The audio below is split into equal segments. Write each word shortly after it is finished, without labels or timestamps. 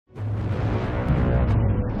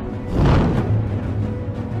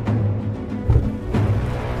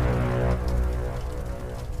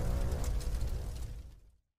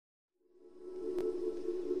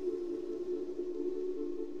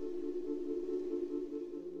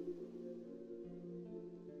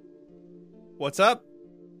What's up?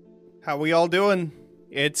 How we all doing?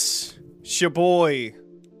 It's your boy,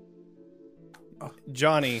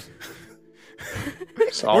 Johnny.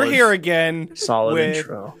 Solid, We're here again. Solid with...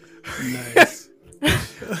 intro. Nice.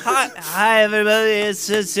 Hi, everybody.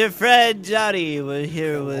 It's your friend Johnny. We're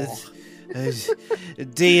here with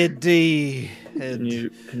D&D. Can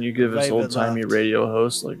you give us old timey radio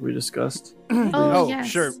host like we discussed? Oh, yes.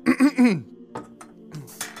 sure.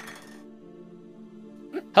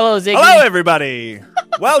 Hello, Ziggy. Hello, everybody.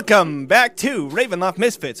 Welcome back to Ravenloft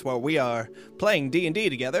Misfits, where we are playing D&D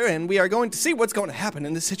together, and we are going to see what's going to happen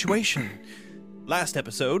in this situation. Last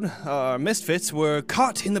episode, our Misfits were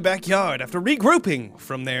caught in the backyard after regrouping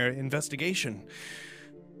from their investigation.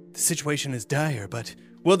 The situation is dire, but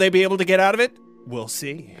will they be able to get out of it? We'll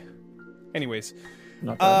see. Anyways,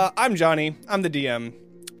 I'm Johnny. I'm the DM.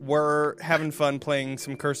 We're having fun playing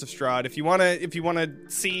some Curse of Strahd. If you wanna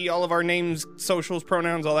see all of our names, socials,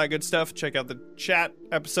 pronouns, all that good stuff, check out the chat,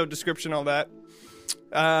 episode description, all that.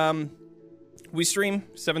 We stream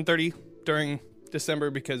 7:30 during December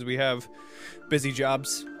because we have busy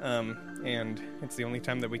jobs, and it's the only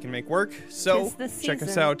time that we can make work. So check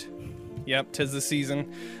us out. Yep, 'tis the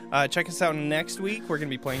season. Check us out next week. We're gonna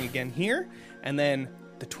be playing again here, and then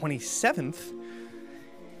the 27th.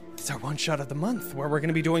 It's our one shot of the month where we're going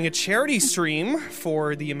to be doing a charity stream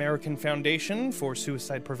for the American Foundation for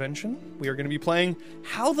Suicide Prevention. We are going to be playing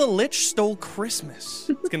How the Lich Stole Christmas.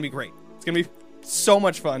 It's going to be great. It's going to be so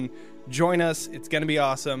much fun. Join us. It's going to be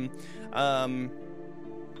awesome.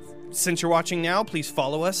 Since you're watching now, please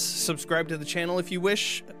follow us. Subscribe to the channel if you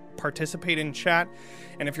wish. Participate in chat.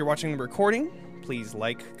 And if you're watching the recording, please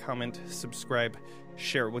like, comment, subscribe,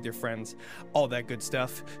 share it with your friends. All that good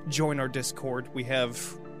stuff. Join our Discord. We have...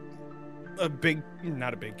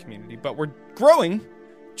 not a big community, but we're growing.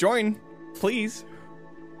 Join, please.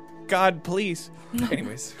 God, please.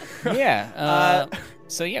 Anyways. Yeah.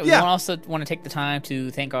 We also want to take the time to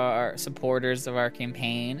thank our supporters of our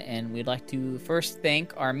campaign, and we'd like to first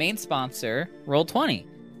thank our main sponsor, Roll20.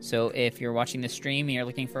 So if you're watching the stream and you're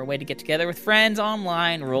looking for a way to get together with friends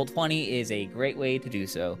online, Roll20 is a great way to do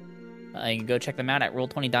so. You can go check them out at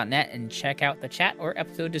roll20.net and check out the chat or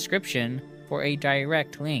episode description for a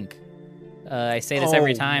direct link. I say this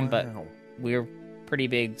every time, but we're pretty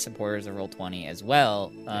big supporters of Roll20 as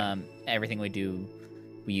well. Everything we do,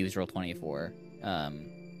 we use Roll20 for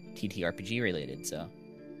TTRPG related, so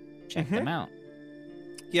check them out.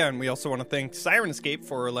 Yeah, and we also want to thank Sirenscape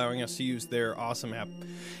for allowing us to use their awesome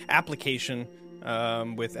application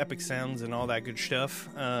with epic sounds and all that good stuff.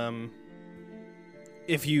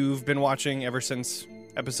 If you've been watching ever since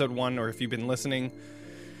episode 1, or if you've been listening,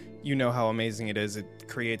 you know how amazing it is. It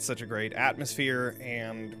creates such a great atmosphere,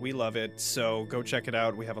 and we love it. So go check it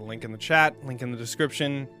out. We have a link in the chat, link in the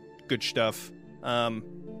description. Good stuff. Yeah.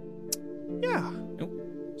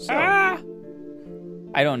 So.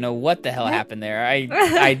 I don't know what the hell happened there. I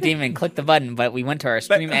didn't even click the button, but we went to our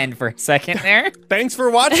stream end for a second there. Thanks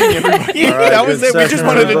for watching, everybody. Right, that was it. We just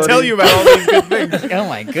wanted to tell you about all these good things. Oh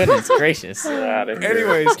my goodness gracious.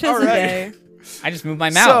 Anyways, all right. I just moved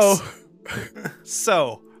my mouse.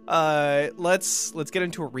 So let's get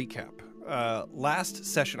into a recap. Last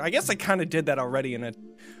session, I guess I kind of did that already in an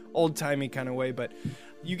old-timey kind of way, but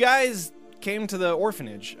you guys came to the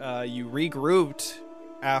orphanage. You regrouped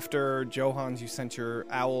after Johans. You sent your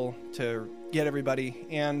owl to get everybody,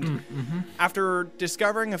 and after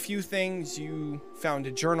discovering a few things, you found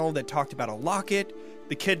a journal that talked about a locket.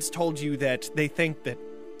 The kids told you that they think that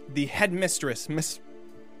the headmistress, Miss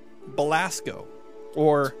Belasco,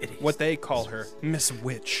 or what they call her, Miss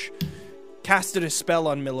Witch, casted a spell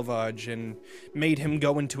on Milovaj and made him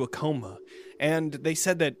go into a coma. And they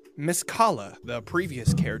said that Miss Kala, the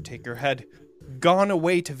previous caretaker, had gone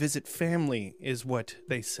away to visit family, is what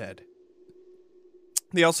they said.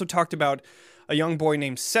 They also talked about a young boy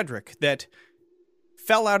named Cedric that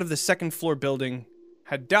fell out of the second floor building,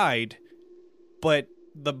 had died, but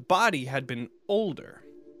the body had been older.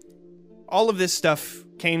 All of this stuff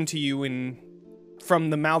came to you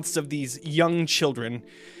from the mouths of these young children,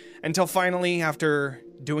 until finally, after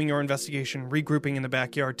doing your investigation, regrouping in the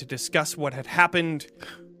backyard to discuss what had happened,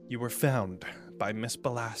 you were found by Miss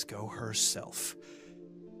Belasco herself.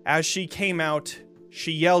 As she came out,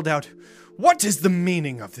 she yelled out, "What is the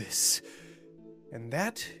meaning of this?" And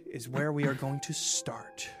that is where we are going to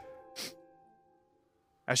start.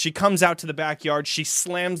 As she comes out to the backyard, she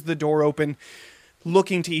slams the door open,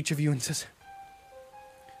 looking to each of you and says,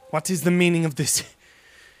 "What is the meaning of this?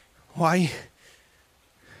 Why?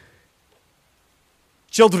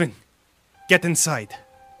 Children, get inside."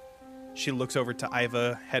 She looks over to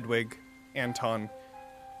Iva, Hedwig, Anton.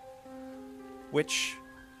 Which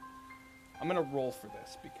I'm gonna roll for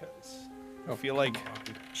this because I feel like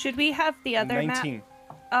Should we have the other 19.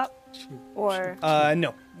 map up? Or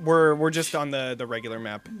No, we're just on the regular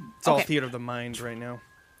map. It's all Okay. theater of the mind right now.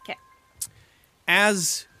 okay.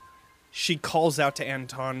 As she calls out to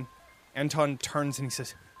Anton, Anton turns and he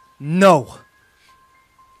says, "No!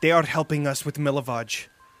 They are helping us with Milivaj.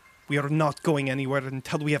 We are not going anywhere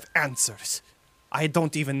until we have answers. I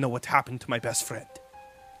don't even know what happened to my best friend."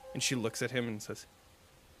 And she looks at him and says,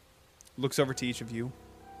 looks over to each of you.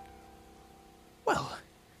 "Well,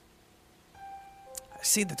 I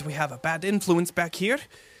see that we have a bad influence back here.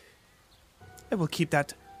 I will keep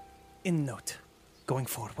that in note going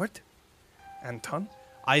forward. Anton,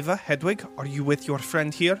 Iva, Hedwig, are you with your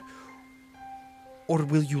friend here? Or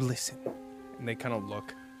will you listen?" And they kind of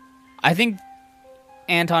look. I think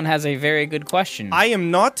Anton has a very good question. I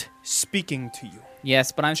am not speaking to you.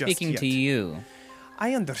 Yes, but I'm Just speaking to yet. you.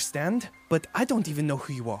 I understand, but I don't even know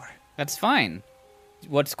who you are. That's fine.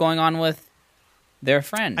 What's going on with their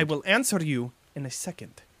friend? I will answer you in a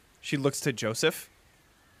second. She looks to Joseph.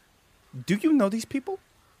 Do you know these people?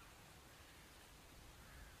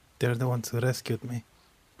 They're the ones who rescued me.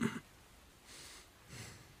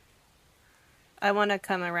 I want to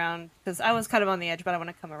come around because I was kind of on the edge, but I want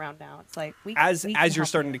to come around now. It's like As can you're help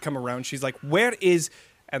starting you. to come around, she's like, "Where is?"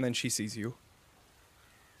 And then she sees you.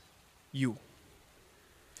 You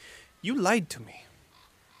lied to me.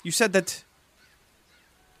 You said that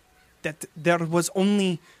there was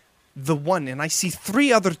only the one, and I see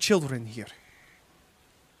 3 other children here.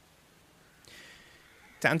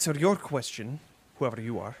 To answer your question, whoever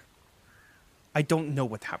you are, I don't know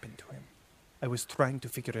what happened to him. I was trying to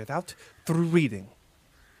figure it out through reading.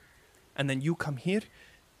 And then you come here,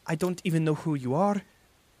 I don't even know who you are,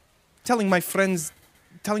 telling my friends,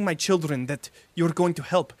 telling my children that you're going to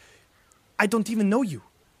help. I don't even know you.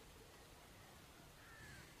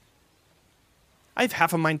 I have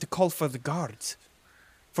half a mind to call for the guards,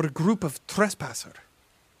 for a group of trespasser,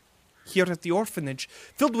 here at the orphanage,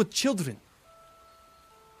 filled with children.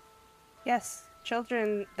 Yes,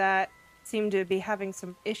 children that seem to be having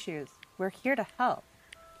some issues. We're here to help.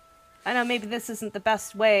 I know maybe this isn't the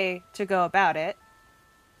best way to go about it,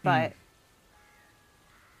 but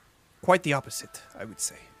Quite the opposite, I would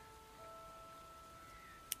say.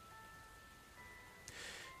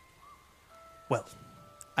 Well,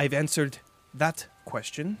 I've answered that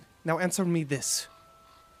question. Now answer me this.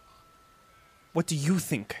 What do you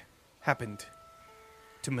think happened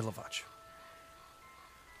to Milivaj?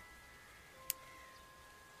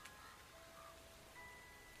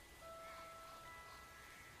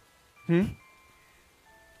 I'm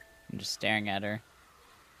just staring at her.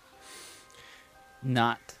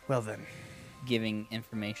 Not Well then. giving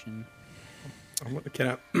information. I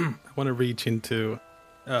want to reach into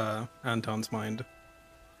Anton's mind.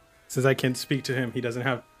 Since I can't speak to him, he doesn't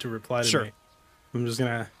have to reply to Sure. me. I'm just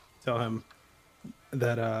gonna tell him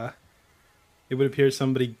that it would appear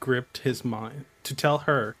somebody gripped his mind. To tell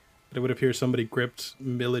her that it would appear somebody gripped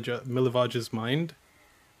Milivaj's mind,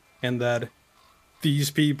 and that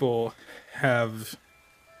these people have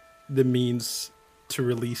the means to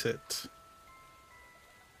release it.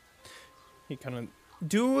 He kind of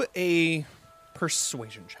do a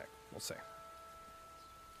persuasion check, we'll say.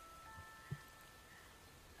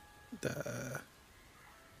 The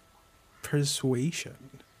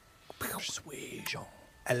persuasion.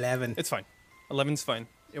 11. It's fine. 11's fine.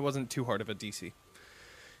 It wasn't too hard of a DC.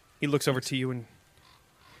 He looks over to you and...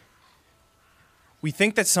 We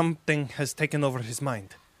think that something has taken over his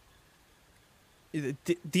mind.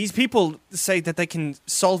 These people say that they can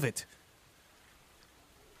solve it.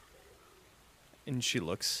 And she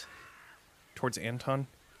looks towards Anton.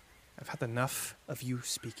 I've had enough of you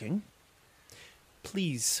speaking.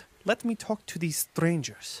 Please, let me talk to these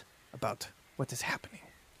strangers about what is happening.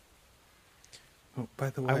 Oh,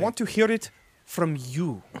 by the way, I want to hear it from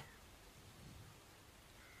you.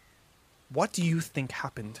 What do you think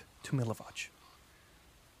happened to Milivaj?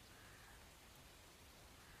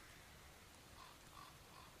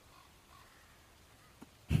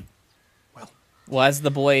 Well, as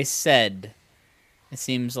the boy said, it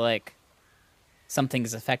seems like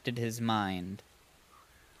something's affected his mind.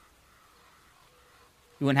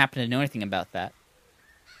 You wouldn't happen to know anything about that,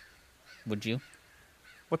 would you?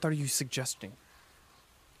 What are you suggesting?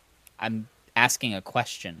 I'm asking a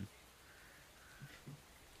question.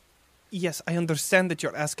 Yes, I understand that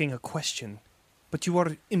you're asking a question, but you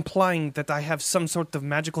are implying that I have some sort of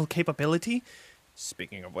magical capability?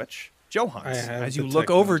 Speaking of which, Johans, have as you the look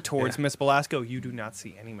tech over magic, towards yeah. Miss Belasco, you do not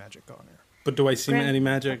see any magic on her. But do I see Grand- any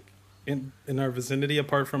magic in our vicinity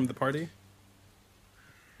apart from the party?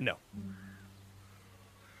 No.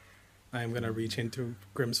 I'm gonna reach into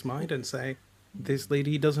Grim's mind and say, this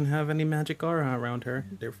lady doesn't have any magic aura around her,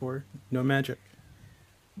 therefore no magic.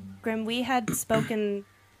 Grim, we had spoken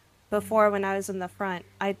before when I was in the front.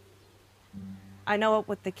 I know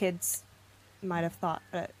what the kids might have thought,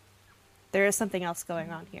 but there is something else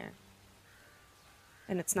going on here.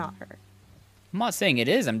 And it's not her. I'm not saying it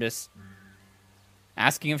is. I'm just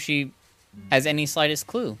asking if she has any slightest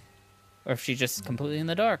clue. Or if she's just completely in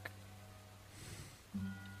the dark.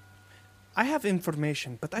 I have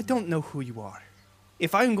information, but I don't know who you are.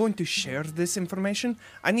 If I'm going to share this information,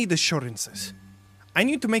 I need assurances. I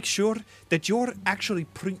need to make sure that you're actually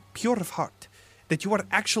pure of heart, that you are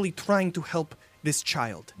actually trying to help this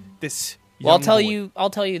child, this young boy. I'll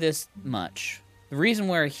tell you this much. The reason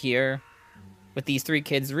we're here with these 3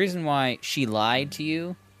 kids, the reason why she lied to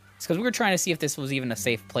you, is because we were trying to see if this was even a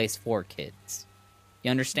safe place for kids.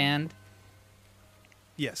 You understand?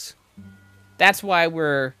 Yes. That's why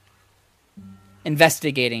we're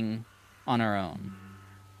investigating on our own.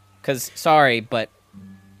 Because, sorry, but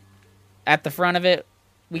at the front of it,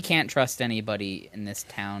 we can't trust anybody in this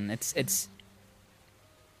town. It's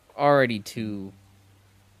already too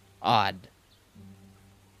odd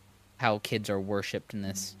how kids are worshipped in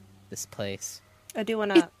this place. I do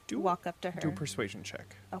want to walk up to her. Do a persuasion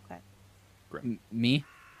check. Okay. Me?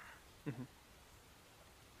 Mm-hmm.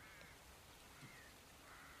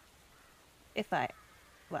 If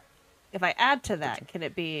I add to that, can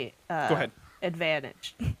it be Go ahead.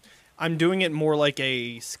 Advantage? I'm doing it more like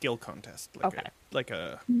a skill contest. Okay.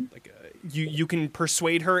 You can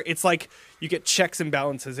persuade her. It's like you get checks and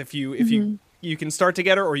balances if you can start to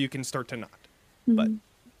get her or you can start to not. But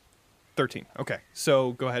 13. Okay.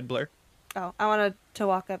 So go ahead, Blair. Oh, I wanted to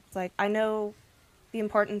walk up. It's like, I know the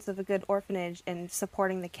importance of a good orphanage and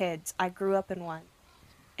supporting the kids. I grew up in one.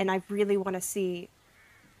 And I really want to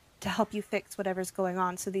help you fix whatever's going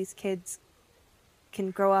on so these kids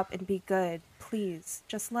can grow up and be good. Please,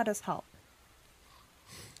 just let us help.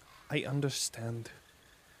 I understand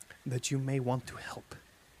that you may want to help.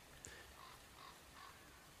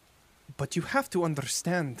 But you have to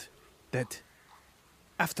understand that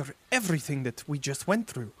after everything that we just went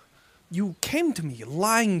through, you came to me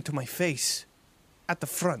lying to my face at the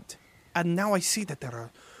front. And now I see that there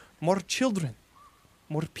are more children,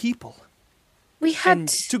 more people. We had and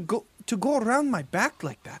to go around my back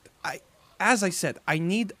like that. As I said, I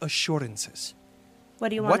need assurances. What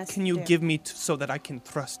do you want What can you give me so that I can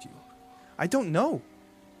trust you? I don't know.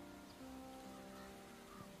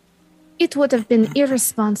 It would have been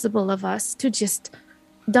irresponsible of us to just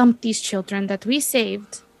dump these children that we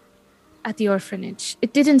saved at the orphanage.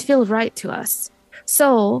 It didn't feel right to us.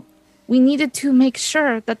 So we needed to make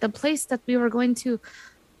sure that the place that we were going to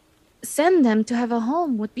send them to have a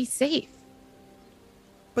home would be safe.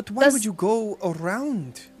 But why would you go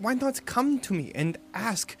around? Why not come to me and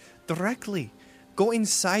ask directly? Go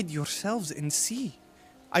inside yourselves and see.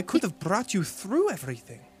 I could have brought you through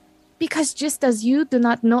everything. Because just as you do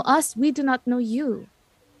not know us, we do not know you.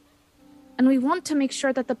 And we want to make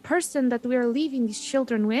sure that the person that we are leaving these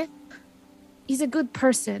children with is a good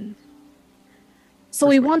person. So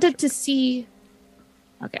we wanted to see...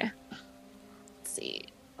 Okay. Let's see.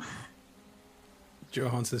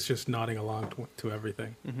 Johans is just nodding along to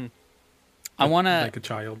everything. Mm-hmm. I want to... Like a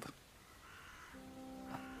child.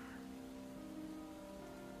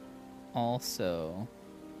 Also,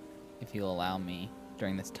 if you'll allow me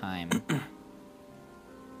during this time...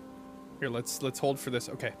 Here, let's hold for this.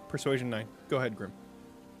 Okay, persuasion 9. Go ahead, Grim.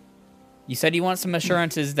 You said you want some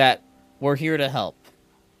assurances that we're here to help.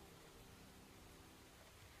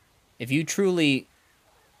 If you truly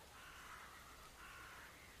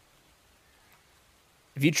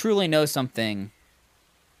know something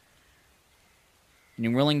and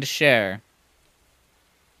you're willing to share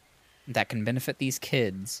that can benefit these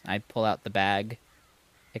kids, I pull out the bag,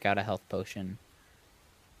 pick out a health potion.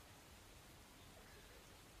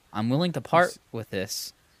 I'm willing to part with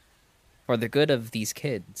this for the good of these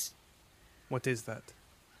kids. What is that?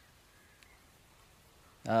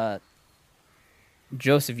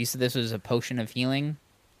 Joseph, you said this was a potion of healing?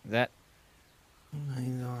 Is that...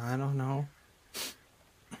 I don't know.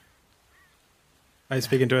 I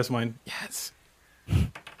speak into his mind. Yes.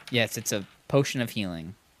 Yes, it's a potion of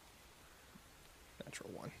healing. Natural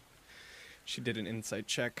 1. She did an insight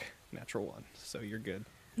check. Natural 1. So you're good.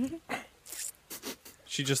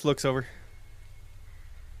 She just looks over.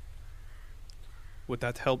 Would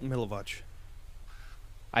that help Milivaj?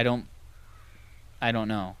 I don't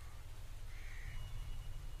know.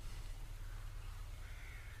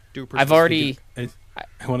 I've already... I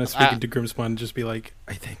want to speak into Grimspawn and just be like,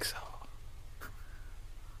 I think so.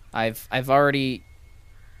 I've already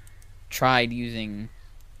tried using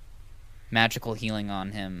magical healing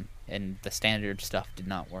on him, and the standard stuff did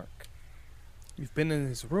not work. You've been in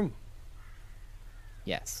his room.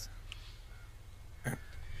 Yes.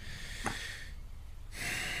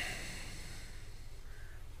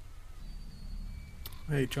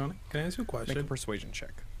 Hey, Johnny, can I ask you a question? Make a persuasion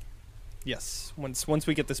check. Yes. Once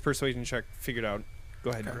we get this persuasion check figured out, go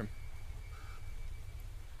ahead, Grim.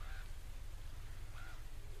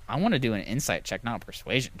 I want to do an insight check, not a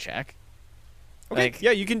persuasion check. Okay.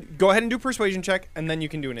 Yeah, you can go ahead and do persuasion check, and then you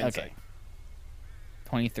can do an insight. Okay.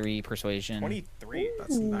 23 persuasion. 23.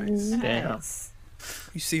 That's nice. Damn.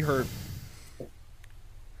 You see her.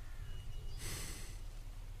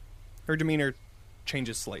 Her demeanor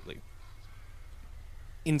changes slightly.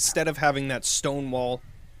 Instead of having that stone wall,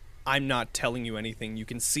 I'm not telling you anything, you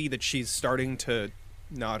can see that she's starting to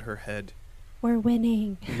nod her head. We're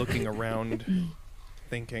winning. Looking around,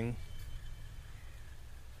 thinking.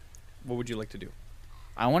 What would you like to do?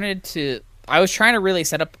 I was trying to really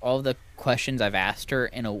set up all the questions I've asked her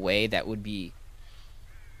in a way that would be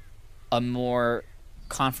a more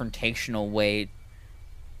confrontational way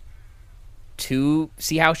to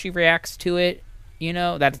see how she reacts to it. You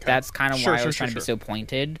know, that's kind of why I was trying to be so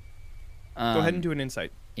pointed. Go ahead and do an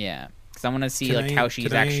insight. Yeah, because I want to see how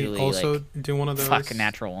she's actually also do one of those. Fuck a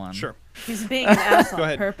natural one. Sure. He's being an ass Go on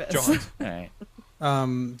ahead, purpose. Johan. All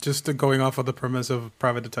right. Just going off of the premise of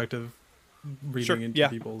private detective reading Sure, into yeah.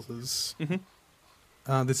 people's is.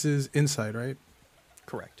 Mm-hmm. This is insight, right?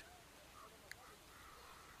 Correct.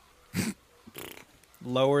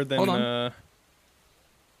 Lower than Hold on.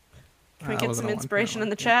 Can we get some inspiration in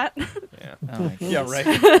the chat? Yeah. Oh my Yeah,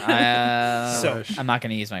 right. So I'm not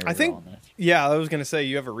going to use my reroll I think on this. Yeah, I was going to say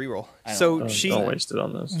you have a reroll. I So don't- she Don't waste it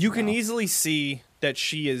on this. you can easily see that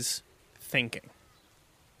she is thinking.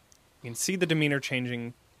 You can see the demeanor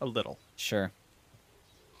changing a little. Sure.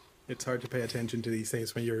 It's hard to pay attention to these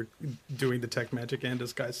things when you're doing detect magic and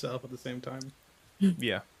disguise self at the same time.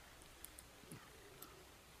 Yeah.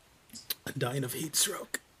 Dying of heat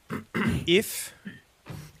stroke.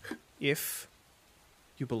 If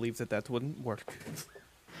you believe that wouldn't work,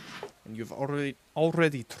 and you've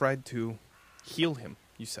already tried to heal him,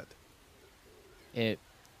 you said. It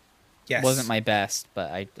Yes. wasn't my best, but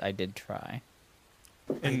I did try.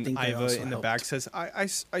 And think I Iva also in the helped. back says, I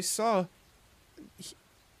saw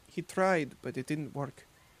he tried, but it didn't work.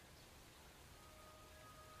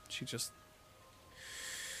 She just...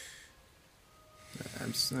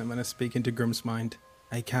 I'm going to speak into Grim's mind.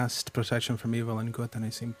 I cast protection from evil and good, and I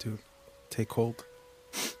seem to take hold.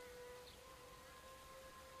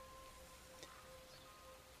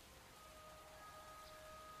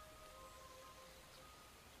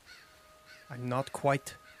 I'm not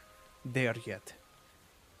quite there yet.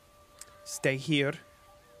 Stay here.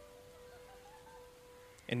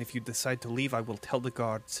 And if you decide to leave, I will tell the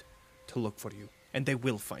guards to look for you. And they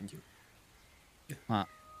will find you. Not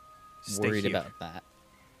Stay worried here. about that.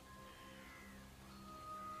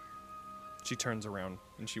 She turns around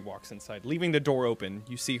and she walks inside. Leaving the door open,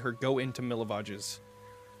 you see her go into Milovaj's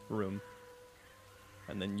room.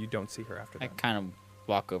 And then you don't see her after I that. kind of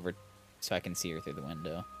walk over so I can see her through the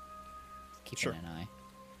window. Keeping Sure. an eye.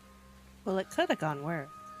 Well, it could have gone worse.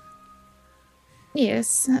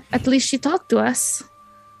 Yes, at least she talked to us.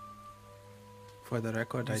 For the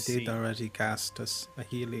record, You I see- did already cast a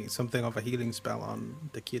healing, something of a healing spell on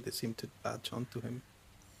the kid that seemed to latch onto him.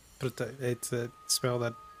 It's a spell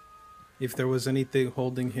that, if there was anything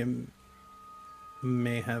holding him,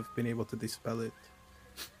 may have been able to dispel it.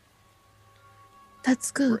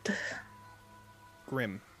 That's good.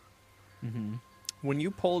 Grim. Mm-hmm.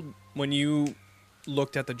 When you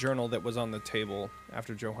looked at the journal that was on the table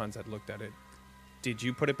after Johans had looked at it, did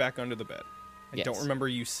you put it back under the bed? I Yes. don't remember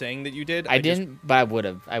you saying that you did. I just- didn't, but I would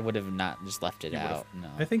have. I would have not just left it You would've. out. No.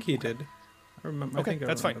 I think he did. I remember. I Okay, think I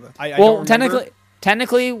that's fine. remember that. I Well, don't remember.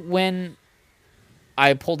 technically, when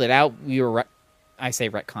I pulled it out, we were. I say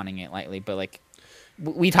retconning it lightly, but like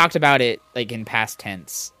we talked about it like in past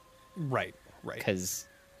tense Right. because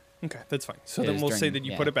Okay, that's fine. So It then was we'll say during- that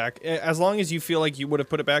you yeah. put it back. As long as you feel like you would have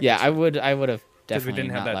put it back. yeah, that's I fine. would. I would have Because we definitely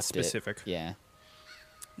didn't have not that left specific. It. Yeah.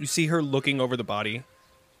 You see her looking over the body.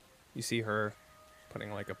 You see her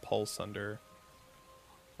putting like a pulse under,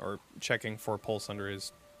 or checking for a pulse under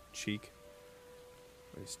his cheek,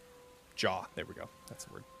 or his jaw. There we go. That's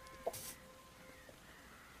the word.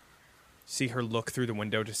 See her look through the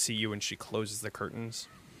window to see you, and she closes the curtains.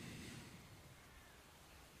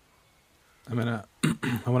 I'm gonna.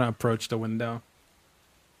 I want to approach the window.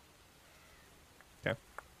 Okay.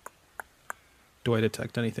 Do I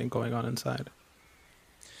detect anything going on inside?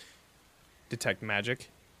 Detect magic.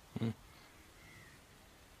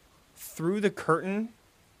 through the curtain,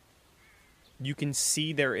 you can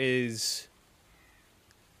see there is...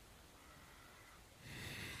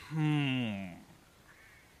 I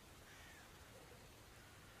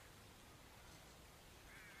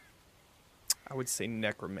would say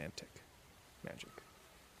necromantic magic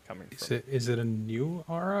coming from. Is it a new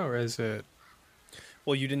aura or is it?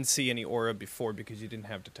 Well, you didn't see any aura before because you didn't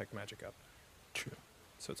have detect magic up. True.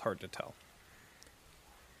 So it's hard to tell.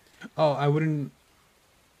 Oh, I wouldn't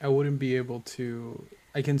be able to.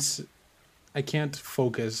 I can't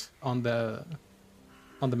focus on the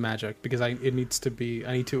magic because I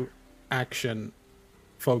need to action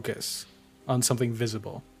focus on something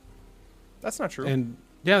visible. That's not true. And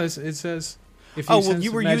yeah, it says if you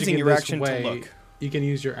you were using your action to look. You can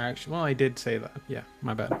use your action. Well, I did say that. Yeah,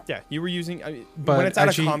 my bad. Yeah, you were using. But when it's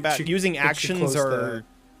out of combat, using actions are.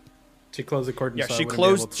 She closed the curtains. Yeah, so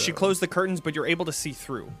she closed the curtains, but you're able to see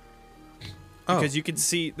through. Because you can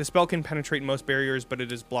see the spell can penetrate most barriers, but it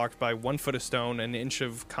is blocked by 1 foot of stone, an inch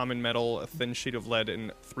of common metal, a thin sheet of lead,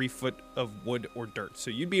 and 3 foot of wood or dirt.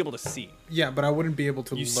 So you'd be able to see. Yeah, but I wouldn't be able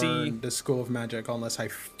to learn the School of Magic unless I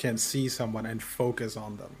can see someone and focus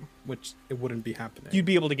on them, which it wouldn't be happening. You'd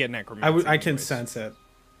be able to get necromancy. I can sense it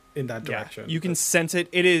in that direction. Yeah, you can sense it.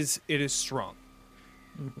 It is strong.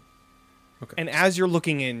 Mm-hmm. Okay. And as you're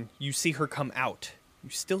looking in, you see her come out. You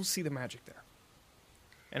still see the magic there.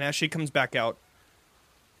 And as she comes back out,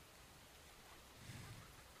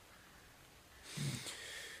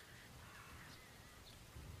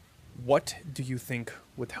 what do you think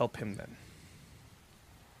would help him then?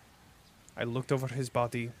 I looked over his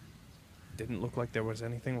body. Didn't look like there was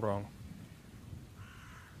anything wrong.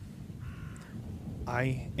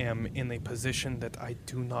 I am in a position that I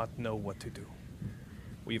do not know what to do.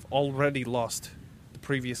 We've already lost the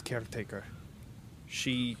previous caretaker.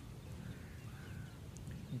 She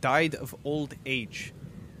died of old age.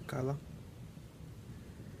 Kyla?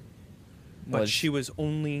 But she was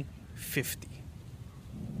only 50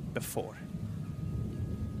 before.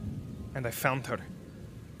 And I found her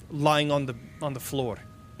lying on the floor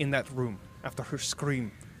in that room after her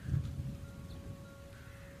scream.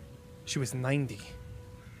 She was 90.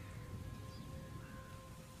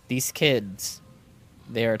 These kids,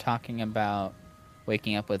 they are talking about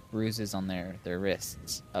waking up with bruises on their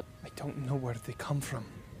wrists. I don't know where they come from.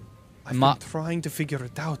 I've been trying to figure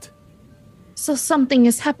it out. So something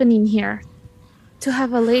is happening here. To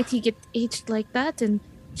have a lady get aged like that and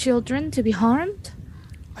children to be harmed?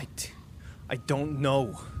 I don't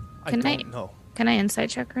know. I don't know. Can I insight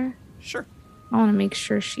check her? Sure. I want to make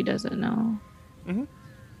sure she doesn't know. Mm-hmm.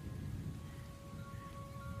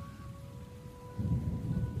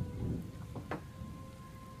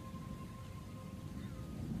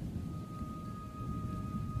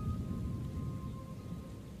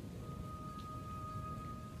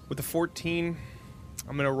 With a 14,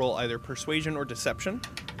 I'm going to roll either persuasion or deception,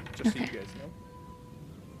 just so you guys know.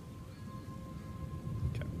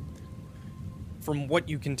 Okay. From what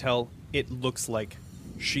you can tell, it looks like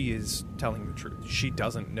she is telling the truth. She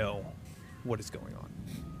doesn't know what is going on.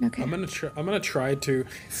 Okay. I'm gonna try to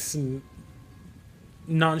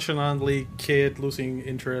nonchalantly, kid losing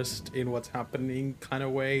interest in what's happening kind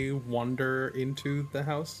of way, wander into the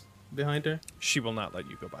house behind her. She will not let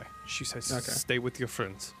you go by. She says, stay with your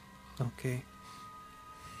friends. Okay.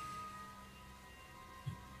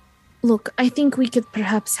 Look, I think we could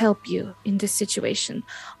perhaps help you in this situation.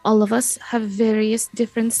 All of us have various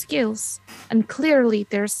different skills, and clearly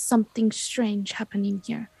there's something strange happening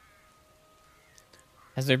here.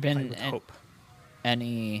 Has there been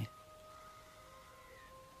any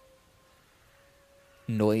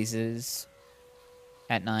noises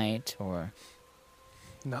at night or?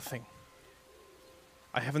 Nothing.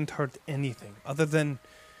 I haven't heard anything other than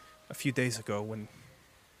a few days ago when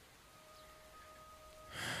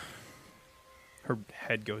her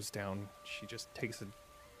head goes down. She just takes a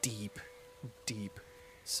deep, deep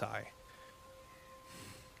sigh.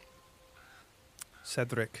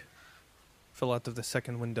 Cedric fell out of the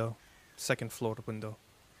second floor window.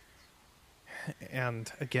 And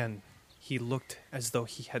again, he looked as though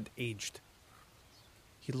he had aged.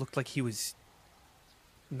 He looked like he was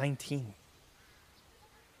 19.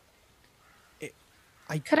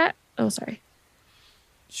 Oh, sorry.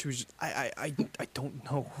 She was just, I don't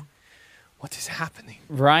know what is happening.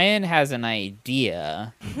 Ryan has an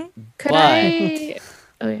idea. Oh,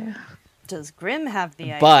 yeah. Does Grim have the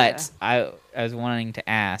idea? But I was wanting to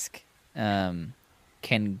ask,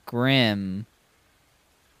 can Grim,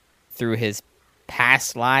 through his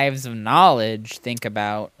past lives of knowledge, think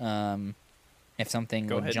about if something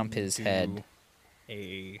would jump his head?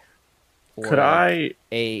 Could I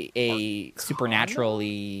a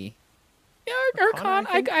supernaturally Arcana.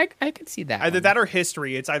 I could see that. Either one. that or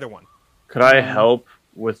history. It's either one. Could I help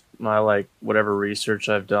with my whatever research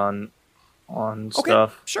I've done on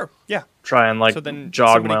stuff? Sure. Yeah. Try and So then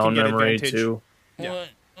jog my somebody can own get memory advantage. too. Yeah.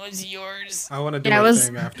 What was yours? I want to do Yeah, a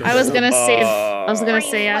thing after. I was this. gonna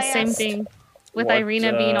say, same Last. thing with What,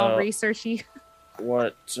 Irina being all researchy.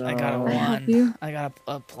 What? I got a help you? 1. I got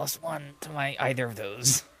a +1 to my either of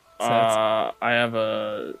those. So that's- I have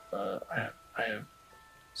I have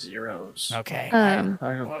zeros. okay. Um,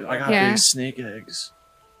 I got Yeah. big snake eggs.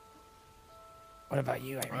 What about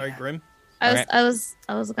you, Irina? All right, Grim. I was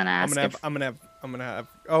gonna ask. I'm gonna have.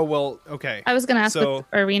 Oh well. Okay. I was gonna ask So- with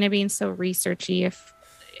Irina being so researchy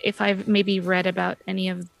if I've maybe read about any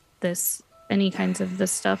kinds of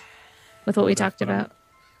this stuff with what we talked about.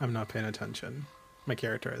 I'm not paying attention. My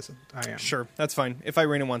character isn't. I am. Sure, that's fine. If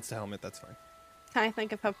Irina wants the helmet, that's fine. Can I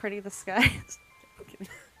think of how pretty the sky is?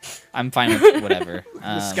 I'm fine with whatever.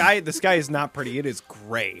 The sky is not pretty. It is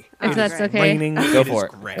gray. If It that's is okay. raining. Go It for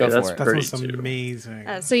is it. gray. Go that's for it. That pretty sounds too.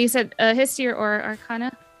 amazing. So you said history or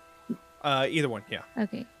Arcana? Either one. Yeah.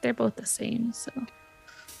 Okay, they're both the same. So.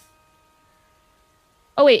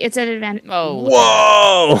 Oh wait, it's an advantage. Oh,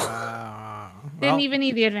 Whoa! Didn't even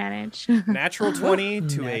need the advantage. Natural 20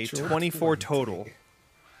 to a Natural 24 20. total.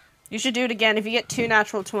 You should do it again. If you get 2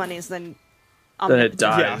 natural 20s, then Then it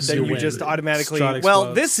dies. Yeah, then you you win. just automatically. Strahd Well,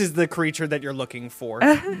 explodes. this is the creature that you're looking for.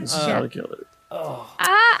 This is how to kill it. A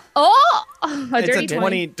It's dirty a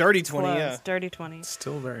 20, dirty 20. close. Yeah. Dirty 20.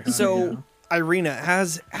 Still very high. So yeah. Irina,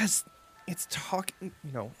 as it's talking,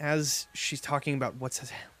 as she's talking about what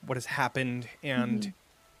has happened, and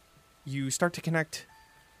you start to connect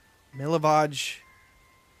Milivaj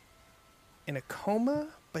in a coma,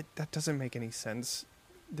 but that doesn't make any sense.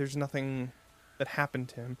 There's nothing that happened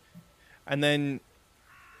to him, and then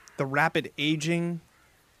the rapid aging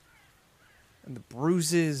and the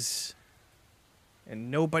bruises and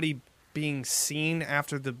nobody being seen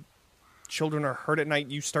after the children are hurt at night.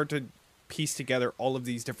 You start to piece together all of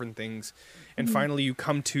these different things, and finally you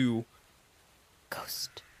come to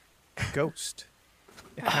ghost. ghost.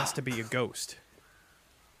 It has to be a ghost.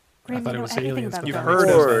 Graham, thought you it know was everything aliens, about but You've ghosts. heard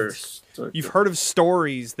of Course. You've heard of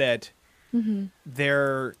stories that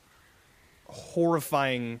their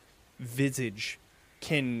horrifying visage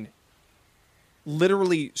can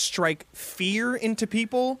literally strike fear into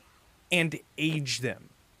people and age them.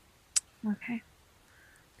 Okay.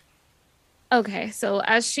 Okay, so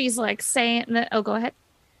as she's like saying that, go ahead.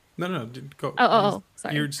 No, go. Oh,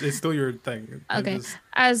 sorry. It's still your thing. Okay. Just-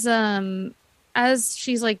 As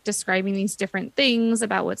she's like describing these different things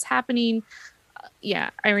about what's happening,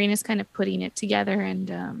 Irina's kind of putting it together,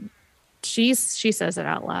 and she says it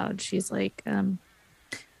out loud. She's like,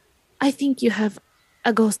 I think you have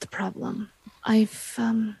a ghost problem. I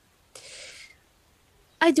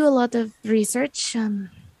do a lot of research,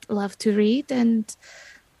 love to read, and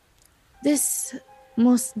this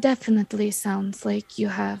most definitely sounds like you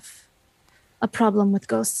have a problem with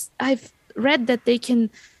ghosts. I've read that they can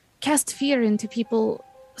cast fear into people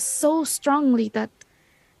so strongly that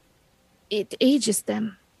it ages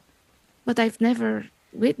them. But I've never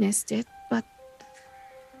witnessed it, but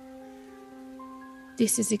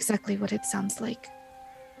this is exactly what it sounds like.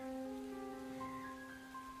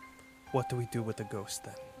 What do we do with the ghost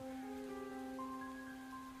then?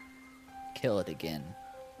 Kill it again.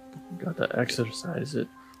 Got to exercise it.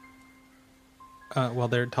 While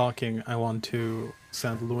they're talking, I want to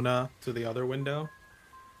send Luna to the other window,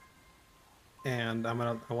 and I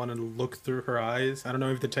want to look through her eyes. I don't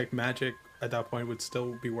know if detect magic at that point would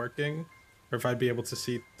still be working, or if I'd be able to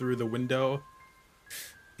see through the window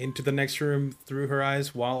into the next room through her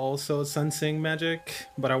eyes while also sensing magic.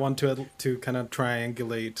 But I want to kind of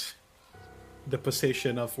triangulate the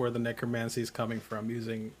position of where the necromancy is coming from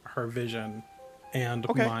using her vision and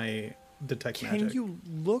Okay. my detect Can magic. you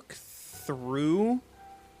look through?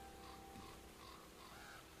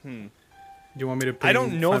 Do you want me to? I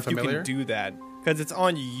don't know find if you familiar? can do that because it's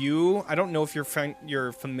on you. I don't know if your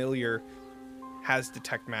familiar has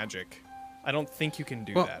detect magic. I don't think you can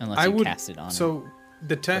do Well, that. Unless I you would. cast it on So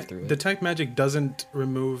through it. detect magic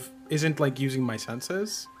isn't like using my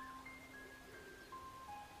senses.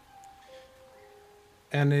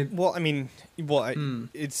 And it Well, I mean,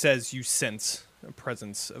 it says you sense a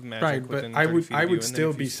presence of magic right, but within I 30 would feet of you, I would and then still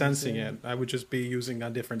if be you sensing sense it. I would just be using a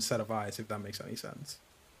different set of eyes, if that makes any sense.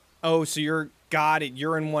 Oh, so got it.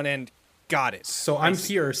 You're in one end. Got it. So I'm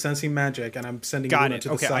here sensing magic, and I'm sending Got Luna it. to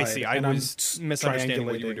the Okay, side. I see. I and I'm was misunderstanding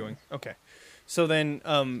what you were triangulating. doing. Okay. So then,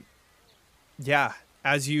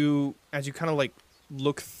 as you kind of like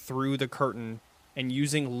look through the curtain and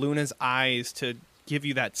using Luna's eyes to give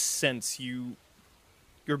you that sense,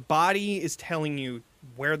 your your body is telling you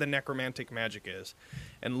where the necromantic magic is,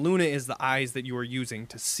 and Luna is the eyes that you are using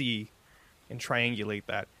to see and triangulate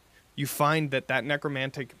that. You find that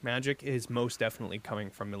necromantic magic is most definitely coming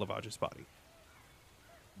from Milivaj's body.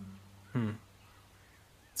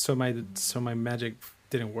 So my magic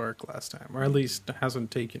didn't work last time, or at least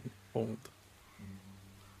hasn't taken hold.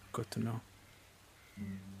 Good to know.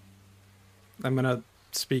 I'm gonna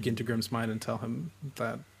speak into Grimm's mind and tell him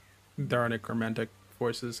that there are necromantic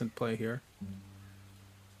forces in play here.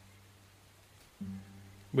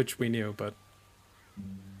 Which we knew, but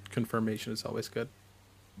confirmation is always good.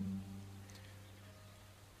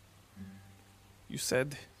 You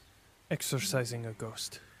said exorcising a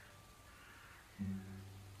ghost.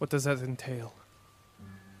 What does that entail?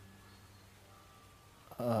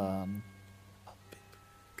 I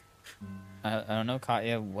don't know,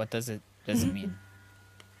 Katya. What does it mean?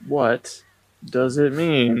 What does it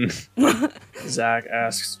mean? Zach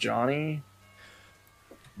asks Johnny.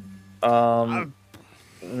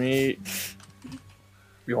 Me.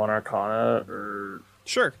 You want Arcana or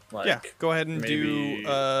Sure. like, yeah. Go ahead and maybe- do.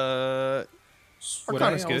 Would I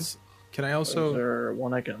Arcana's good. Can I is also, there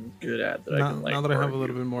one I can good at that I can like? now that I have a argue?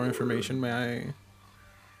 little bit more information, may I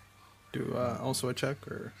do also a check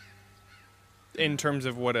or In terms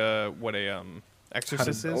of what a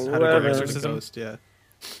exorcist is? how to Eleven. go Exorcism? ghost? Yeah.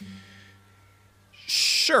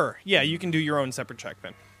 Sure. Yeah, you can do your own separate check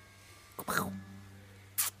then.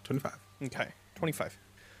 25. Okay, 25.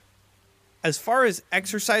 As far as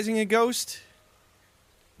exorcising a ghost,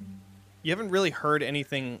 you haven't really heard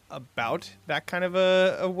anything about that kind of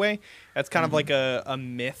a way. That's kind of like a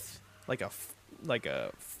myth, like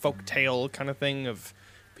a folk tale kind of thing of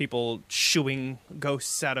people shooing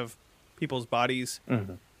ghosts out of people's bodies.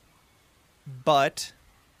 Mhm. But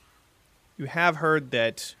you have heard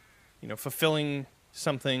that, fulfilling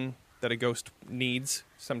something that a ghost needs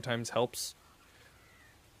sometimes helps.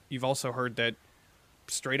 You've also heard that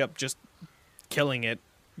straight up just killing it,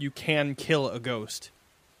 you can kill a ghost.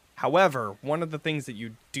 However, one of the things that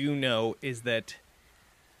you do know is that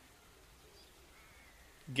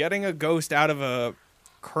getting a ghost out of a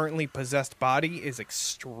currently possessed body is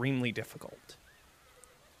extremely difficult.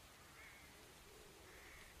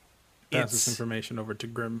 Pass this information over to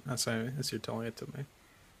Grimm as you're telling it to me.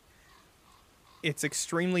 It's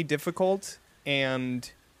extremely difficult,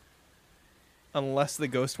 and unless the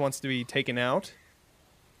ghost wants to be taken out,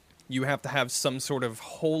 you have to have some sort of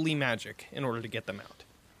holy magic in order to get them out.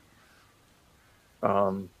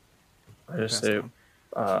 I just Pass say,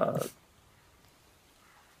 down.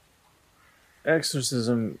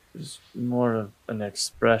 exorcism is more of an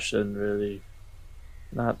expression, really,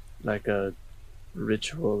 not like a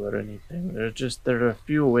ritual or anything. There are a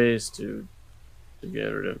few ways to get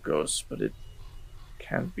rid of ghosts, but it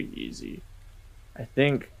can't be easy. I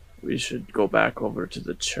think we should go back over to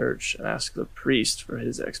the church and ask the priest for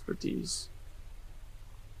his expertise.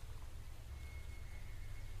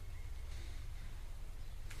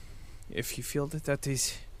 If you feel that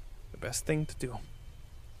is the best thing to do,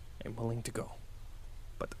 I'm willing to go.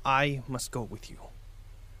 But I must go with you.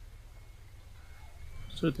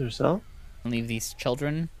 Suit yourself. Leave these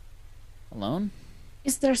children alone?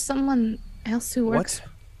 Is there someone else who works?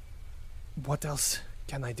 What else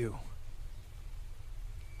can I do?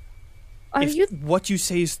 Are If you what you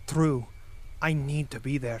say is true, I need to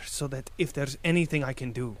be there so that if there's anything I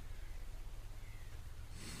can do.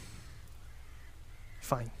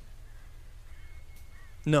 Fine.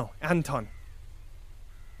 No, Anton.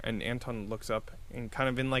 And Anton looks up and kind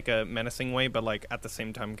of in like a menacing way, but like at the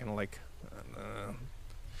same time kind of like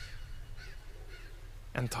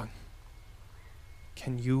Anton,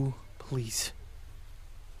 can you please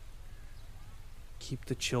keep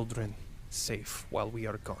the children safe while we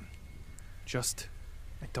are gone?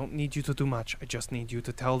 I don't need you to do much. I just need you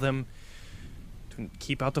to tell them to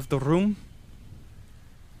keep out of the room.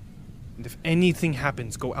 And if anything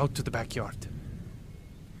happens, go out to the backyard.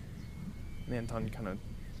 And Anton kind of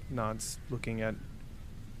nods, looking at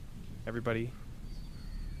everybody.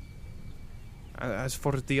 As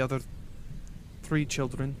for the other 3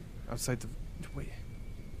 children outside the way.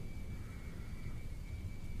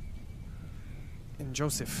 And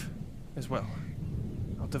Joseph as well.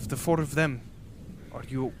 Out of the 4 of them, are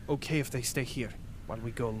you okay if they stay here while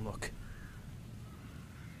we go and look?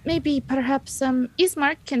 maybe perhaps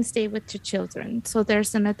Ismark can stay with the children, so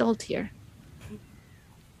there's an adult here.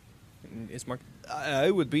 Ismark,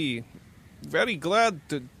 I would be very glad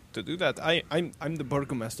to do that. I'm the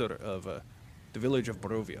burgomaster of the village of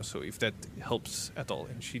Barovia, so if that helps at all.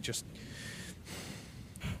 And she just...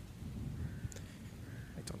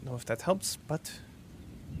 I don't know if that helps, but...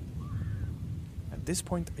 At this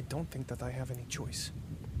point, I don't think that I have any choice.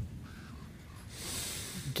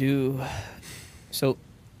 So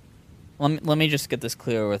let me just get this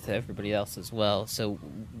clear with everybody else as well. So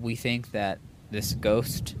we think that this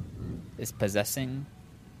ghost is possessing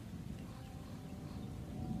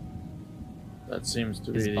That seems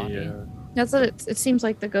to his be body. That's what it seems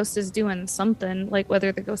like. The ghost is doing something, like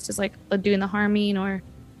whether the ghost is like doing the harming, or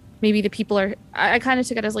maybe the people are. I kind of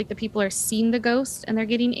took it as like the people are seeing the ghost and they're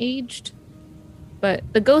getting aged, but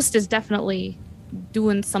the ghost is definitely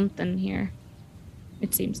doing something here.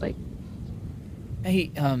 It seems like. Hey,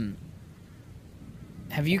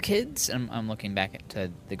 have you kids? I'm looking back to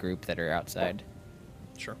the group that are outside.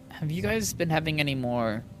 Sure. Have you guys been having any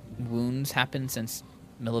more wounds happen since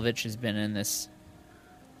Milovich has been in this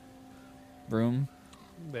room?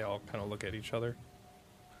 They all kind of look at each other.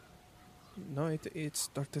 No, it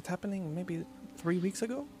started happening maybe 3 weeks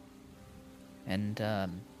ago. And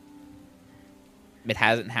it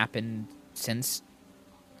hasn't happened since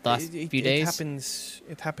the last few days?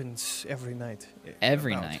 It happens every night.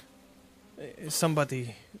 Every About- night.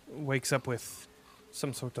 Somebody wakes up with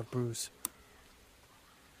some sort of bruise.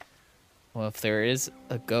 Well, if there is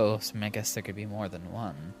a ghost, I mean, I guess there could be more than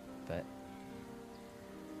one, but...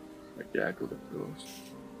 a gaggle of ghosts.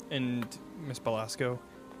 And Miss Belasco,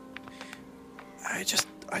 I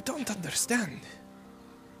don't understand.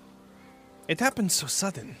 It happened so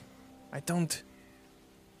sudden. I don't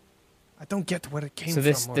get where it came So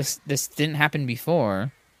from. this didn't happen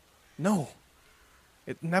before. No,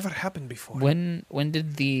 it never happened before. When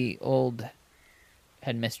did the old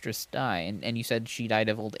headmistress die? And you said she died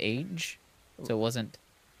of old age? So it wasn't...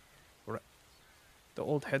 The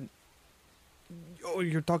old head... Oh,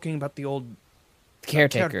 you're talking about the old...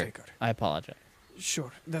 Caretaker. I apologize.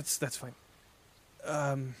 Sure, that's fine.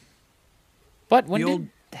 But when The did old-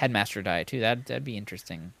 Headmaster die, too? That'd be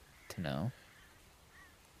interesting to know.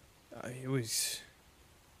 It was...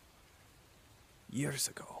 years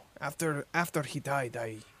ago. After he died,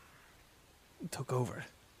 I took over.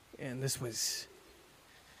 And this was...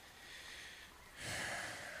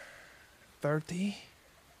 30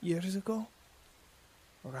 years ago?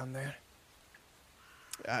 Around there.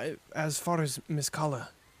 As far as Miss Kala,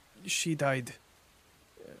 she died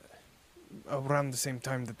around the same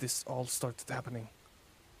time that this all started happening.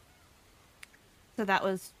 So that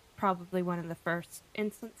was probably one of the first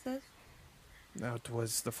instances. That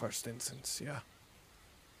was the first instance, yeah.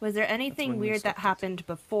 Was there anything when we weird that started. happened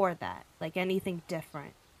before that? Like anything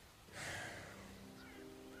different?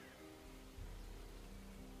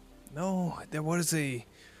 No, there was a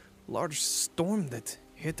large storm that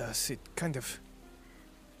hit us. It kind of...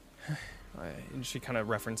 and she kind of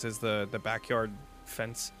references the backyard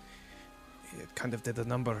fence. It kind of did a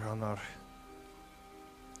number on our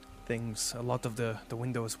things. A lot of the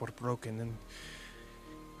windows were broken, and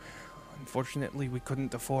unfortunately we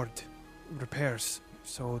couldn't afford repairs.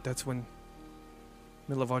 So that's when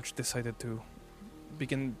Milovich decided to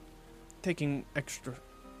begin taking extra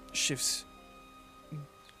shifts,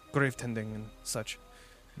 grave tending and such.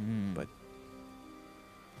 But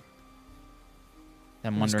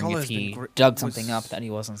I'm Miss wondering Kala if has been he was- dug something up that he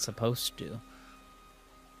wasn't supposed to.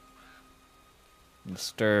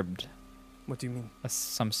 Disturbed. What do you mean?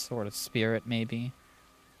 Some sort of spirit, maybe,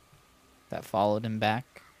 that followed him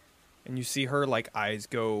back. And you see her like eyes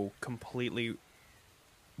go completely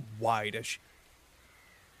wide as she...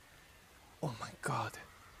 Oh my god.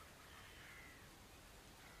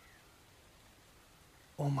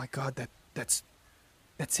 Oh my god, that's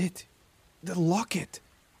it. The locket.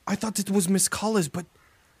 I thought it was Miss Kala's, but...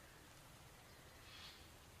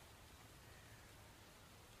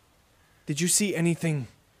 Did you see anything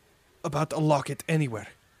about a locket anywhere?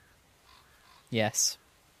 Yes.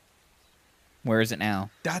 Where is it now?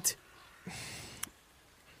 That...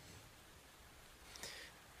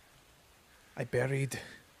 I buried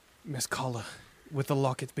Miss Kala with the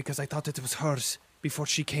locket because I thought it was hers before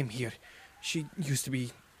she came here. She used to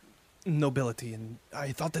be nobility, and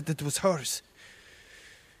I thought that it was hers.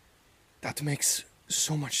 That makes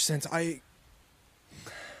so much sense.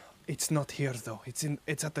 It's not here though.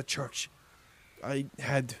 It's at the church. I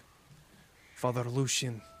had Father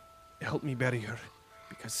Lucian help me bury her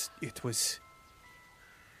because it was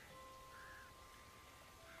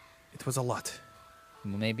a lot.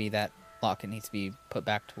 Maybe that locket needs to be put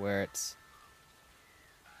back to where it's...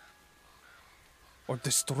 Or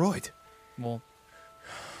destroyed. Well,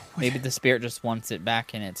 maybe the spirit just wants it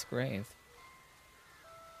back in its grave.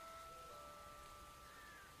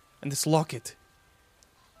 And this locket,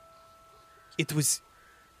 it was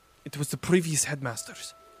the previous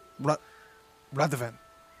headmaster's, Radovan.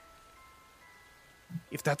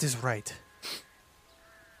 If that is right,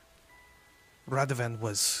 Radovan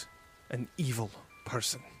was an evil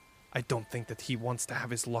person. I don't think that he wants to have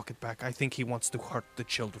his locket back. I think he wants to hurt the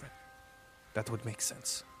children. That would make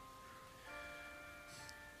sense.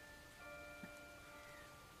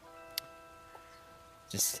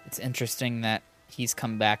 Just, it's interesting that he's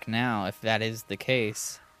come back now, if that is the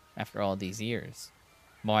case, after all these years.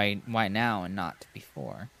 Why now and not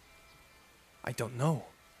before? I don't know.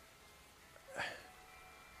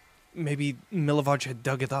 Maybe Milivaj had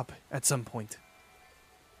dug it up at some point.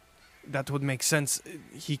 That would make sense.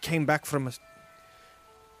 He came back from a...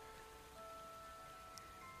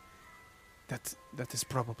 That is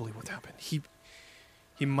probably what happened. He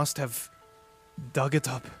must have dug it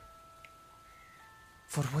up.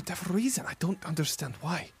 For whatever reason. I don't understand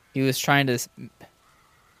why. He was trying to...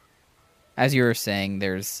 As you were saying,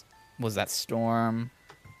 was that storm.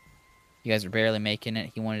 You guys were barely making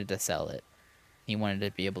it. He wanted to sell it. He wanted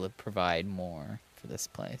to be able to provide more for this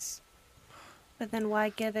place. But then why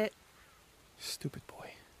give it? Stupid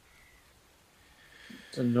boy.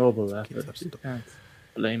 It's a noble effort. You can't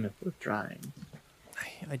blame it for trying.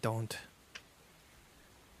 I don't.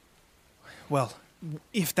 Well,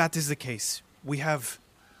 if that is the case, we have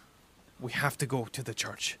to go to the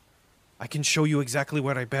church. I can show you exactly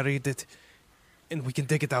where I buried it, and we can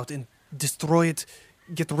dig it out and destroy it,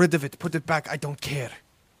 get rid of it, put it back. I don't care.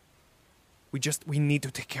 We need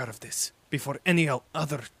to take care of this before any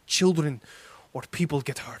other children or people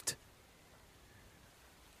get hurt.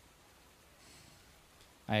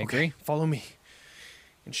 I agree. Okay, follow me.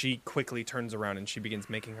 And she quickly turns around and she begins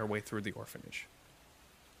making her way through the orphanage.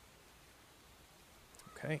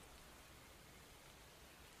 Okay.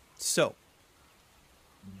 So,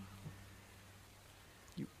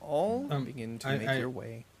 you all begin to make your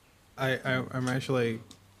way. I'm actually...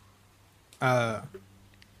 how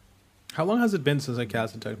long has it been since I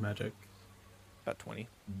cast Detect Magic? About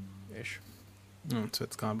 20-ish. Oh, so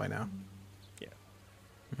it's gone by now. Yeah.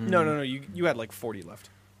 No. You had like 40 left.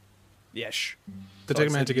 Yes.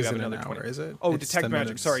 Detect Magic you is have in an another hour, 20. is it? Oh, It's Detect 10 Magic.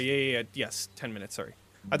 minutes. Sorry, yeah. Yes, 10 minutes, sorry.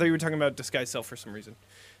 I thought you were talking about Disguise Self for some reason.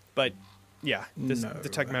 But, yeah, No.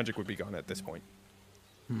 Detect Magic would be gone at this point.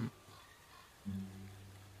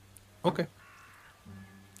 Okay.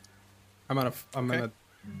 I'm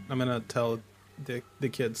gonna tell the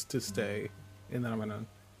kids to stay, and then I'm gonna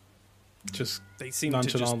just They seem to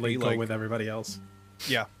just nonchalantly be go like... with everybody else.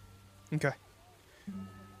 Yeah. Okay.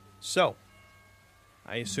 So,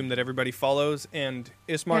 I assume that everybody follows, and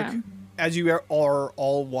Ismark, Yeah. as you are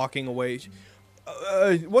all walking away,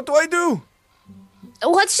 what do I do?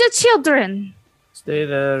 Watch the children. Stay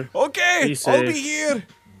there. Okay, Be I'll be safe. here.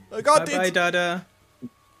 I got Bye, it. Dada.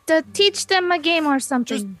 Teach them a game or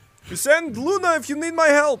something. Send Luna if you need my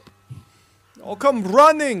help. I'll come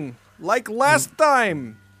running like last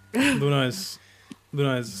time. Luna is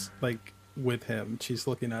like with him. She's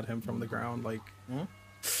looking at him from the ground, like.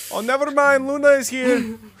 Oh, never mind. Luna is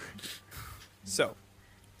here. So,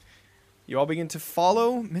 you all begin to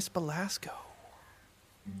follow Miss Belasco.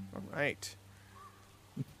 All right.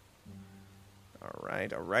 All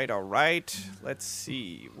right. Let's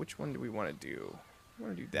see. Which one do we want to do? I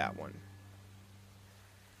want to do that one.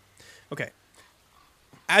 Okay.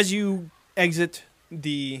 As you exit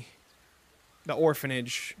the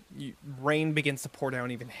orphanage, rain begins to pour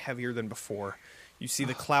down even heavier than before. You see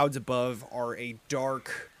the clouds above are a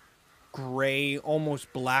dark, gray,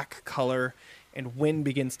 almost black color, and wind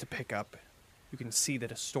begins to pick up. You can see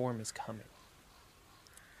that a storm is coming.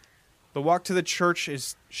 The walk to the church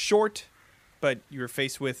is short, but you're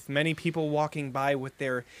faced with many people walking by with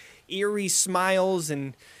their eerie smiles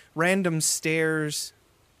and random stares,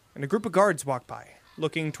 and a group of guards walk by,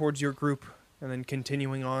 looking towards your group and then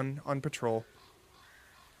continuing on patrol.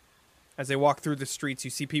 As they walk through the streets,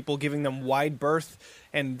 you see people giving them wide berth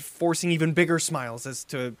and forcing even bigger smiles as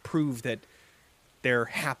to prove that they're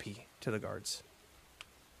happy to the guards.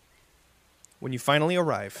 When you finally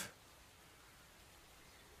arrive,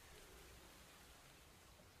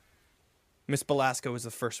 Miss Belasco is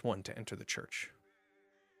the first one to enter the church.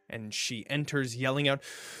 And she enters yelling out,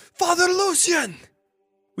 "Father Lucian!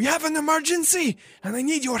 We have an emergency, and I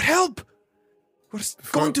need your help! We're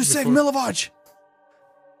going to save Milivaj!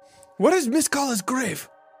 Where is Miss Kala's grave?"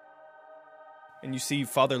 And you see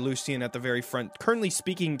Father Lucian at the very front, currently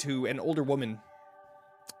speaking to an older woman.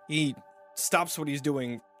 He stops what he's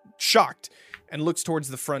doing, shocked, and looks towards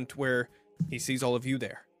the front where he sees all of you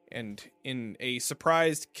there. And in a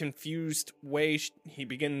surprised, confused way, he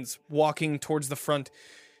begins walking towards the front.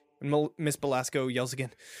 And Miss Belasco yells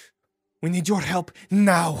again, "We need your help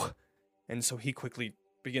now!" And so he quickly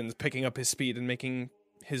begins picking up his speed and making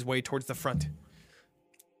his way towards the front.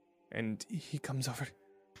 And he comes over.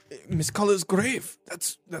 Miss Collins' grave.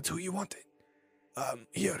 That's who you wanted.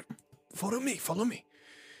 Here, follow me.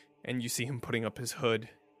 And you see him putting up his hood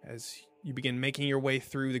as you begin making your way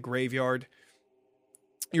through the graveyard.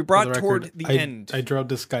 You're brought toward the end. I dropped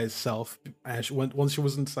this guy's self. Once she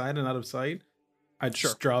was inside and out of sight, I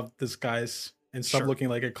just dropped this guy's and stop looking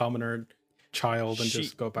like a commoner child and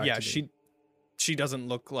just go back to she doesn't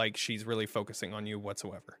look like she's really focusing on you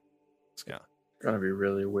whatsoever. Yeah. It's gonna be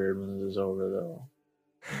really weird when this is over, though.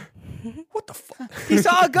 What the fuck? He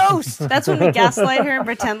saw a ghost. That's when we gaslight her and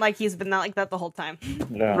pretend like he's been like that the whole time.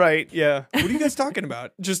 Yeah. Right, yeah. What are you guys talking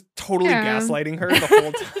about? Just totally gaslighting her the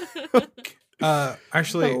whole time.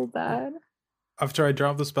 Actually, So bad. after I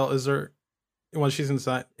drop the spell, while she's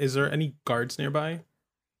inside, is there any guards nearby?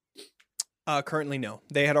 Currently, no.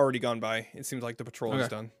 They had already gone by. It seems like the patrol is Okay.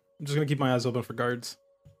 done. I'm just gonna keep my eyes open for guards.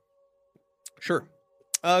 Sure.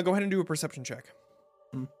 Go ahead and do a perception check.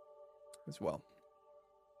 As well.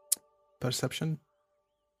 Perception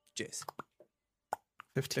Jace.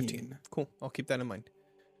 15. Cool. I'll keep that in mind.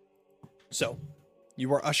 So,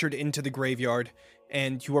 you are ushered into the graveyard,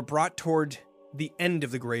 and you are brought toward the end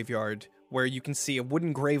of the graveyard, where you can see a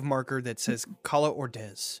wooden grave marker that says Kala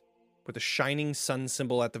Ordez, with a shining sun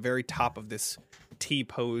symbol at the very top of this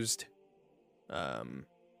T-posed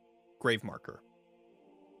grave marker.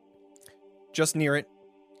 Just near it,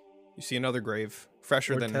 you see another grave,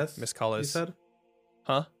 fresher than Ortez, Miss You Kala's. said?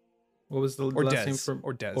 Huh? What was the Or last name Des. from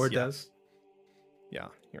Or Des. Or yeah. Des? Yeah,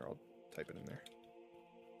 here, I'll type it in there.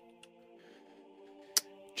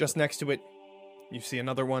 Just next to it, you see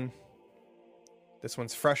another one. This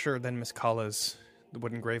one's fresher than Miss Kala's. The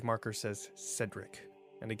wooden grave marker says Cedric.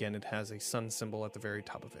 And again, it has a sun symbol at the very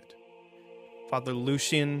top of it. Father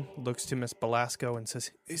Lucian looks to Miss Belasco and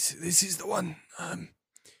says, This is the one.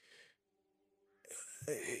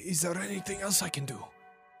 Is there anything else I can do?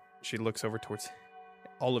 She looks over towards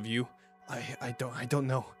all of you. I don't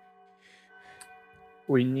know.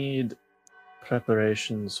 We need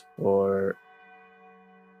preparations for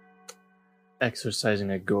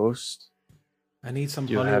exorcising a ghost. I need some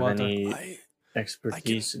Do you holy have water. any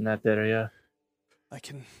expertise in that area? I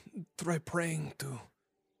can try praying to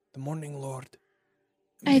the Morning Lord.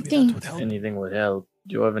 I Maybe think- that would help. Anything would help.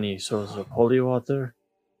 Do you have any source of holy water?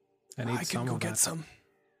 I need I some can go of get that. some.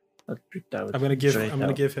 That I'm gonna give straight him.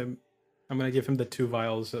 out. I'm gonna give him the 2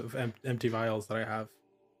 vials of empty vials that I have.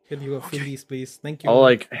 Can you go fill these, please? Thank you. I'll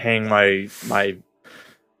like hang my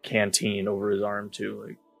canteen over his arm too.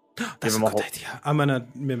 Like That's him a a good whole- idea. I'm gonna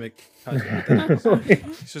mimic.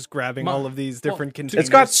 He's just grabbing all of these different containers. It's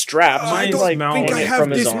got straps. I He's, don't like, think hanging I it have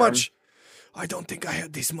from his this arm. much. I don't think I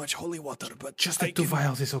have this much holy water, but Just I like 2 can-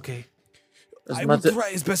 vials is okay. As I will much,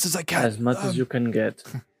 try as best as I can. as much as you can get.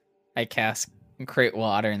 I create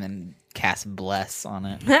water and then cast bless on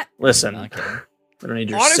it. Listen, No, I'm kidding. I don't need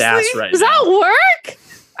your Honestly, sass right Does now. that work?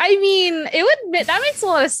 I mean, that makes a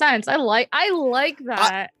lot of sense. I like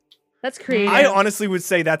that. That's creative. I honestly would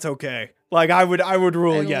say that's okay. Like I would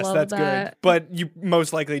rule I yes, love that's that. good. But you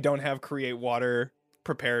most likely don't have create water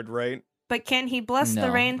prepared, right? But can he bless No, the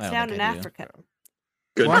I rains don't down think in I do. Africa?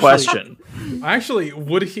 Good Well, question. Actually,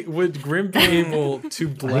 would Grim be able to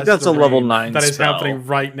bless? that's the a level rain 9 that is spell. happening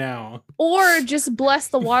right now. Or just bless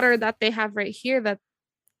the water that they have right here. That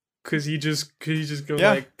Could you just go Yeah.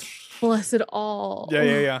 like? bless it all.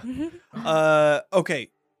 Yeah. Okay.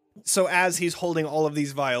 So as he's holding all of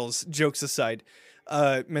these vials, jokes aside,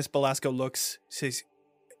 Miss Belasco looks, says,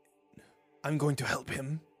 I'm going to help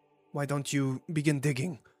him. Why don't you begin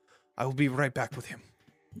digging? I will be right back with him.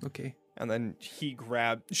 Okay. And then she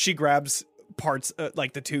grabs parts,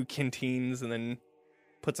 like the 2 canteens, and then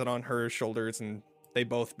puts it on her shoulders, and they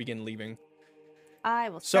both begin leaving. I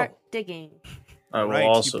will So- start digging. I will Right,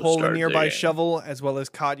 also you pull a start nearby digging. shovel, as well as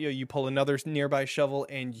Katya, you pull another nearby shovel,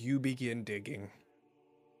 and you begin digging.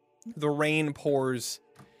 The rain pours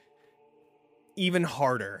even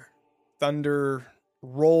harder. Thunder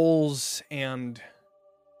rolls, and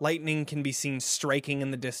lightning can be seen striking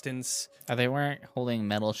in the distance. They weren't holding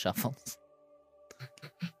metal shovels.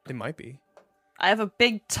 They might be. I have a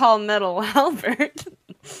big, tall metal halberd.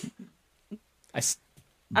 I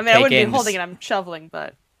mean, I take wouldn't it be and holding it. just I'm shoveling,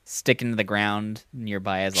 but Stick into the ground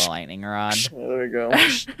nearby as a lightning rod. There we go.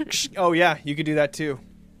 Oh yeah, you could do that too.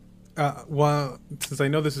 Well, since I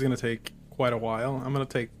know this is gonna take quite a while, I'm gonna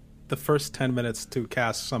take the first 10 minutes to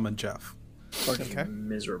cast Summon Jeff. Okay.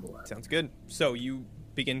 Miserable. Sounds good. So you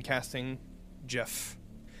begin casting Jeff,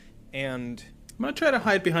 and I'm gonna try to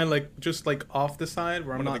hide behind just off the side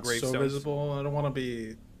where I'm One of the not so gravestones. visible. I don't want to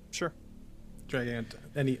be sure. giant.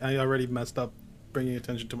 I already messed up bringing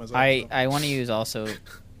attention to myself. I want to use also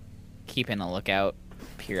keeping a lookout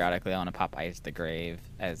periodically I want to pop eyes the grave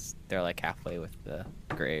as they're like halfway with the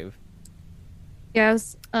grave.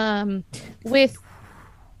 Yes. With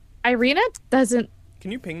Irina doesn't.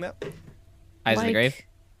 Can you ping that? Eyes of the Like- grave.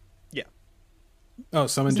 Yeah. Oh,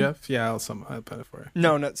 summon Jeff? Yeah, I'll put it for you.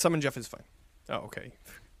 No, summon Jeff is fine. Oh, okay.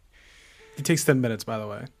 It takes 10 minutes, by the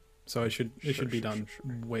way. So it should Sure, be sure, done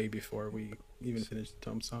sure. way before we even finish the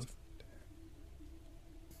tombstone.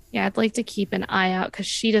 Yeah, I'd like to keep an eye out because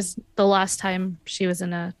she does. The last time she was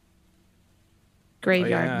in a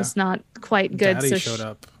graveyard yeah. was not quite good. Daddy so showed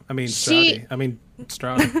up. I mean, she- Strati. I mean,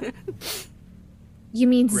 Stroud. You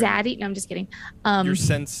mean Grim. Zaddy? No, I'm just kidding.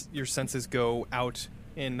 Your senses go out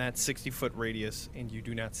in that 60-foot radius, and you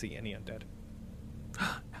do not see any undead.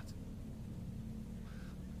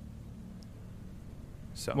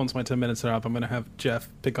 So Once my 10 minutes are up, I'm going to have Jeff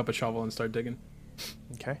pick up a shovel and start digging.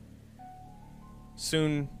 okay.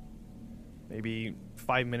 Soon, maybe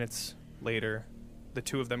 5 minutes later, the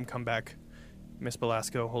two of them come back. Miss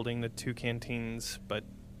Belasco holding the two canteens, but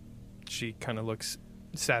she kind of looks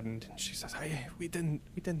saddened. She says, "We didn't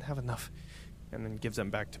have enough," and then gives them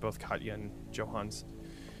back to both Katya and Johans.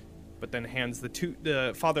 But then hands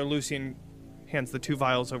the Father Lucian hands the two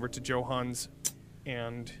vials over to Johans,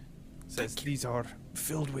 and says, "These are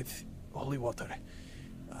filled with holy water.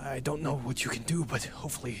 I don't know what you can do, but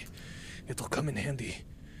hopefully it'll come in handy."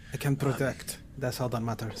 I can protect. That's all that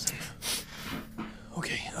matters.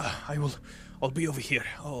 Okay, I'll be over here.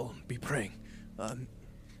 I'll be praying.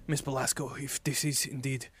 Miss Belasco, if this is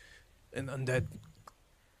indeed an undead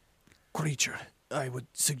creature, I would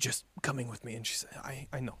suggest coming with me. And she said,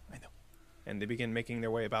 I know. And they begin making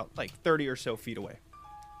their way about 30 or so feet away.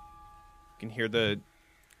 You can hear the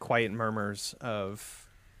quiet murmurs of...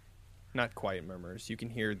 Not quiet murmurs. You can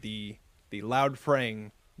hear the loud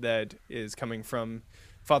praying that is coming from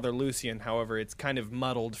Father Lucian. However, it's kind of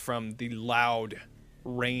muddled from the loud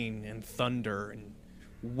rain and thunder and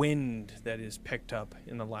wind that is picked up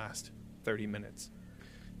in the last 30 minutes.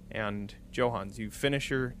 And Johans, you finish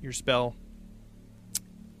your spell.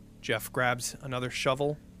 Jeff grabs another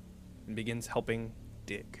shovel and begins helping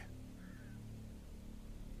dig.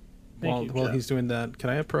 Thank you, While Jeff. he's doing that, can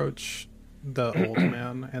I approach the old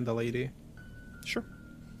man and the lady? Sure.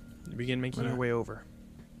 You begin making your Right. way over.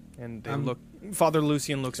 And they Um, look... Father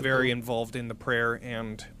Lucian looks very involved in the prayer,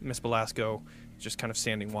 and Miss Belasco is just kind of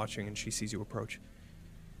standing watching, and she sees you approach.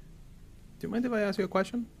 Do you mind if I ask you a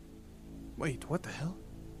question? Wait, what the hell?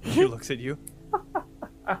 She looks at you.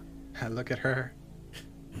 Look at her.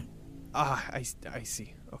 I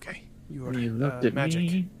see. Okay. You are You looked a at magic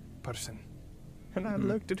me. person. And I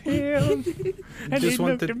looked at him. And Just he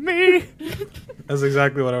wanted- looked at me. That's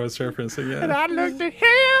exactly what I was referencing, And yeah. I looked at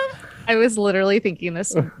him. I was literally thinking this.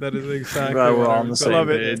 That is exactly Right, we're what I on the was I same love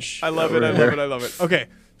saying. it. page. I love it. Over I love here. it. I love it. Okay.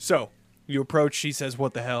 So you approach. She says,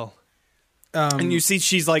 "What the hell?" And you see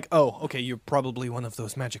she's like, "Oh, okay. You're probably one of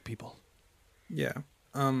those magic people." Yeah.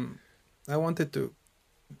 I wanted to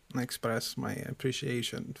express my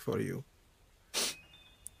appreciation for you.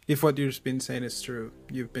 If what you've been saying is true,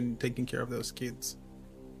 you've been taking care of those kids.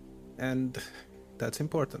 And that's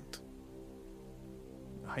important.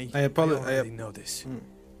 I already know this. Mm.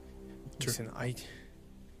 True. Listen, I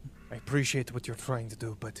appreciate what you're trying to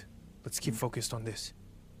do, but let's keep focused on this.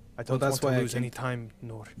 I don't that's want to why I lose came- any time,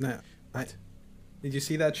 nor... No, did you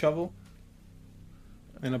see that shovel?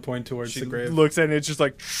 And I point towards She the grave. looks at it, it's just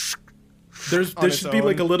like... There on its should be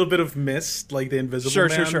like a own. little bit of mist, like the invisible Sure,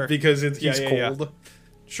 man, sure. because Yeah, he's yeah, yeah. cold.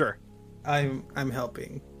 Sure. I'm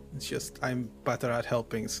helping. It's just I'm better at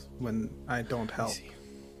helping when I don't I help. see.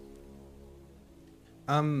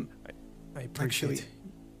 I appreciate Actually-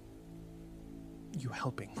 you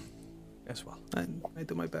helping as well. I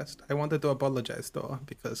do my best. I wanted to apologize though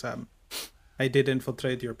because I did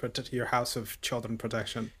infiltrate your house of children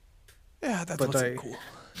protection. Yeah, that But wasn't I- cool.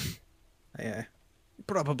 Yeah,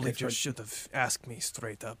 Probably I tried- just should have asked me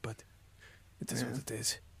straight up, but it is Yeah. what it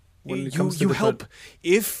is. When it you comes to you the help.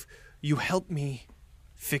 If you help me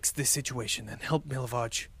fix this situation and help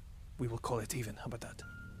Milvaj, we will call it even. How about that?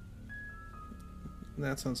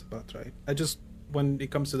 that sounds about right. When it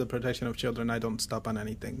comes to the protection of children, I don't stop on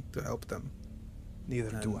anything to help them. Neither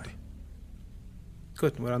do I. And-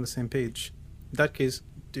 Good, we're on the same page. In that case,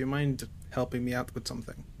 do you mind helping me out with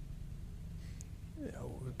something?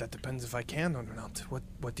 That depends if I can or not.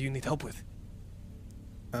 What do you need help with?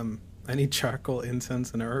 I need charcoal,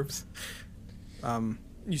 incense, and herbs.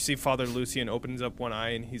 You see Father Lucian opens up one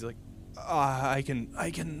eye and he's like, I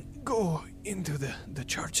can go into the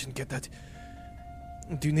church and get that.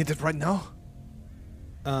 Do you need it right now?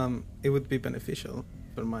 It would be beneficial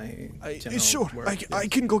for my general Sure, work, I yes.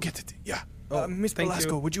 can go get it. Yeah. Oh, Miss thank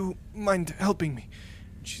Belasco, you. would you mind helping me?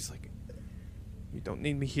 She's like, you don't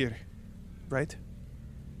need me here, right?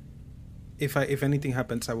 If anything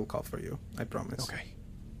happens, I will call for you. I promise. Okay.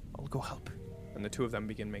 I'll go help. And the two of them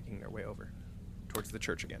begin making their way over towards the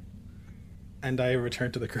church again. And I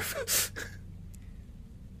return to the group.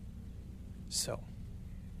 So,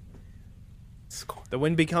 the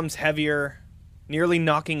wind becomes heavier, nearly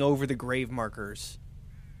knocking over the grave markers.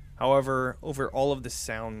 However, over all of the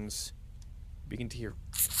sounds, you begin to hear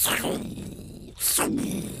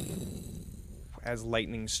as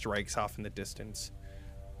lightning strikes off in the distance,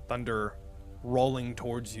 thunder rolling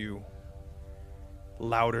towards you,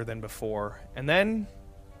 louder than before. And then,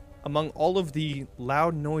 among all of the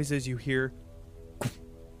loud noises, you hear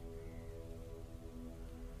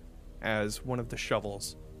as one of the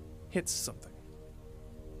shovels hits something.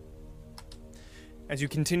 As you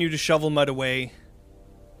continue to shovel mud away,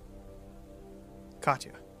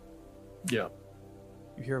 Katya, Yeah.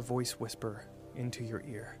 you hear a voice whisper into your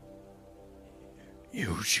ear.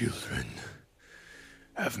 You children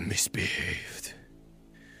have misbehaved.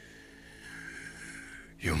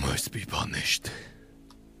 You must be punished.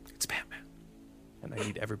 It's Batman. And I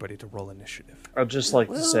need everybody to roll initiative. I'd just like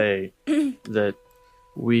to say that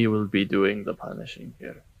we will be doing the punishing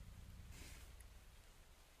here.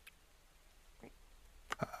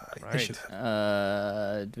 Right.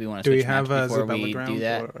 Do we want to Do we switch have match before Zabella we ground? do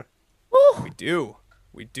that? Or... We do.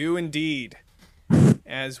 We do indeed.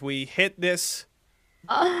 As we hit this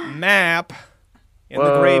map in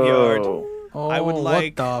the graveyard, Oh, I would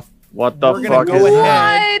like- What the We're gonna fuck go is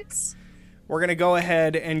ahead. that? we're going to go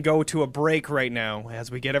ahead and go to a break right now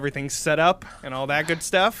as we get everything set up and all that good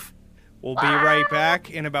stuff. We'll be right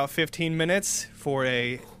back in about 15 minutes for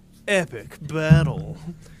a epic battle.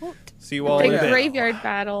 See you all The in a bit. graveyard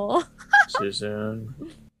battle. See you soon.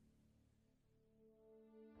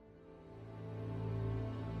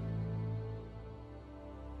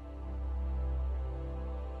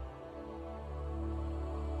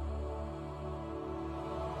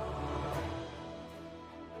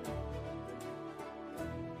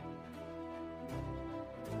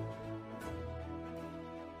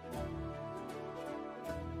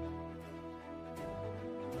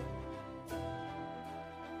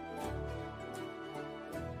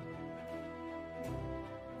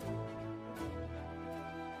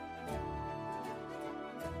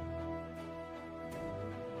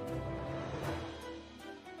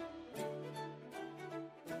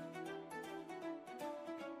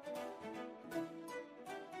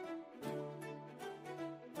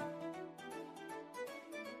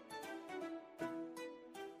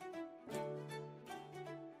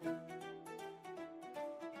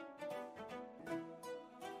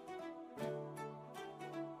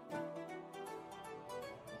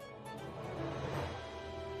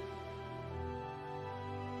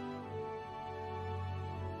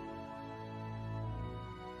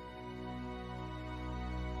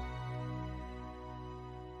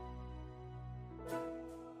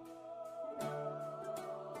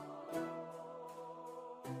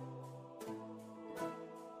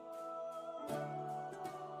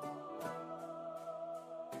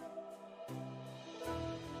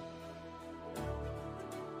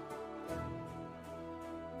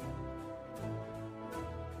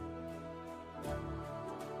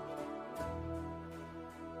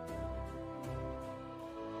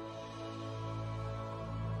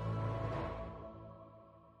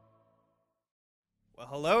 Well,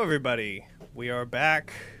 hello everybody. We are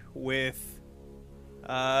back with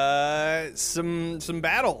some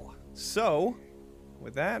battle. So,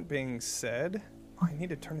 with that being said, I need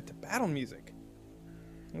to turn it to battle music.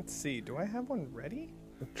 Let's see. Do I have one ready?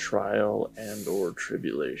 Trial and or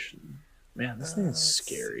tribulation. Man, this thing is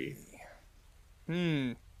scary.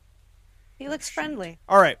 Hmm. He looks friendly.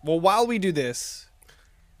 All right. Well, while we do this,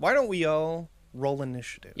 why don't we all roll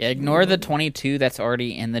initiative? Yeah, ignore the 22 that's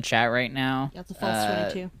already in the chat right now. Yeah, it's a false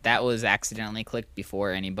 22. That was accidentally clicked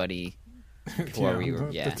before anybody. Before Yeah, we were,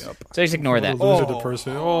 yeah. that's- So just ignore that. Loser Oh. the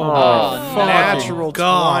person. Oh, fucking Natural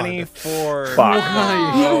God. 24. Fuck.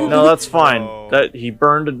 Oh. No, that's fine. Oh. That he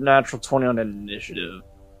burned a natural 20 on an initiative.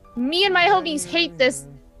 Me and my homies hate this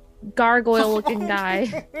gargoyle-looking guy.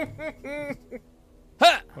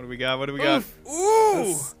 What do we got? What do we got?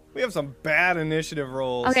 Ooh! We have some bad initiative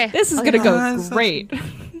rolls. Okay. This is okay. gonna go Guys, that's- great.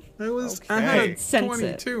 I had Okay. a Sense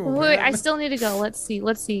it. 22. Wait, I man. still need to go. Let's see.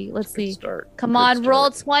 Good start. Come Good on, start. roll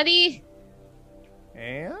 20.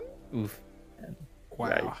 And? Oof. Wow.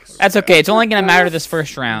 Yikes. That's okay. It's only gonna matter this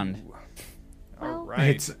first round. All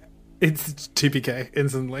right. It's TPK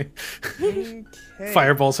instantly. Okay.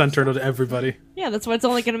 Fireball centered on everybody. Yeah, that's why it's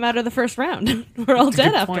only gonna matter the first round. We're all dead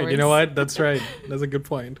Good afterwards. point. You know what? That's right. That's a good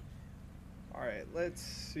point. All right. right, let's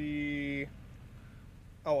see.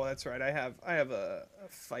 Oh, that's right. I have a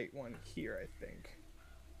fight one here, I think.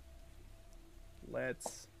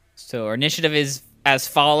 Let's. So our initiative is as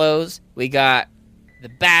follows. We got the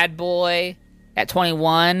bad boy at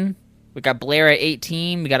 21. We got Blair at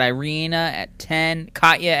 18. We got Irina at 10.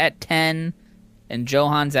 Katya at 10. And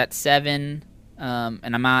Johan's at 7.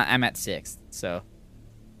 And I'm at 6. So,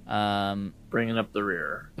 Bringing up the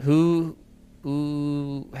rear. who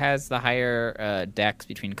has the higher dex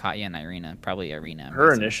between Katya and Irina? Probably Irina. I'm Her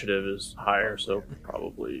guessing. initiative is higher, so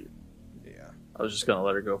probably. Yeah. I was just gonna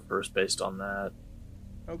let her go first based on that.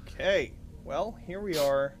 Okay. Well, here we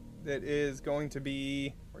are. That is going to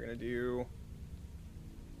be. We're gonna do.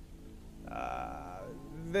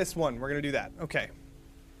 This one. We're gonna do that. Okay.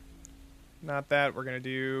 Not that. We're gonna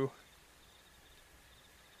do.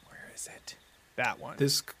 Where is it? That one.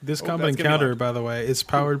 This combat that's gonna be encounter, hard. by the way, is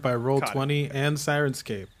powered by Caught it. Roll20 and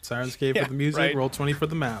Sirenscape. Sirenscape Yeah, for the music, right. Roll20 for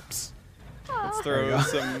the maps. Let's There you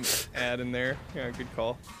throw go. some ad in there. Yeah, good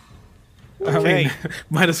call. I Okay. mean,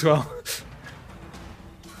 might as well.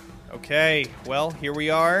 Okay. Well, here we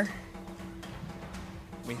are.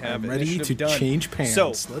 We have I'm ready to initiative done. change pants. So,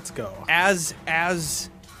 Let's go. as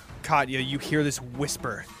Katya, you hear this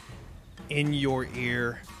whisper in your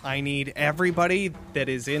ear. I need everybody that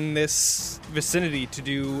is in this vicinity to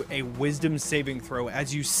do a wisdom saving throw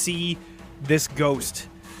as you see this ghost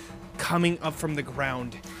coming up from the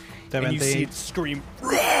ground. And you see it scream.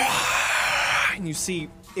 And you see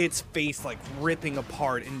its face like ripping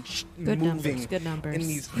apart and Good moving numbers, good numbers. in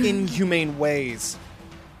these inhumane ways.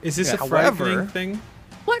 Is this a However- frightening thing?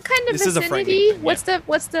 What kind of This is a frightening vicinity? thing,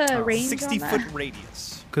 What's the range 60 on foot that?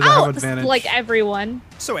 radius. Because I Oh, have advantage. like everyone.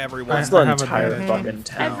 So everyone. That's I the have entire advantage. fucking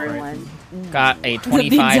town. Everyone. Got a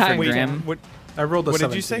 25 entire for Wait, Grim. what? I rolled a What 17.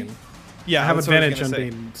 did you say? Yeah, I have that's what I was advantage on gonna say.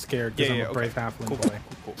 being scared because I'm a brave halfling Cool, boy.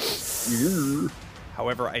 cool.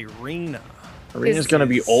 However, Irina Irina's gonna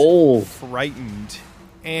be is old. frightened,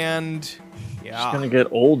 and She's yeah, gonna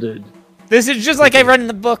get olded. This is just like I read in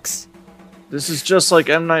the books. This is just like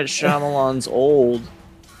M. Night Shyamalan's old.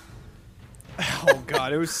 oh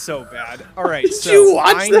god, it was so bad. All right, Did so you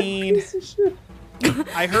watch I that need. piece of shit?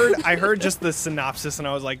 I heard just the synopsis, and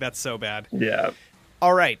I was like, that's so bad. Yeah.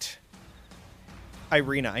 All right,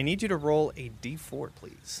 Irina, I need you to roll a d4,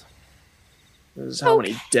 please. This is how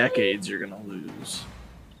many decades you're gonna lose.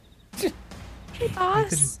 Hey,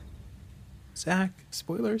 boss. Zach,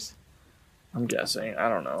 spoilers? I'm guessing. I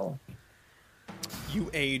don't know. You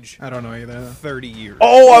age I don't know either. 30 years.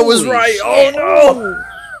 Oh, I was Holy right. shit. Oh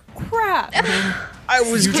Crap. I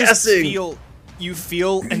was You just guessing.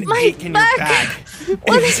 feel an My ache in your back. back.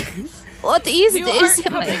 What is You this? aren't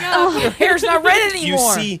coming up. Oh, Hair's not red You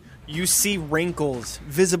anymore. see wrinkles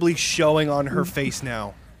visibly showing on her face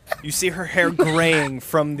now. You see her hair graying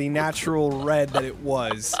from the natural red that it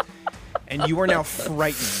was. And you are now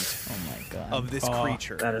frightened Oh my god. of this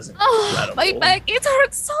creature. That is oh, incredible. my back. It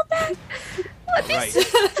hurts so bad. What is Right.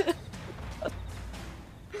 it?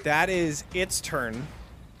 That is its turn.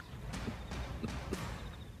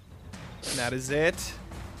 And that is it.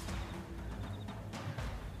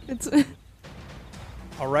 It's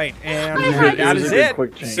All right, and heard that it was is a good it.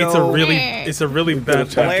 quick change. So It's a really bad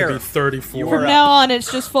time Blair, to be 34. you from are now on,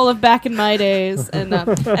 it's just full of back in my days. And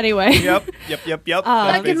anyway, Yep. That's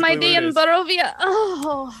Back in my basically day what it in is. Barovia.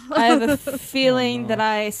 Oh. I have a feeling that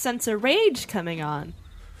I sense a rage coming on.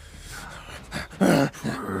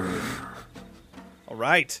 All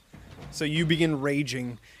right. So you begin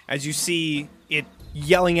raging as you see it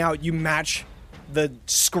yelling out. You match the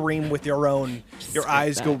scream with your own. Your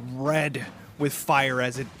eyes go red with fire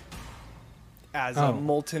as Oh.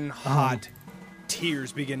 molten hot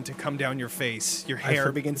tears begin to come down your face. Your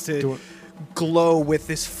hair begins to glow with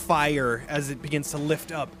this fire as it begins to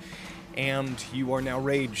lift up. And you are now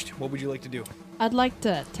raged. What would you like to do? I'd like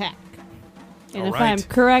to attack. And All if right. I'm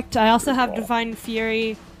correct, I also have Divine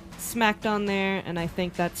Fury smacked on there, and I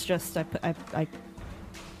think that's just I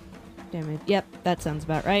damn it. Yep, that sounds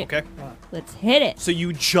about right. Okay. Let's hit it. So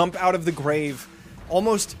you jump out of the grave,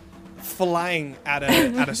 almost flying at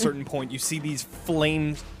a certain point. You see these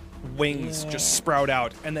flame wings just sprout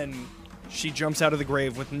out, and then she jumps out of the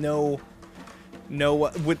grave with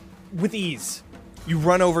with ease. You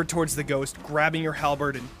run over towards the ghost, grabbing your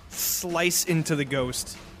halberd and slice into the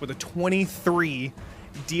ghost with a 23,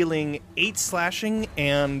 dealing 8 slashing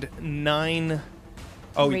and 9.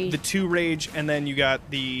 Oh, Rage. the 2 rage, and then you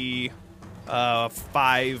got the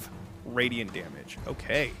 5 radiant damage.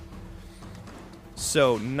 Okay.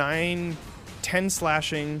 So 10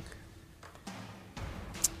 slashing.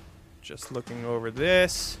 Just looking over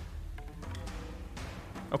this.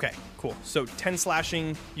 Okay, cool. So 10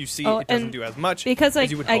 slashing, you see Oh, it doesn't and do as much Because as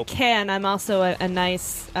you would I hope. can, I'm also a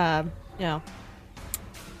nice, 10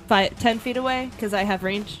 feet away because I have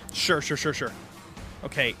range. Sure.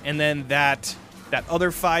 Okay, and then that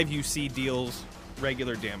other 5 you see deals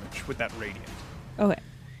regular damage with that radiant. Okay.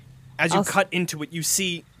 As you I'll cut into it, you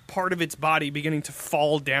see part of its body beginning to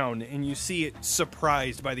fall down, and you see it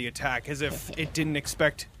surprised by the attack, as if it didn't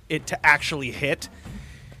expect it to actually hit.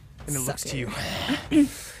 And it looks to you.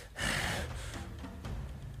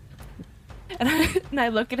 And I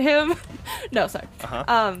look at him. No, sorry.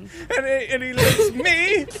 And he looks at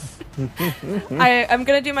me. I'm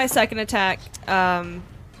gonna do my second attack.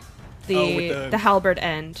 with The halberd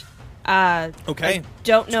end. Okay. I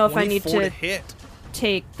don't know if I need 24 to hit.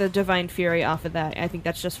 take the divine fury off of that. I think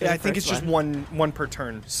that's just for Yeah, the I think first it's just one. one per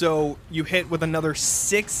turn. So you hit with another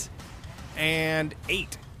 6 and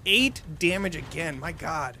 8. 8 damage again. My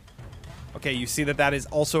God. Okay, you see that is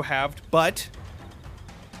also halved, but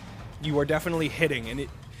you are definitely hitting. And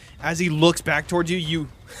as he looks back towards you, you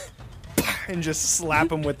and just slap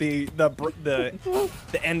him with the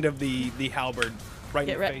end of the halberd right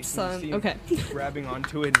Get in the wrecked, face. And son. you see him Okay. grabbing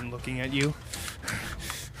onto it and looking at you.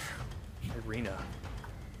 Irina,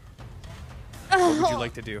 what would you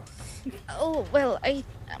like to do? Oh, well, I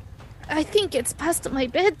think it's past my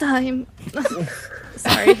bedtime.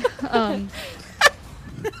 Sorry.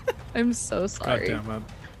 I'm so God sorry. damn it.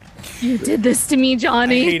 You did this to me, I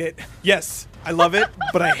Johnny. hate it. Yes, I love it,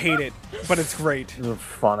 but I hate it. But it's great. It's a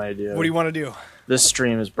fun idea. What do you want to do? This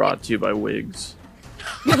stream is brought to you by Wigs.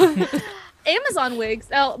 Amazon wigs.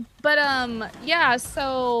 Oh, but yeah.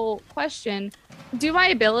 So, question: do my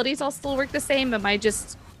abilities all still work the same? Am I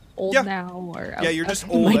just old Yeah. now, or Yeah, you're just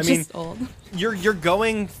am old. I I mean, just old? You're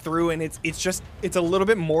going through, and it's a little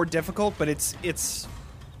bit more difficult, but it's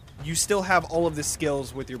you still have all of the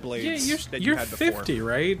skills with your blades Yeah, that you you're had before. 50,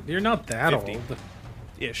 right? You're not that 50. old.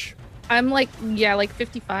 Ish. I'm like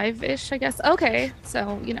 55-ish, I guess. Okay,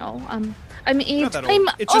 so I'm aged. that old.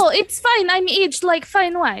 It's just- it's fine. I'm aged like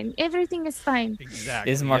fine wine. Everything is fine.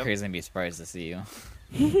 Exactly. Ismark yep. is gonna be surprised to see you.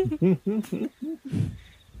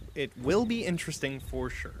 It will be interesting for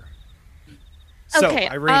sure. So, Okay.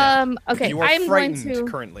 Irina, Okay. you are I'm going frightened to.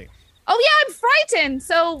 currently. Oh yeah, I'm frightened.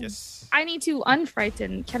 So Yes. I need to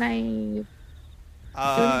unfrighten. Can I?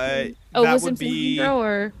 That Wisdom would saving be throw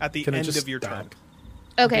or at the Can I end just of your turn. stop?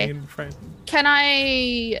 okay? Being frightened? Can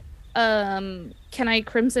I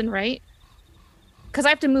crimson right? Because I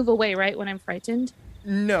have to move away, right, when I'm frightened.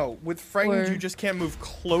 No, with frightened, Or- you just can't move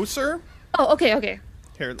closer. Oh, okay.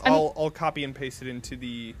 Here, I mean- I'll copy and paste it into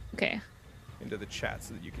the chat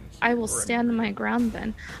so that you can. Hear I will or- stand my ground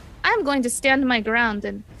then. I'm going to stand my ground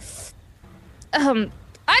and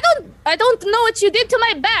I don't know what you did to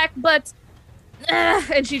my back, but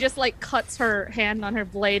and she just like cuts her hand on her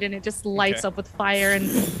blade and it just lights Okay. up with fire and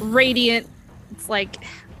radiant. It's like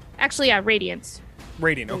actually yeah, radiant.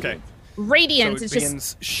 Radiant. Okay. Radiant So it is just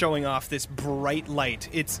begins showing off this bright light.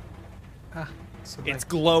 It's It's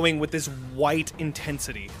glowing with this white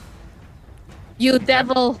intensity. you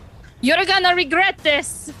devil. You're gonna regret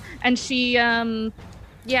this. And she I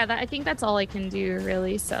think that's all I can do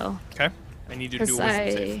really, so Okay. I need you to do because a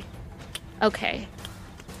wisdom save. okay.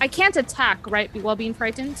 I can't attack, right, while being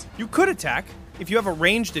frightened? You could attack if you have a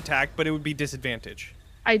ranged attack, but it would be disadvantage.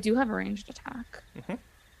 I do have a ranged attack. Mm-hmm.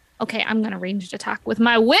 Okay, I'm gonna ranged attack with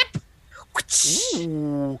my whip.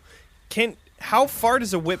 Ooh. How far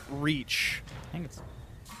does a whip reach? I think it's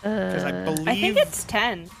Because I believe. I think it's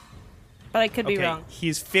 10, but I could be okay, wrong.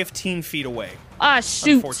 he's 15 feet away. Ah,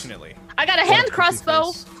 shoot! Unfortunately. I got a hand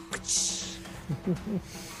crossbow.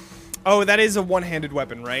 Oh, that is a one-handed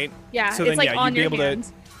weapon, right? Yeah, So it's then, like yeah, on you'd be your able hand.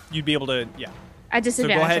 to. You'd be able to. Yeah. At So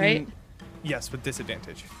disadvantage, go ahead right? and. Yes, with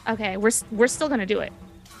disadvantage. Okay, we're still gonna do it.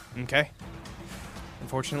 Okay.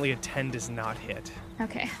 Unfortunately, a 10 does not hit.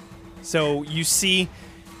 Okay. So you see,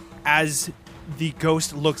 as the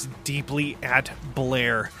ghost looks deeply at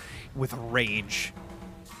Blair with rage,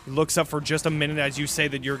 he looks up for just a minute as you say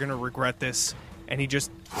that you're going to regret this, and he just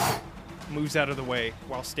moves out of the way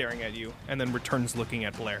while staring at you, and then returns looking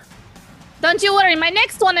at Blair. Don't you worry, my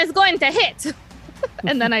next one is going to hit.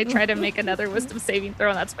 And then I try to make another wisdom saving throw,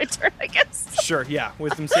 and that's my turn, I guess. Sure, yeah.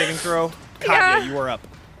 Wisdom saving throw. Katya, Yeah. you are up.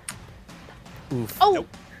 Oof. Oh,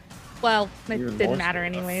 Nope. well, it Even didn't more matter so.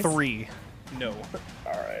 anyways. 3. No.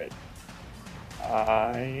 All right.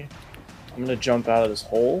 I'm gonna jump out of this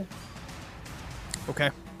hole Okay.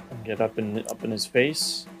 and get up in his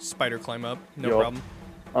face. Spider climb up. No Yup.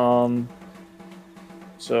 problem.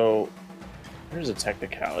 So here's a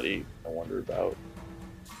technicality I wonder about.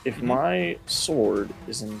 If Mm-hmm. my sword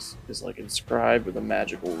is like inscribed with a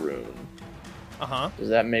magical rune, Does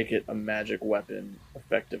that make it a magic weapon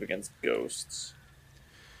effective against ghosts?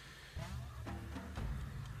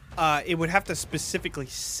 It would have to specifically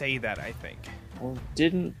say that, I think. Well,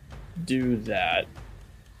 didn't do that,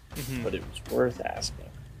 but it was worth asking.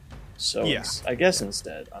 So Yeah. I guess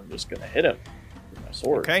instead, I'm just gonna hit him with my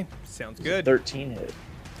sword. Okay, sounds It's a good. 13 hit.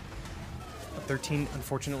 A 13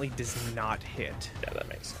 unfortunately does not hit. Yeah, that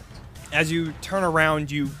makes sense. As you turn around,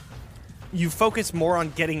 you focus more on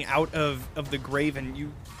getting out of the grave, and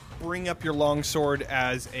you bring up your longsword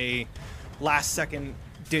as a last-second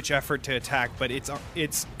ditch effort to attack, but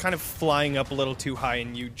it's kind of flying up a little too high,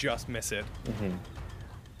 and you just miss it.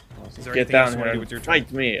 Is there Get anything else down you want to here do and with your turn?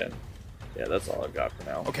 fight me. And yeah, that's all I've got for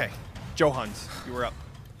now. Okay, Johans, you were up.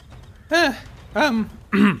 I'm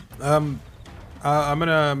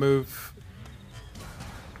gonna move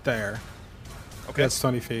there. Okay. That's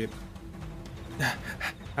 20 feet.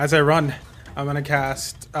 As I run, I'm gonna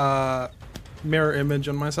cast mirror image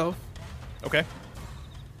on myself. Okay.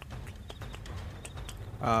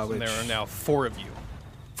 Which, There are now 4 of you.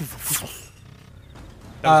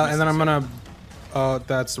 and then I'm gonna. Oh,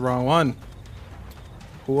 that's the wrong one.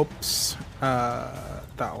 Whoops. That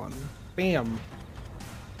one. Bam.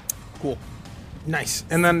 Cool. Nice.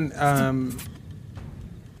 And then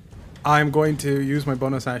I'm going to use my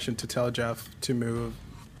bonus action to tell Jeff to move.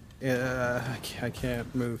 I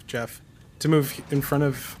can't move Jeff. To move in front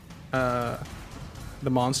of the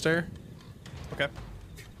monster. Okay.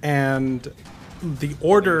 And the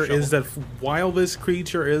order is that while this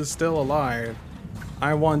creature is still alive,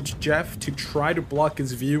 I want Jeff to try to block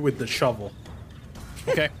his view with the shovel.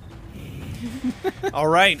 Okay. All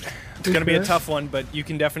right. It's gonna be a tough one, but you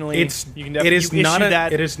can definitely. It is you not issue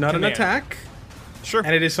that it is not an command. attack, Sure.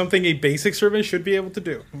 and it is something a basic servant should be able to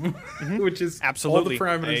do, which is Absolutely. all the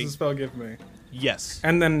parameters I- the spell give me. Yes.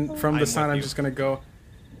 And then from the I'm sign, with I'm you. just gonna go.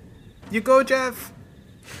 You go, Jeff.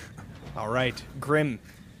 All right, Grim.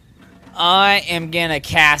 I am gonna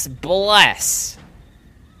cast Bless,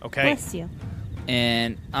 Okay. Bless you.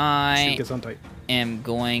 and I Shoot, on tight. am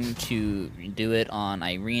going to do it on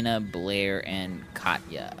Irina, Blair, and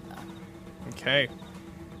Katya. Okay.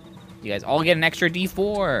 You guys all get an extra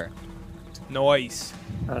D4. Nice.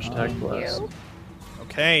 Hashtag bless.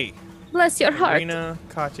 Okay. Bless your heart. Irina,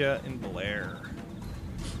 Katya, and Blair.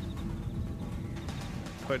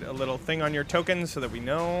 Put a little thing on your token so that we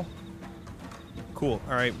know. Cool.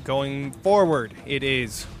 All right, going forward, it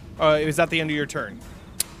is. Is that the end of your turn?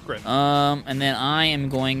 Grim. And then I am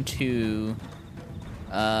going to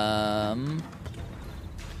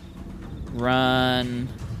run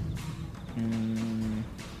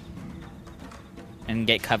and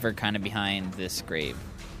get covered kind of behind this grave.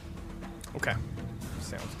 Okay.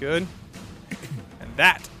 Sounds good. And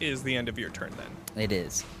that is the end of your turn then. It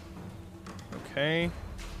is. Okay.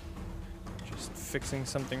 Just fixing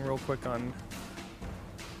something real quick on.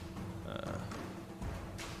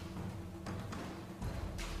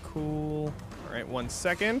 Cool. All right, 1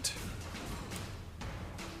 second.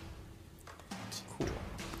 Cool.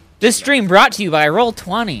 This stream brought to you by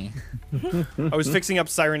Roll20. I was fixing up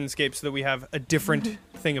Siren Escape so that we have a different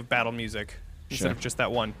thing of battle music instead of just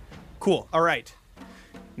that one. Cool. All right.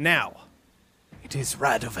 Now, it is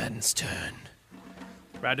Radovan's turn.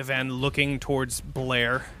 Radovan looking towards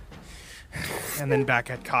Blair, and then back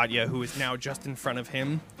at Katya, who is now just in front of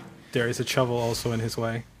him. There is a shovel also in his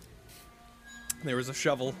way. There was a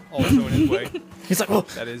shovel also in his way. He's like, oh.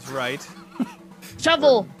 That is right.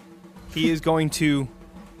 Shovel. He is going to...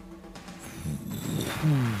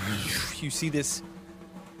 You see this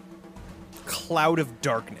cloud of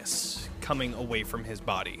darkness coming away from his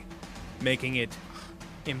body, making it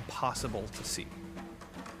impossible to see.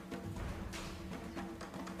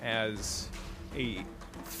 As a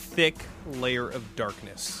thick layer of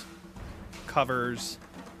darkness covers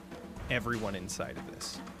everyone inside of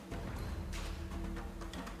this.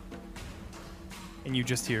 And you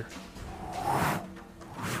just hear,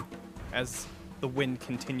 as the wind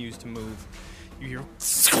continues to move, you hear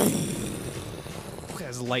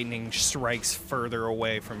as lightning strikes further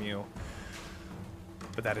away from you.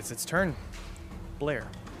 But that is its turn. Blair.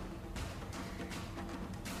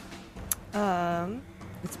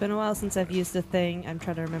 It's been a while since I've used the thing. I'm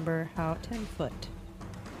trying to remember how 10 foot.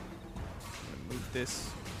 I'm gonna move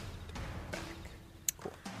this back.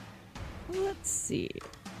 Cool. Let's see.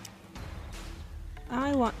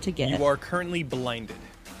 I want to get. You are currently blinded,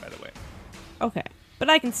 by the way. Okay, but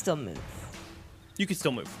I can still move. You can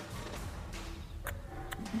still move.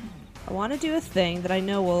 I want to do a thing that I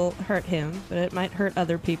know will hurt him, but it might hurt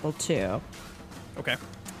other people too. Okay.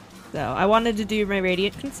 So I wanted to do my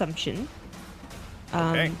radiant consumption.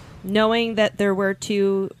 Okay. Knowing that there were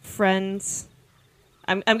 2 friends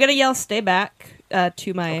I'm gonna yell, "Stay back!"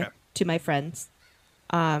 To my friends.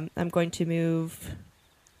 I'm going to move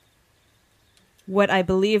what I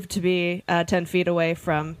believe to be 10 feet away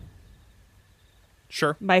from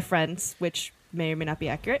Sure. my friends, which may or may not be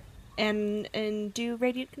accurate, and do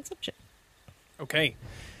radiant consumption. Okay.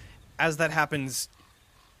 As that happens,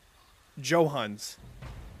 Johans,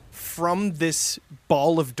 from this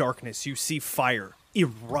ball of darkness, you see fire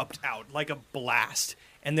erupt out like a blast.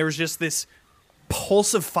 And there's just this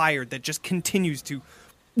pulse of fire that just continues to...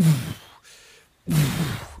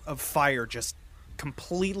 of fire just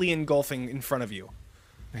completely engulfing in front of you.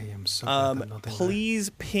 I am so glad that nothing Please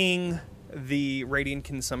ping the radiant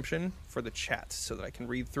consumption for the chat so that I can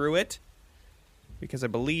read through it. Because I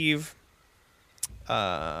believe...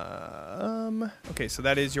 okay, so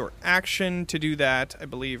that is your action to do that, I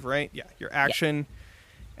believe, right? Yeah, your action.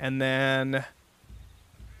 Yeah. And then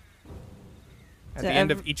at the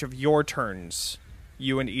end of each of your turns,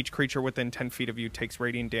 you and each creature within 10 feet of you takes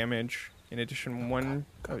radiant damage. In addition,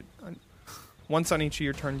 once on each of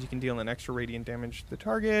your turns, you can deal an extra radiant damage to the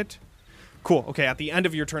target. Cool. Okay, at the end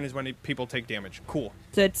of your turn is when people take damage. Cool.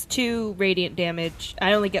 So it's 2 radiant damage.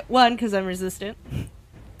 I only get 1 because I'm resistant.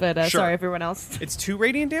 But Sure. sorry, everyone else. It's 2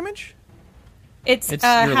 radiant damage? It's your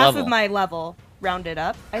half level. of my level rounded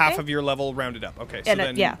up. I Half think. of your level rounded up. Okay, so And,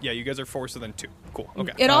 then, yeah. you guys are 4, so then 2. Cool,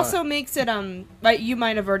 okay. It also makes it right, you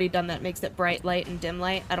might have already done that. Makes it bright light and dim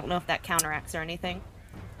light. I don't know if that counteracts or anything.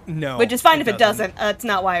 No. Which is fine if it doesn't. That's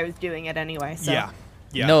not why I was doing it anyway. So. Yeah.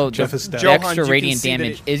 Yeah. No, Jeff the, is the dead. Johan, extra you can radiant see that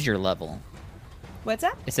damage is your level. What's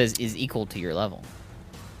that? It says is equal to your level.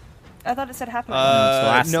 I thought it said half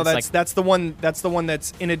my So no, it's that's the one. That's the one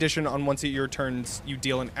that's in addition on once at your turns, you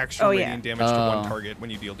deal an extra Oh, yeah. radiant damage to one Oh. target when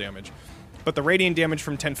you deal damage. But the radiant damage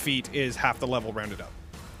from 10 feet is half the level rounded up.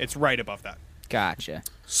 It's right above that. Gotcha.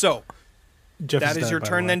 So Jeff that is dead, your by the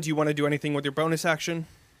turn. way. Then, do you want to do anything with your bonus action?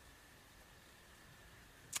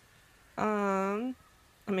 I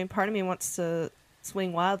mean, part of me wants to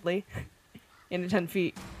swing wildly in a 10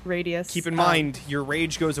 feet radius. Keep in mind, your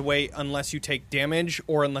rage goes away unless you take damage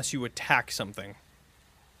or unless you attack something.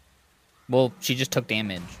 Well, she just took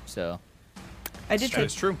damage, so I did That take.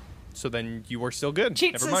 is true. So then you are still good.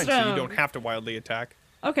 Cheat Never mind. So you system. don't have to wildly attack.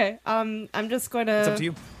 Okay. I'm just going to. It's up to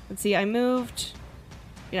you. Let's see. I moved.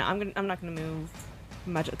 Yeah, I'm not gonna move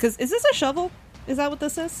much. Cause is this a shovel? Is that what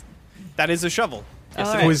this is? That is a shovel. Yes,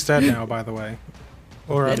 Oh, it Who is. is dead now, by the way?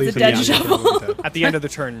 Or at It's a least dead he shovel. At the end of the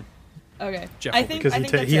turn. Okay. Jeff I will be- think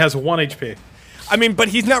Because that's he it. has 1 HP. I mean, but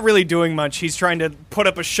he's not really doing much. He's trying to put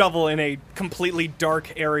up a shovel in a completely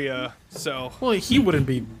dark area. So Well, he wouldn't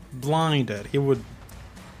be blinded. He would.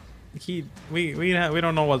 We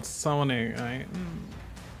don't know what's summoning. Right?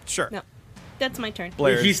 sure. No, that's my turn.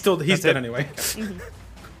 Blair. He's That's dead it. anyway.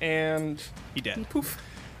 And he dead. Poof.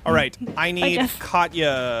 All right. I need Jeff.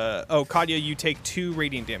 Katya. Oh, Katya, you take 2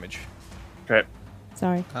 radiant damage. Okay.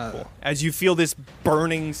 Sorry. As you feel this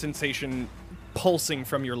burning sensation pulsing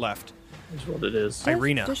from your left. That's what it is.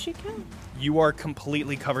 Irina, Does she count? you are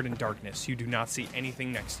completely covered in darkness. You do not see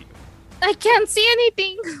anything next to you. I can't see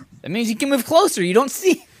anything. that means you can move closer. You don't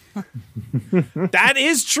see. That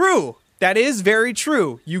is true. That is very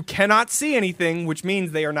true. You cannot see anything, which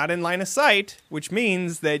means they are not in line of sight, which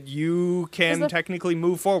means that you can the- technically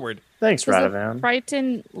move forward. Thanks, Does the Radovan.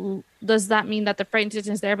 frighten? Does that mean that the frighten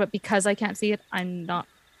is there, but because I can't see it, I'm not?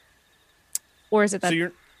 Or is it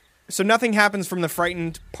that? So nothing happens from the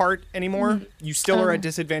frightened part anymore. You still are at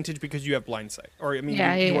disadvantage because you have blind sight. Or I mean,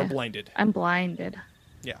 Yeah, you yeah. are blinded. I'm blinded.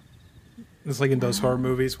 Yeah. It's like in those horror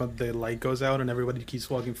movies when the light goes out and everybody keeps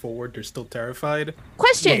walking forward. They're still terrified.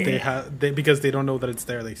 Question. But because they don't know that it's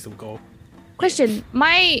there, they still go. Question.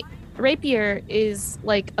 My rapier is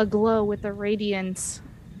like aglow with a radiance.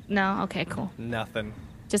 No. Okay. Cool. Nothing.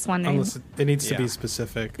 Just wondering. Unless it needs to Yeah. be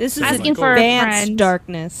specific. This is Asking for a advanced friend.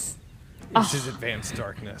 darkness. This is advanced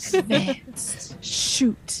darkness. Advanced.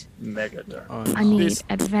 Shoot. Mega dark. I need This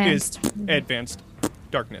advanced. is advanced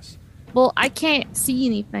darkness. Well, I can't see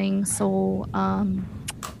anything, so I'm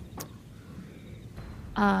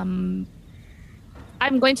going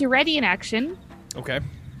to ready an action. Okay.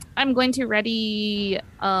 I'm going to ready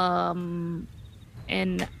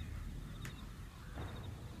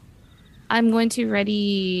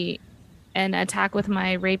an attack with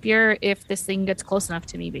my rapier if this thing gets close enough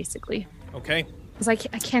to me, basically. Okay. Because I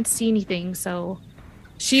can't see anything, so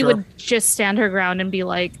she Sure. would just stand her ground and be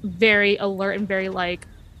like very alert and very like,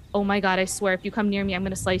 oh my god, I swear if you come near me, I'm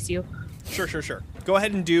going to slice you. Sure. Go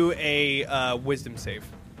ahead and do a wisdom save.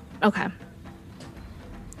 Okay.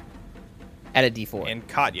 At a D4. And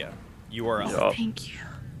Katya, you are up. Yup. Thank you.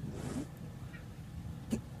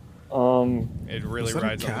 It really Was that a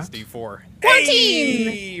rides on this cat? D4. 14!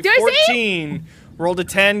 Hey, Do I save? 14. Rolled a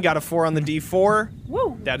 10, got a 4 on the D4.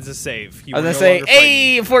 Woo! That is a save. You I was were gonna no say, longer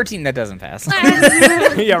hey, 14. That doesn't pass.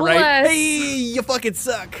 frightened. Yeah, right. Bless. Hey, you fucking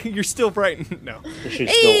suck. You're still frightened. No. She's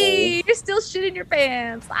Hey, you're still shit in your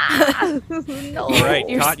pants. Ah, no. All right,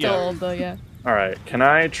 You're Katya. still old though, yeah. All right. Can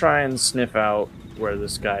I try and sniff out where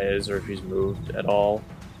this guy is, or if he's moved at all?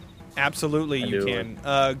 Absolutely, I you do.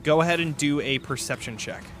 can. Go ahead and do a perception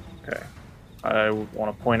check. Okay. I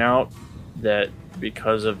want to point out that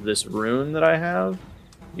because of this rune that I have,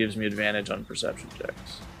 it gives me advantage on perception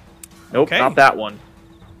checks. Nope, Okay. not that one.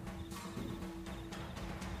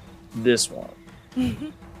 This one.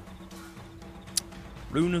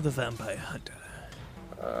 Rune of the Vampire Hunter.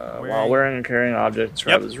 While wearing and carrying an object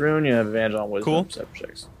described Yep. as rune, you have advantage on wisdom Cool. perception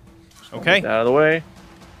checks. Okay. Get that out of the way.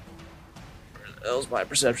 That was my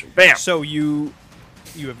perception. Bam! So you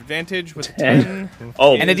have advantage with 10. 10.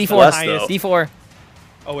 Oh, And a D4. less, highest though. D4.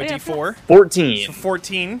 Oh, a Yeah, D4. 14. So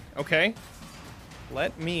 14. Okay.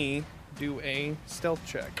 Let me do a stealth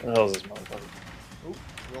check. What the hell is this motherfucker? Oh,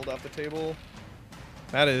 rolled off the table.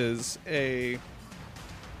 That is a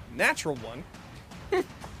natural one.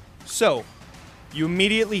 So, you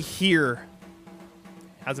immediately hear.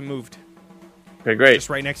 Hasn't moved. Okay, great. Just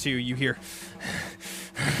right next to you, you hear.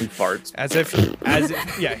 He farts. As if,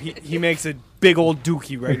 yeah, he makes a big old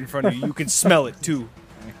dookie right in front of you. You can smell it too.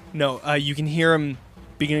 No, you can hear him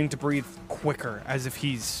beginning to breathe quicker, as if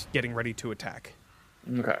he's getting ready to attack.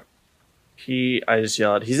 Okay. I just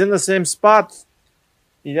yell out, he's in the same spot.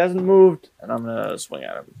 He hasn't moved, and I'm gonna swing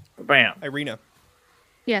at him. Bam. Irina,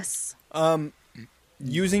 Yes.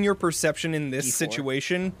 using your perception in this D4.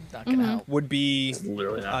 situation Knock it out. would be It's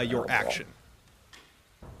literally not your helpful. action.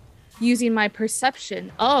 Using my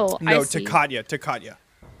perception. Oh, I No, see. to Katya.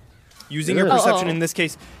 Using It your is. perception Oh. in this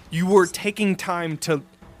case, you were taking time to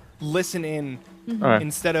listen in Alright,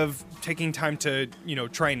 instead of taking time to,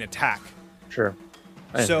 try and attack. sure.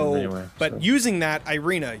 I So, didn't anyway, but so. using that,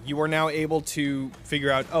 Irina, you are now able to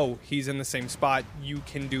figure out, oh, he's in the same spot. You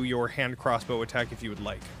can do your hand crossbow attack if you would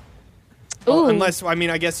like. Ooh. Unless,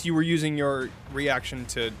 I guess you were using your reaction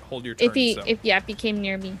to hold your turn. if he so. if he came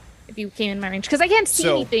near me, if he came in my range, because I can't see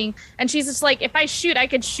So- anything, and she's just like, if I shoot, I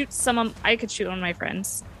could shoot one of my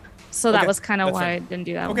friends. So that Okay, was kind of that's why fine. I didn't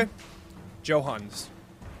do that. Okay. One. Johans.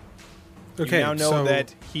 Okay, You now know so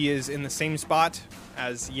that he is in the same spot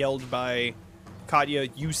as yelled by Katya.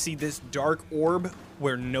 You see this dark orb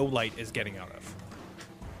where no light is getting out of.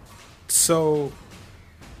 So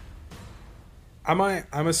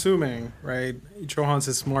I'm assuming, right? Johans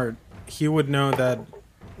is smart. He would know that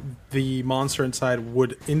the monster inside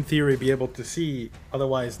would, in theory, be able to see.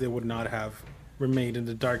 Otherwise, they would not have remained in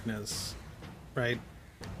the darkness, right?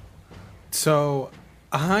 So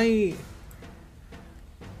I'm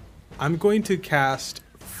going to cast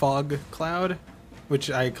Fog Cloud, which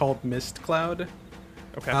I called Mist Cloud.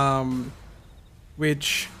 Okay.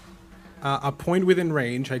 Which a point within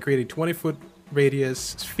range, I create a 20-foot radius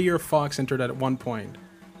sphere of fog centered at one point.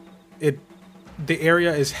 The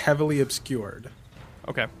area is heavily obscured.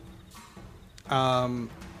 Okay. I'm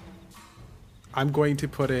going to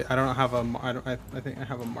put it. I don't have a. I think I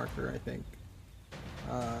have a marker. I think.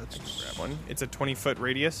 Grab one. It's a 20-foot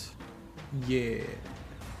radius. Yeah.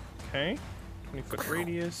 Okay. 20-foot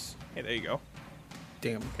radius. Hey, there you go.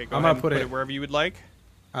 Damn. Okay, go I'm ahead gonna and put it wherever you would like.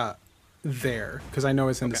 there because I know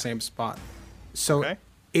it's in the Okay. same spot. So Okay.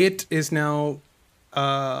 it is now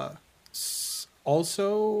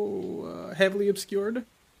also heavily obscured,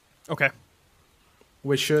 Okay.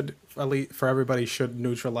 which should, at least for everybody, should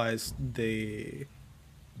neutralize the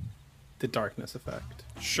darkness effect.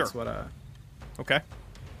 Sure. That's what Okay.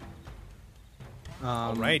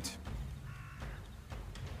 All right.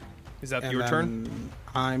 Is that and your turn? then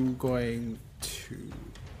I'm going to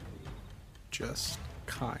just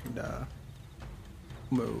kinda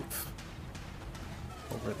move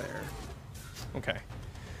over there. Okay.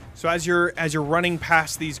 So as you're running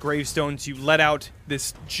past these gravestones, you let out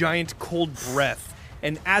this giant cold breath,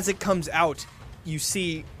 and as it comes out, you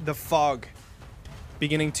see the fog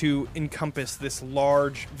beginning to encompass this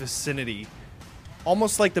large vicinity.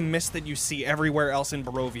 Almost like the mist that you see everywhere else in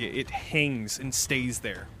Barovia, it hangs and stays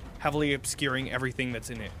there, heavily obscuring everything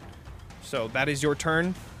that's in it. So that is your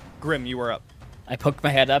turn. Grim, you are up. I poked my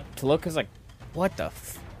head up to look. I was like, what the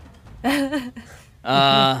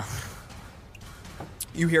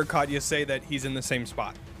You hear Katya say that he's in the same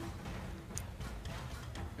spot.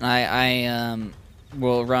 I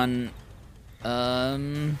will run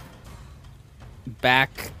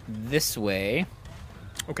back this way.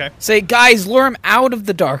 Okay. Say, guys, lure him out of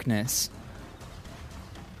the darkness.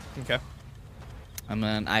 Okay. And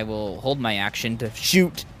then I will hold my action to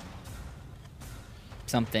shoot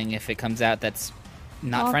something if it comes out that's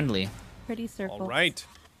not Oh. friendly. Pretty circle. All right.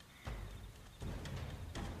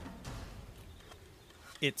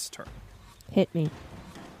 Its turn. Hit me.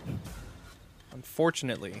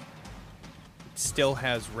 Unfortunately, it still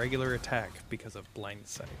has regular attack because of blind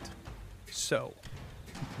sight. So,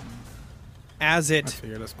 as I it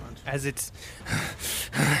figured as much. as it's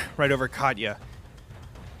right over Katya.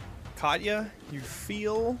 Katya, you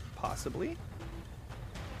feel possibly.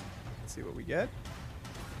 Let's see what we get.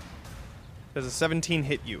 Does a 17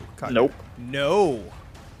 hit you, Katya? Nope. No.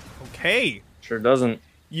 Okay. Sure doesn't.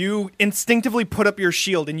 You instinctively put up your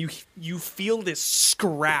shield, and you feel this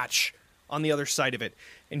scratch on the other side of it,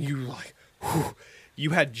 and you like, whew,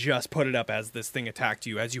 you had just put it up as this thing attacked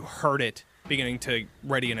you, as you heard it beginning to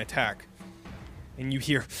ready an attack, and you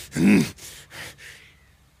hear,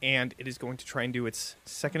 and it is going to try and do its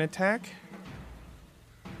second attack,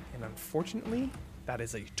 and unfortunately, that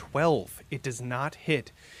is a 12. It does not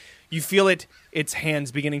hit. You feel its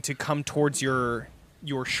hands beginning to come towards your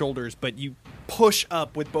shoulders, but you push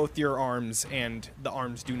up with both your arms, and the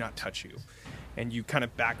arms do not touch you. And you kind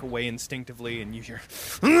of back away instinctively, and you hear,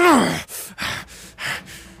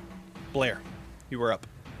 Blair, you were up.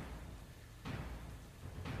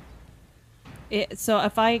 So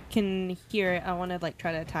if I can hear it, I want to like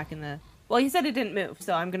try to attack in the. Well, you said it didn't move,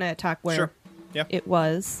 so I'm gonna attack where Sure. Yeah. it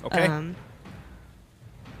was. Okay.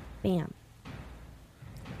 Bam.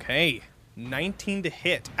 Okay. 19 to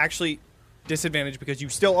hit. Actually, disadvantage because you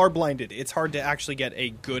still are blinded. It's hard to actually get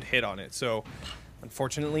a good hit on it. So,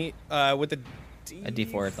 unfortunately, with A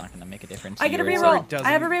D4 is not going to make a difference. I get a here, so- reroll. doesn't-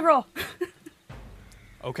 I have a reroll.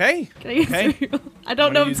 Okay. Can I use Okay. the reroll? I don't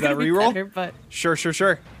Wanna know if use it's gonna that be reroll? better, but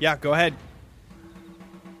Sure. Yeah, go ahead.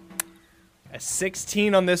 A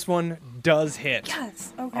 16 on this one does hit.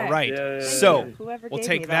 yes. Okay. All right. Yay. So Whoever we'll gave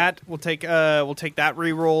take me that. We'll take that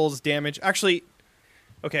re-rolls damage. Actually,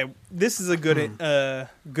 okay, this is a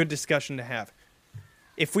good discussion to have.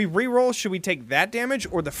 If we re-roll, should we take that damage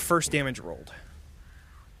or the first damage rolled?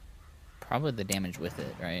 Probably the damage with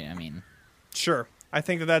it, right? I mean, Sure. I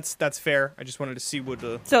think that's fair. I just wanted to see what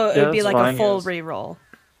the So it Yeah, would be that's like a fine. full Yes. reroll.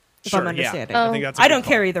 If sure, I'm understanding. Yeah. Oh. I think that's a I good don't call.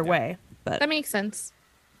 care either way, but That makes sense.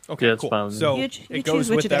 Okay, Yeah, it's cool. fine with me. So You it choose goes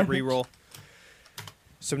which with that damage. re-roll.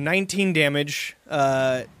 So 19 damage.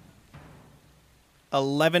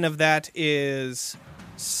 11 of that is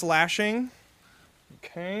slashing.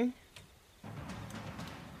 Okay.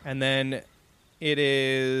 And then it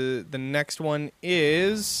is the next one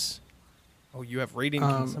is. Oh, you have radiant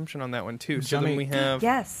consumption on that one too. So then Johnny- we have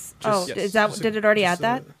yes. Just- Oh, yes. is that Just a- did it already just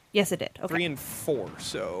add a- that? Yes, it did. Okay. 3 and 4.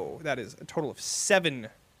 So that is a total of 7.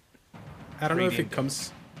 I don't know if Radiant it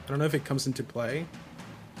comes. I don't know if it comes into play,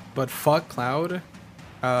 but fog cloud,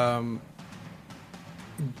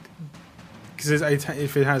 because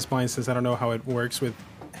if it has blind sense, I don't know how it works with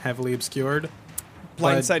heavily obscured.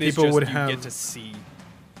 Blind But sight is people just would you have- get to see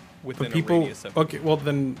within But people, a radius of. okay, well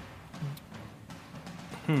then,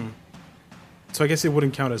 So I guess it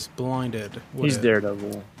wouldn't count as blinded. He's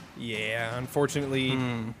Daredevil. Yeah, unfortunately.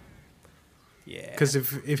 Yeah. Because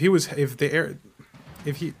if he was if the air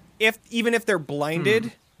if he Even if they're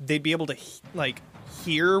blinded, they'd be able to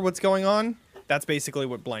hear what's going on. That's basically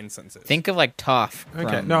what blind sense is. think of like Toph.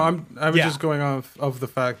 okay from- no I was Yeah. just going off of the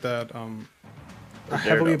fact that a heavily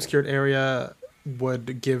Daredevil. obscured area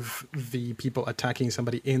would give the people attacking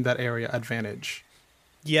somebody in that area advantage.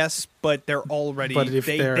 Yes, but they're already But if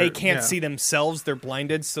they they're- can't yeah. see themselves. They're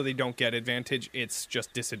blinded, so they don't get advantage. It's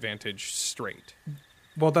just disadvantage straight.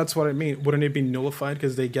 Well, that's what I mean. Wouldn't it be nullified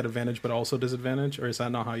because they get advantage but also disadvantage, or is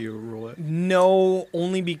that not how you rule it? No,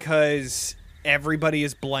 only because everybody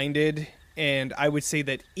is blinded, and I would say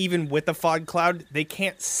that even with the fog cloud, they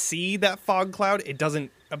can't see that fog cloud. It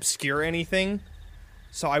doesn't obscure anything.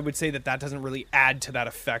 So I would say that doesn't really add to that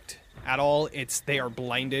effect at all. It's they are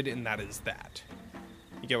blinded, and that is that.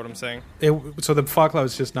 You get what I'm saying? So the fog cloud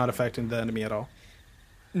is just not affecting the enemy at all.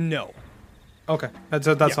 No. Okay, that's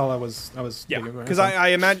Yeah. all I was. Yeah, thinking. because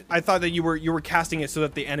I thought that you were casting it so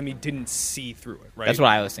that the enemy didn't see through it, right? That's what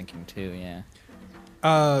I was thinking too.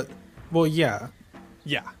 Yeah. Well, yeah.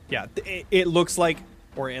 Yeah. It looks like,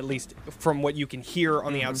 or at least from what you can hear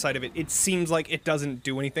on the outside of it, it seems like it doesn't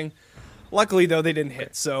do anything. Luckily, though, they didn't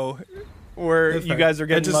hit, so That's you fair. guys are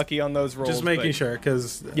getting Just- lucky on those rolls. Just making but- sure,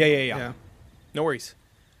 because Yeah. No worries.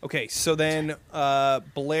 Okay, so then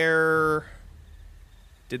Blair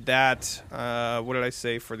did that. What did I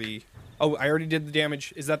say for the... Oh, I already did the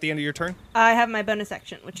damage. Is that the end of your turn? I have my bonus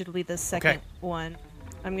action, which will be the second Okay. one.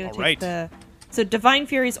 I'm gonna All take right. the. So divine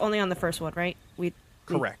fury is only on the first one, right?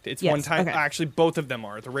 Correct. It's Yes, one time. okay. Actually, both of them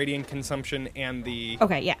are the Radiant Consumption and the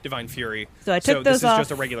Okay, yeah. Divine Fury. So I took this those is off.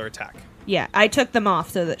 just a regular attack. Yeah, I took them off,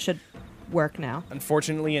 so that should work now.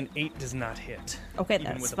 Unfortunately, an 8 does not hit. Okay, even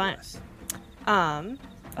that's with a fine. bless.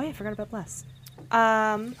 Oh yeah, I forgot about bless.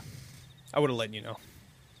 I would have let you know.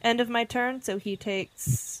 End of my turn, so he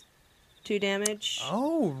takes 2 damage.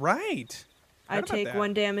 Oh, right. I Forgot about take that.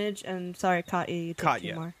 1 damage, and sorry, Katya, you take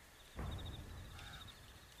Katya. 2 more.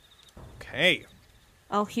 Okay.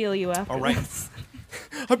 I'll heal you after. All right. this.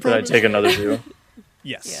 Did I take another 2?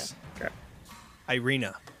 Yes. Okay.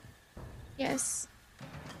 Irina, Yes.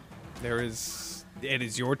 it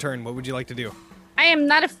is your turn. What would you like to do? I am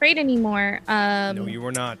not afraid anymore. No, you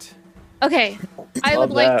are not. Okay. I Love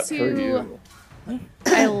would like that for to. you.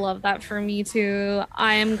 I love that for me too.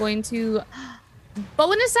 I am going to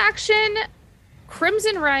bonus action,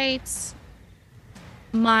 Crimson Right,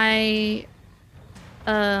 my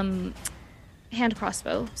hand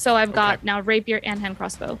crossbow. So I've got Okay. now rapier and hand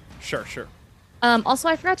crossbow. Sure, sure. Also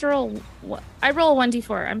I forgot to roll. I roll a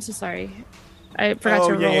 1d4. I'm so sorry. I forgot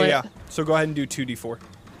to roll it. So go ahead and do 2d4.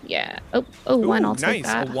 Yeah. Oh, one. Ooh, I'll take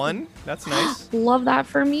nice. that. A 1. That's nice. Love that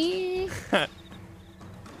for me.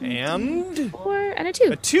 And 4 and a 2.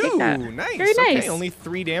 a 2. Take that. Nice. Very Okay, nice. only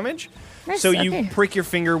 3 damage. Nice, So you okay. prick your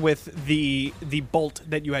finger with the bolt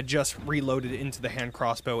that you had just reloaded into the hand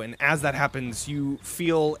crossbow, and as that happens, you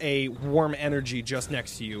feel a warm energy just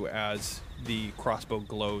next to you as the crossbow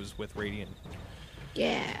glows with radiant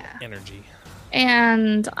Yeah. energy.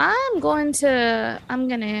 And I'm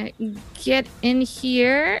gonna get in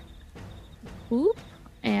here. Oop,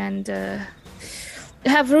 and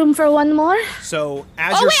have room for one more. So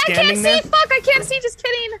as Oh you're wait, I can't standing there, see. Fuck, I can't see. Just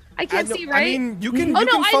kidding. I can't see. Right? I mean, you can oh you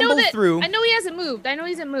no, can I fumble know that. through. I know he hasn't moved. I know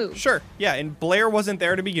he hasn't moved. Sure, yeah, and Blair wasn't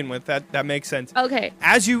there to begin with. That makes sense. Okay.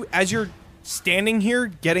 As you're standing here,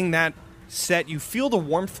 getting that set, you feel the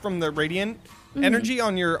warmth from the radiant energy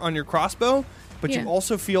on your crossbow, but Yeah. you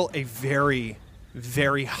also feel a very,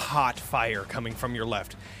 very hot fire coming from your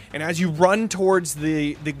left. And as you run towards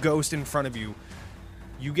the ghost in front of you,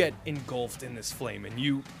 you get engulfed in this flame, and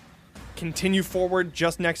you continue forward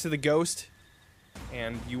just next to the ghost,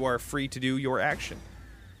 and you are free to do your action.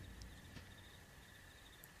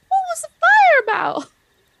 What was the fire about?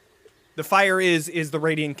 The fire is the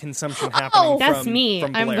radiant consumption happening. Oh, That's from, me.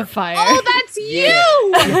 From I'm Blair. the fire. Oh, that's Yeah.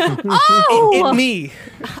 you. Oh. It me.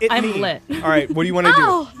 It I'm me. lit. All right, what do you want to do?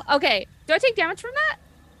 Oh, okay. Do I take damage from that?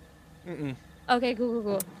 Mm-mm. Okay,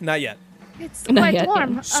 cool. Not yet. It's Not quite yet,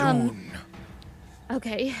 warm. Soon.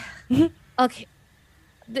 Okay. Okay.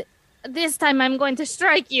 This time I'm going to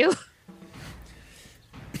strike you.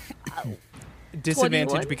 Disadvantage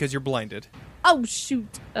 21? because you're blinded. Oh shoot.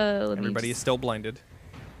 Let me Everybody is just- still blinded.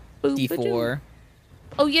 D4.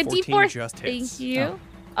 Oh yeah, 14 D4. just hits. Thank you.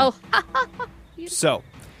 Oh. So,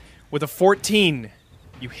 with a 14,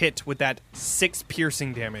 you hit with that 6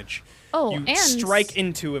 piercing damage. Oh, You and strike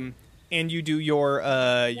into him, and you do your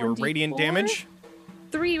 1d4? radiant damage.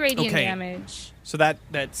 3 radiant Okay. damage. So that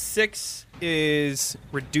 6 is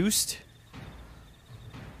reduced,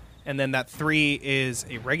 and then that 3 is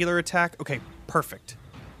a regular attack. Okay, perfect.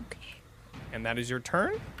 Okay. And that is your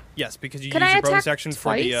turn? Yes, because you Can use I your bonus attack action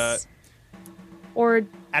twice? for the Or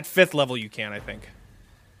at 5th level you can, I think.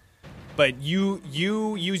 But you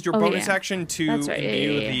used your Oh, bonus yeah. action to That's right,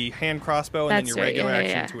 imbue yeah. the hand crossbow and then That's your right, regular yeah,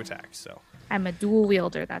 action yeah. to attack. So, I'm a dual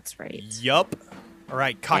wielder. That's right. yup. All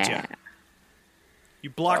right, Katya. Yeah. You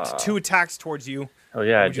blocked 2 attacks towards you. Oh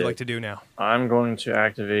yeah, What I would you did. like to do now? I'm going to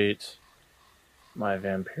activate my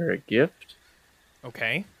vampiric gift.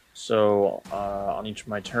 Okay. So on each of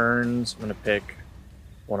my turns, I'm going to pick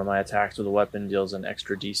one of my attacks with a weapon deals an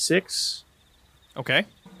extra d6, Okay.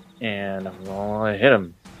 and I'm going to hit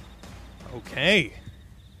him. Okay.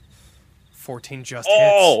 14 just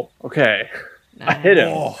Oh, okay. I hit hits.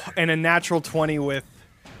 him. Oh, and a natural 20 with.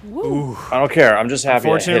 Ooh. I don't care. I'm just happy.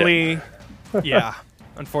 I hit him. Unfortunately, yeah.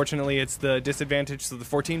 Unfortunately, it's the disadvantage to the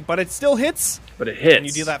 14, but it still hits. But it hits. And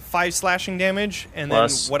you deal that 5 slashing damage, and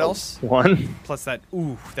Plus then what else? 1 Plus that,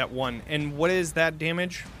 that 1. And what is that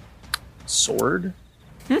damage? sword.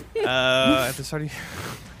 At the start of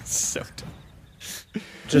so dumb.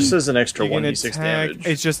 Just as an extra You can 1d6 attack- damage.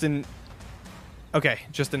 It's just an. Okay,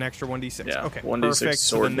 just an extra 1d6. Yeah, okay, 1d6 perfect.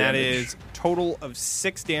 So sword then that damage. is total of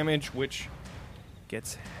 6 damage, which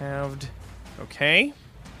gets halved. Okay.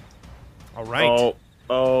 All right.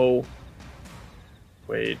 Oh.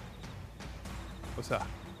 Wait. What's up?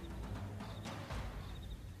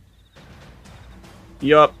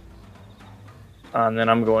 Yup. And then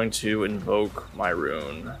I'm going to invoke my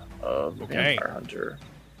rune of Okay. Vampire Hunter.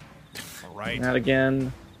 All right. That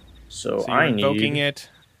again. So, So you're I invoking need it.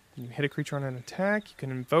 You hit a creature on an attack. You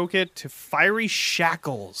can invoke it to Fiery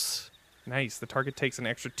Shackles. Nice. The target takes an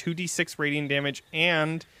extra 2d6 radiant damage,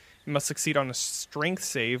 and it must succeed on a strength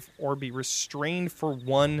save or be restrained for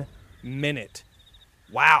 1 minute.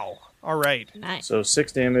 Wow. All right. Nice. So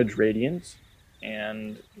 6 damage radiant,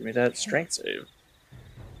 and give me that strength save.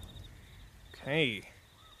 Okay.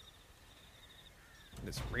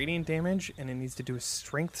 This radiant damage, and it needs to do a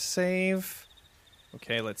strength save.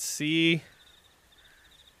 Okay, let's see.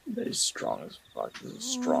 He's strong as fuck. This is a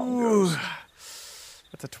strong ghost.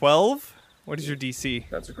 That's a 12. What is your DC?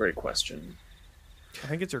 That's a great question. I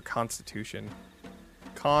think it's your Constitution.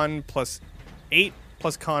 Con plus 8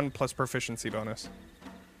 plus con plus proficiency bonus.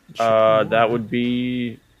 That would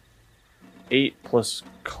be 8 plus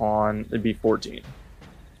con. It'd be 14.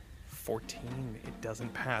 14. It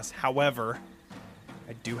doesn't pass. However,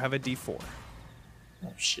 I do have a D4.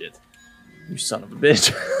 Oh shit! You son of a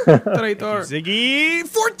bitch. Traitor. Ziggy,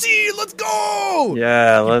 14. Let's go.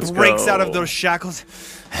 Yeah, let's go. Breaks out of those shackles.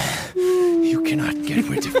 You cannot get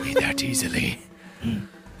rid of me that easily.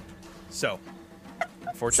 So,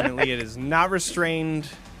 unfortunately, it is not restrained,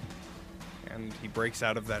 and he breaks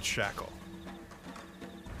out of that shackle.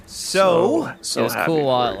 So It was happy cool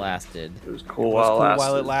while for it you. lasted. It was cool it was while cool it lasted.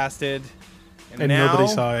 while it lasted. And now, nobody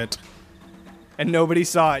saw it. And nobody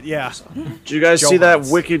saw it, yeah. Did you guys see that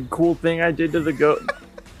Johans. wicked cool thing I did to the goat?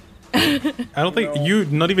 I don't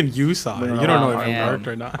think not even you saw it. You don't know if it man. worked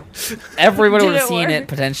or not. Everybody Did would have it seen work? it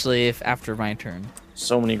potentially if after my turn.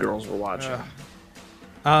 So many girls were watching.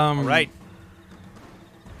 All right.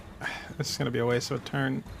 This is gonna be a waste of a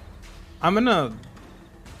turn. I'm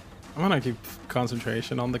gonna keep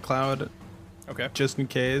concentration on the cloud Okay. just in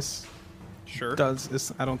case. Sure.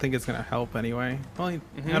 I don't think it's gonna help anyway. Well,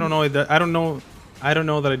 I don't know that. I don't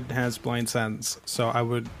know that it has blind sense. So I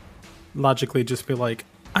would logically just be like,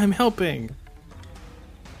 I'm helping.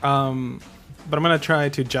 But I'm gonna try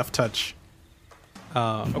to Jeff touch.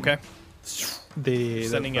 Okay.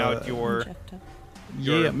 Sending out your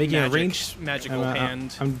making a magic- range magical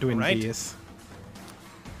hand. I'm doing right? these.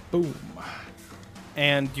 Boom.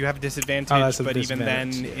 And you have a disadvantage, Oh, that's a but even then,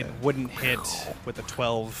 disadvantage, yeah. it wouldn't hit with a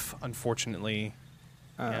 12, unfortunately.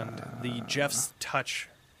 And the Jeff's touch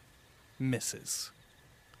misses.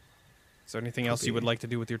 Is there anything else you would like to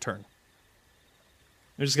do with your turn?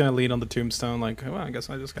 I'm just gonna lean on the tombstone, like, well, I guess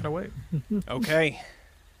I just gotta wait. Okay.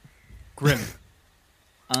 Grim.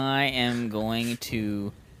 I am going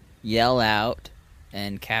to yell out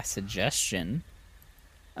and cast suggestion.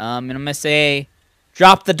 And I'm gonna say,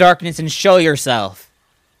 "Drop the darkness and show yourself."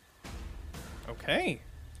 Okay.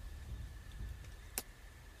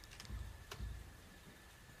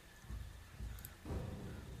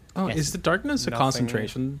 Oh, Yes. is the darkness a Nothing-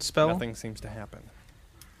 concentration spell? Nothing seems to happen.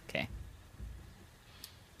 Okay.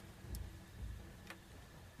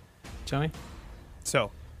 Johnny?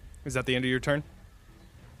 So, is that the end of your turn?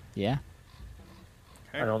 Yeah.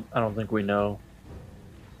 I don't think we know.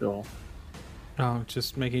 Bill. Oh,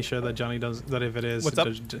 just making sure that Johnny does that. If it is, What's up?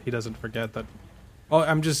 he doesn't forget that. Oh,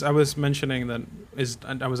 I was mentioning that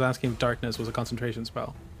I was asking if darkness was a concentration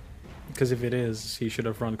spell, because if it is, he should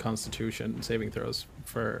have run Constitution saving throws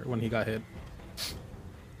for when he got hit.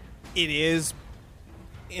 It is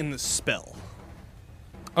in the spell.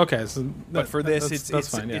 Okay, so But for this, that's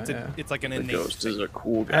fine. Yeah, it's like an The innate ghost thing. is a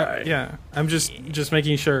cool guy. yeah. I'm just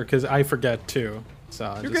making sure because I forget too. So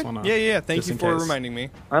I You're just good. want Yeah. Thank just you in for case. reminding me.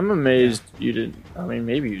 I'm amazed you didn't. I mean,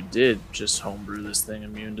 maybe you did just homebrew this thing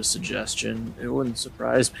immune to suggestion. It wouldn't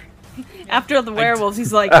surprise me. After the werewolves,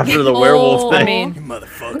 he's like, After the werewolf Oh, thing. I mean, You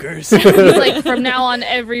motherfuckers. he's like from now on,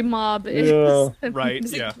 every mob is Yeah. Right,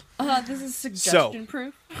 yeah. this is suggestion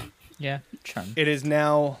proof. Yeah. Charm. It is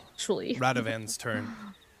now actually. Radovan's turn.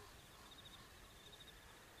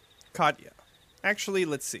 Katya. Actually,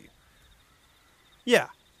 let's see. Yeah,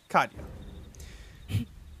 Katya.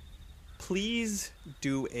 Please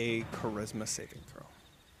do a charisma saving throw.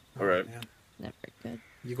 All right. Never good.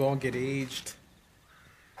 You gonna get aged.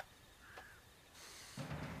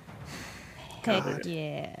 Heck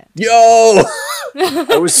yeah. Yo!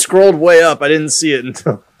 I was scrolled way up. I didn't see it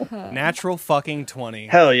until. Natural fucking 20.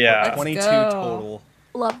 Hell yeah. Let's 22 go. total.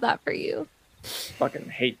 Love that for you. Fucking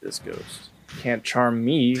hate this ghost. Can't charm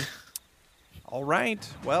me. All right.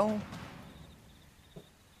 Well,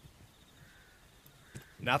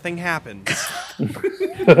 nothing happens.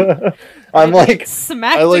 I'm like,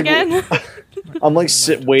 Smacked I like- again. I'm like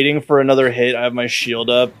waiting for another hit. I have my shield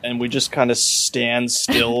up, and we just kind of stand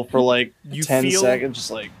still for like You 10 feel- seconds,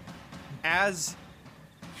 just like. As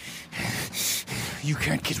You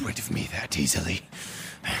can't get rid of me that easily.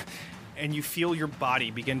 and you feel your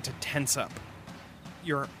body begin to tense up.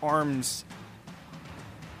 Your arms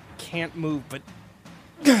can't move, but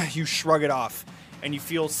you shrug it off, and you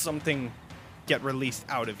feel something get released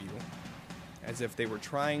out of you, as if they were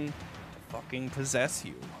trying to fucking possess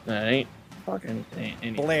you. That ain't fucking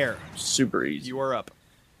anything. Blair, Super easy. you are up.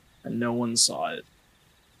 And no one saw it.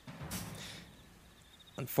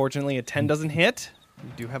 Unfortunately, a 10 doesn't hit. You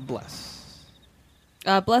do have bless.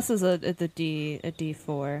 Bless is a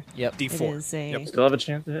D4. Yep. D4. It is a. Yep. Still have a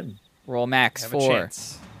chance to hit him. Roll max Have 4. a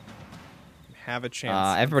chance. Have a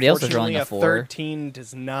chance. Everybody else is rolling a Unfortunately, 4. 13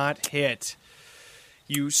 does not hit.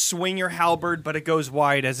 You swing your halberd, but it goes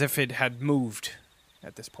wide as if it had moved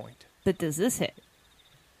at this point. But does this hit?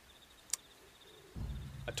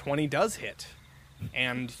 A 20 does hit.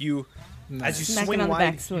 And you, as you Smack it swing on the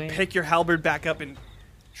wide, backswing. you pick your halberd back up and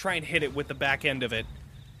try and hit it with the back end of it.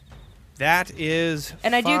 That is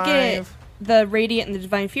And I do get 5. the Radiant and the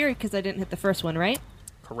Divine Fury because I didn't hit the first one, right?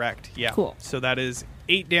 Correct, yeah. Cool. So that is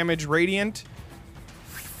 8 damage radiant,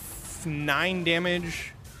 9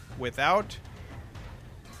 damage without.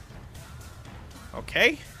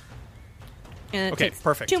 Okay. And it Okay, takes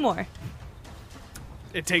perfect. 2 more.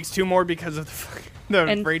 It takes 2 more because of the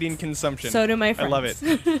And radiant consumption. So do my I friends. love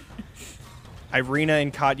it. Irina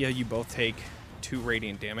and Katya, you both take 2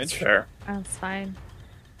 radiant damage. Sure. That's fine.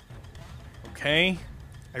 Okay.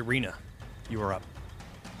 Irina, you are up.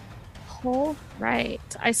 All right.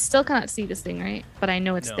 I still cannot see this thing, right? But I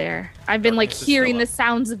know it's No. there. I've been like Darkness is hearing still the up.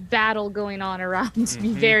 sounds of battle going on around me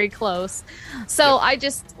Mhm. very close. So Yep. I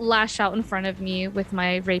just lash out in front of me with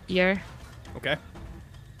my rapier. Okay.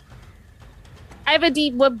 I have a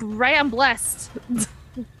deep whip, right? I'm blessed.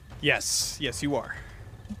 Yes, you are.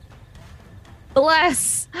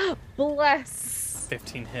 Bless. Bless.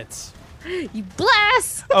 15 hits. You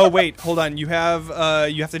bless. Oh wait, hold on. You have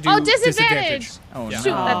to do Oh, disadvantage. Oh, Yeah. no. Shoot,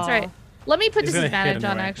 that's right. Let me put He's gonna hit disadvantage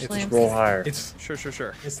on anyway. actually. It's Roll higher. It's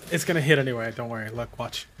Sure. it's gonna hit anyway. Don't worry. Look,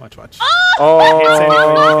 watch. Hits anyway.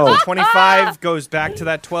 Oh! 25 goes back to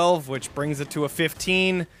that 12, which brings it to a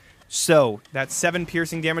 15. So that's 7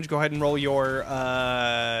 piercing damage. Go ahead and roll your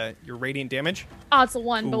radiant damage. Oh, it's a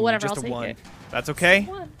 1, but Ooh, whatever. just I'll a take 1. it. That's okay.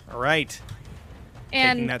 1. All right. Taking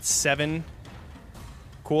And that 7.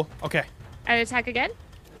 Cool. Okay. I attack again.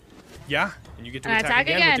 Yeah. And you get to And I attack attack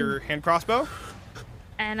again with again. your hand crossbow.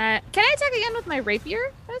 And can I attack again with my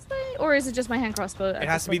rapier? That's my, or is it just my hand crossbow? It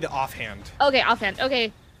has to be the offhand. Okay, offhand.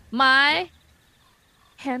 Okay, my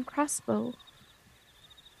hand crossbow.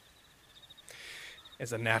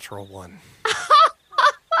 Is a natural 1.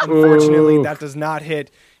 Unfortunately, that does not hit.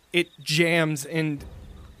 It jams and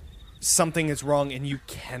something is wrong and you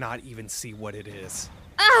cannot even see what it is.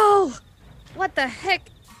 Oh, what the heck?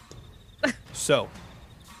 So,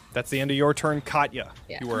 that's the end of your turn, Katya.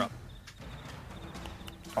 Yeah. You were up.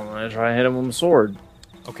 I'm gonna try and hit him with my sword.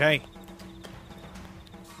 Okay.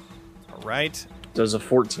 All right. Does a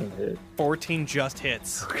 14 hit? 14 just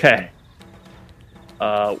hits. Okay.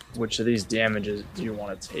 Which of these damages do you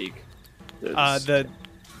want to take?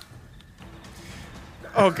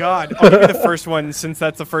 Oh god, I'll give you the first one since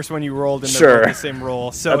that's the first one you rolled and they're both Sure. the same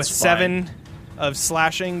roll. So That's it's 7 of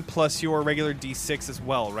slashing plus your regular d6 as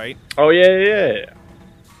well, right? Oh yeah.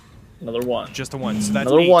 Another 1. Just a 1. So that's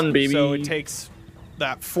Another 8. 1, baby. So it takes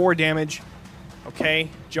that 4 damage. Okay,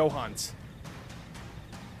 Johans.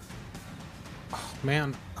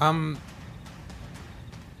 man.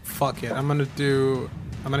 Fuck it. I'm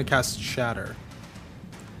gonna cast Shatter.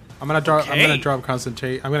 I'm gonna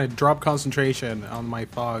drop concentration on my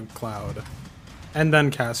fog cloud, and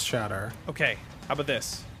then cast Shatter. Okay, how about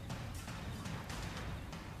this?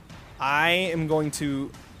 I am going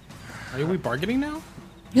to. Are we bargaining now?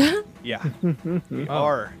 Yeah, we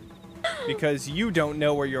are. Because you don't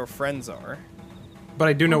know where your friends are. But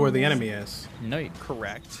I do know where the enemy is. No, you-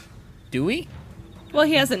 Correct. do we? Well,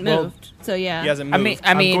 he hasn't Well, moved, so yeah. He hasn't I moved. mean,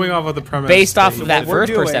 I'm going off of the premise based off that of he- that what we're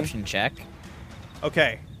first doing- perception check.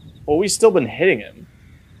 Okay, Well, we've still been hitting him.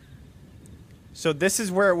 so this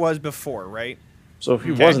is where it was before, right? So if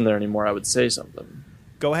he Okay. wasn't there anymore, I would say something.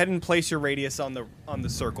 Go ahead and place your radius on the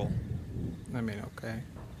circle. I mean, okay.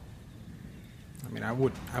 I mean, I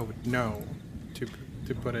would know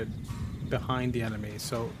to put it behind the enemy,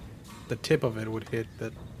 so the tip of it would hit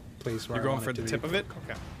the place where You're I going want for it to the be. tip of it?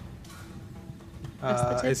 Okay.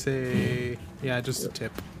 Just the I say, yeah, just the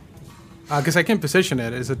tip. Because I can position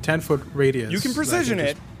it. It's a 10-foot radius. You can that I precision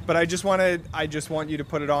just- it, but I just want you to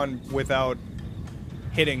put it on without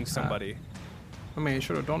hitting somebody. I mean, you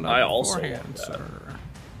should have done that I also beforehand, want that. sir.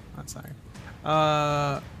 That's fine.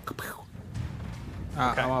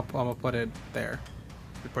 Okay. I'm gonna put it there.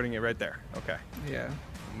 You're putting it right there. Okay. Yeah.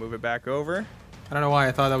 Move it back over. I don't know why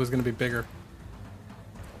I thought that was gonna be bigger.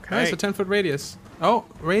 Okay. Nice, a 10-foot radius. Oh,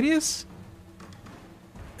 radius?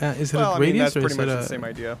 Is it Well, a I mean, radius that's or pretty is much it the a? same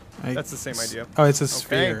idea. That's the same idea. Oh, it's a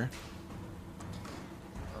sphere.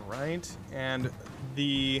 All right, and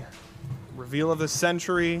the reveal of the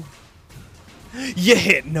century. You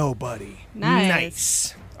hit nobody.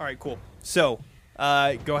 Nice. All right, cool. So, go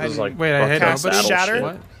ahead. This is And like Wait, I hit cast nobody? shatter. shit.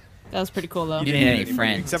 What? That was pretty cool, though. You didn't hit any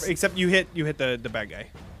friends. Except you hit the bad guy.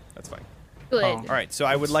 That's fine. Good. Oh. All right, so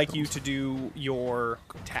I would like you to do your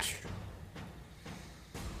attack.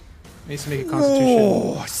 Needs to make a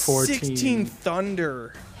Constitution 14 16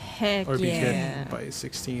 thunder. Heck or be yeah. hit by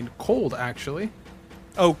 16. Cold, actually,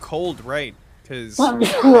 Oh, cold, right? Because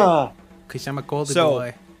because I'm a coldy So-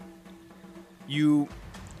 boy. you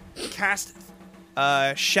cast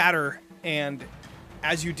shatter, and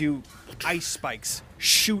as you do, ice spikes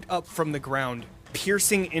shoot up from the ground,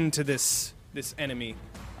 piercing into this enemy.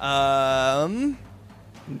 Do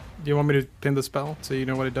you want me to pin the spell so you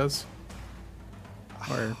know what it does?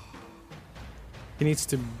 Or he needs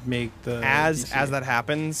to make the As DC. that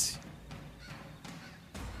happens,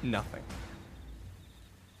 nothing.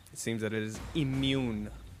 It seems that it is immune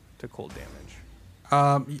to cold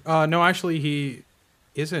damage. No, actually, he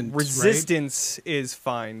isn't. Resistance is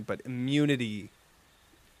fine, but immunity,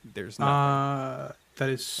 there's nothing. Right? That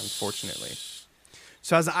is Unfortunately.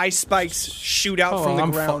 So as the ice spikes shoot out from the I'm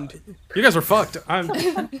ground, you guys are fucked. I'm.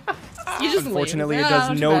 You just unfortunately leave. it Ah, does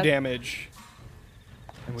not too no bad. damage.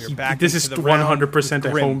 And we are back. This into is the round 100% a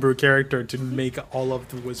with Grim. homebrew character to make all of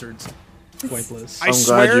the wizards pointless. I I'm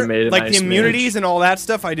swear, glad you made an like ice the immunities mage. and all that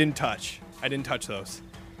stuff, I didn't touch. I didn't touch those.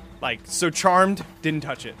 Like, so charmed, didn't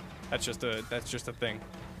touch it. That's just a thing.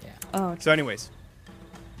 Oh, So, anyways,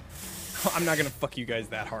 I'm not gonna fuck you guys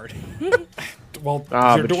that hard. Well,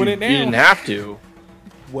 Ah, you're but doing you, it now. you didn't have to.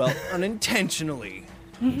 Well, unintentionally.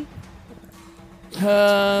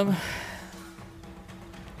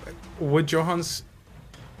 Would Johans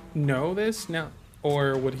know this now,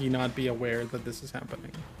 or would he not be aware that this is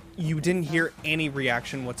happening? You didn't hear any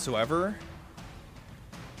reaction whatsoever.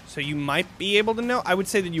 So you might be able to know. I would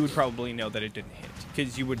say that you would probably know that it didn't hit,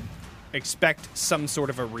 because you would expect some sort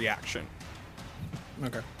of a reaction.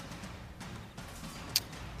 Okay.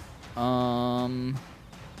 Oh,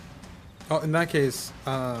 in that case,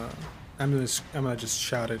 I'm gonna just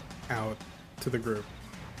shout it out to the group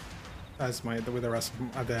as with the rest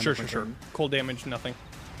of at the end Sure, of my sure. turn. Cold damage, nothing.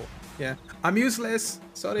 Yeah, I'm useless.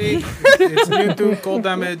 Sorry, it's new to cold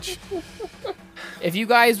damage. If you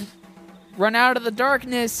guys run out of the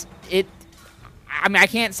darkness, I mean, I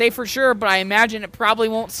can't say for sure, but I imagine it probably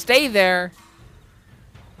won't stay there.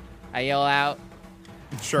 I yell out,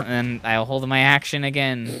 Sure. and I'll hold my action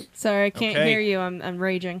again. sorry, I can't Okay. hear you. I'm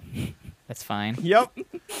raging. That's fine. Yep.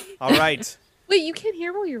 All right. Wait, you can't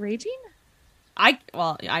hear while you're raging? I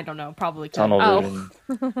don't know. Probably could. Tunnel Oh.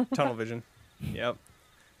 vision. Tunnel vision. Yep.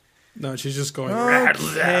 No, she's just going.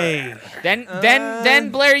 Okay. Then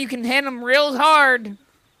Blair, you can hit him real hard.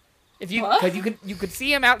 If you, because you could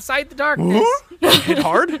see him outside the darkness. Hit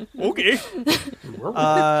hard? Okay.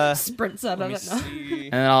 Sprints out Let of me it. No. see.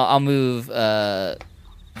 And then I'll move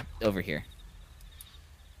over here.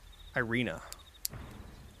 Irina,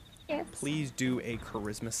 Yes. please do a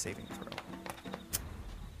charisma saving throw.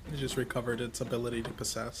 It just recovered its ability to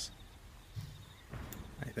possess.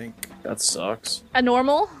 I think. That sucks. A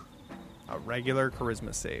normal A regular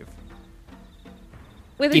charisma save.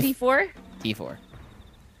 with a Def- D4? D4.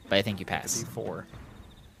 But I think you pass. D4.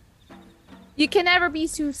 You can never be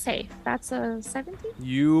too safe. That's a 17?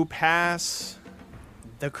 You pass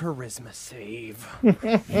the charisma save.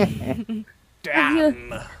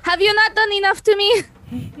 Damn. Have you not done enough to me?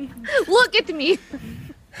 Look at me.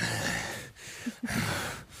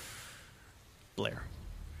 Blair,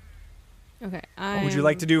 Okay. what would you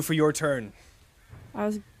like to do for your turn? I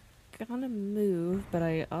was gonna move, but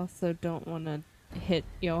I also don't want to hit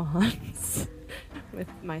Johans with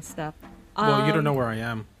my stuff. Well, you don't know where I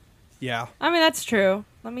am. Yeah. I mean, that's true.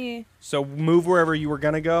 Let me, So move wherever you were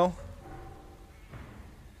gonna go.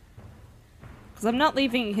 because I'm not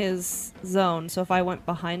leaving his zone. So if I went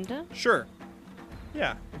behind him, Sure.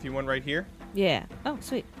 Yeah, if you went right here. yeah. Oh,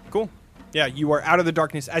 sweet. Cool. Yeah, you are out of the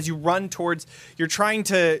darkness. As you run towards, you're trying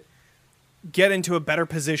to get into a better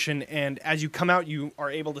position, and as you come out, you are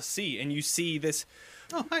able to see, and you see this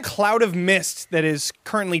Oh, hi. cloud of mist that is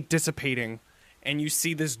currently dissipating, and you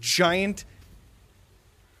see this giant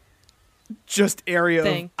just area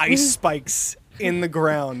Thing. of ice spikes in the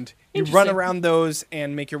ground. You run Interesting. around those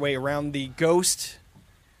and make your way around the ghost,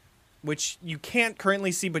 which you can't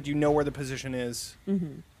currently see, but you know where the position is.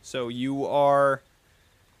 Mm-hmm. So you are...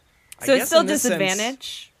 I So guess it's still in this sense-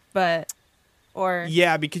 disadvantage, but or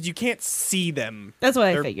yeah, because you can't see them. that's what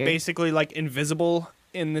I They're figured. basically like invisible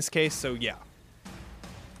in this case, so yeah.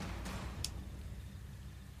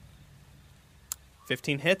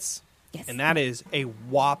 15 hits. Yes. And that is a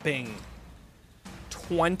whopping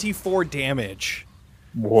 24 damage.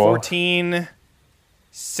 Whoa. 14,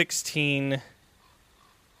 16.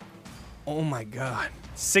 Oh my god.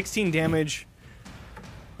 16 damage.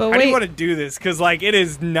 But How do you wait, want to do this? Because, like, it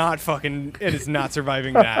is not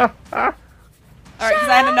surviving that. All right, because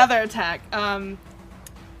I had another attack.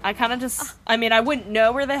 I kind of just, I mean, I wouldn't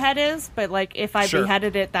know where the head is, but like if I Sure.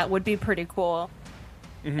 beheaded it, that would be pretty cool.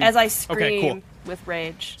 As I scream Okay, cool. with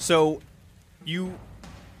rage. So,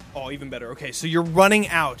 even better. Okay, so you're running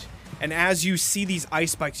out, and as you see these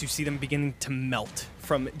ice spikes, you see them beginning to melt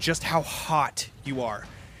from just how hot you are.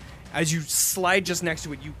 As you slide just next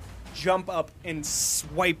to it, you jump up and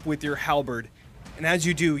swipe with your halberd, and as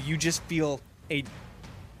you do, you just feel a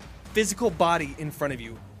physical body in front of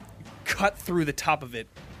you. You cut through the top of it,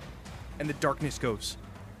 and the darkness goes.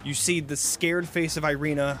 You see the scared face of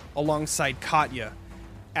Irina alongside Katya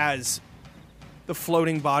as the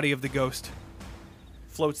floating body of the ghost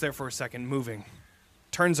floats there for a second, moving,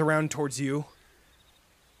 turns around towards you,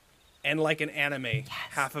 and like an anime,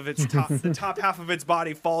 half of its the top half of its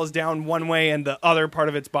body falls down one way and the other part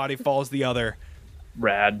of its body falls the other,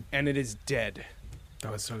 Rad. and it is dead.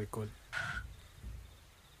 That was really good.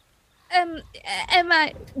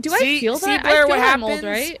 Emma, do I feel see, that? Blair, I feel what I'm happens old,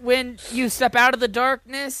 right? when you step out of the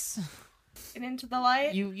darkness? And into the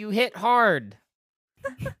light? You hit hard.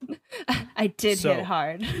 I did So- hit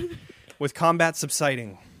hard. With combat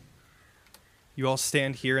subsiding, you all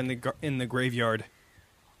stand here in the graveyard,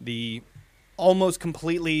 the almost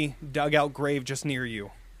completely dug out grave just near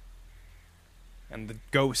you, and the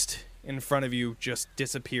ghost in front of you just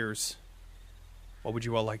disappears. What would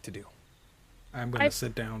you all like to do? I'm going to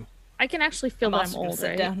sit down. I can actually feel that I'm also gonna old, sit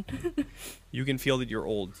right? down. You can feel that you're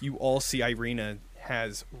old. You all see Irina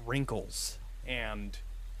has wrinkles and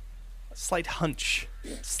a slight hunch.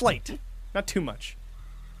 Slight. Not too much.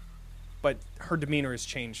 But her demeanor has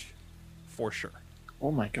changed for sure.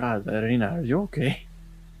 Oh my god, Irina, are you okay?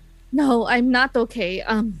 No, I'm not okay.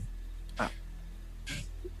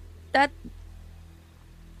 That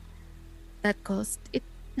ghost, it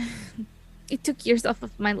it took years off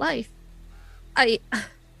of my life.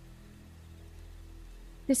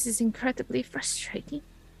 This is incredibly frustrating.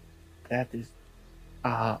 That is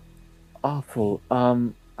awful.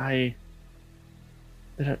 There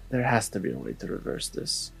has to be a way to reverse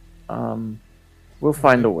this. We'll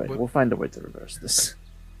find a way. What- We'll find a way to reverse this.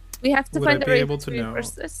 We have to Would I find a be way able to to know?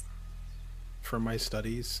 reverse this. From my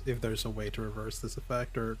studies, if there's a way to reverse this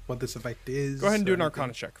effect or what this effect is. Go ahead and do or an anything.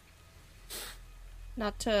 Arcana check.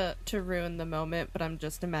 Not to ruin the moment, but I'm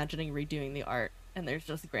just imagining redoing the art, and there's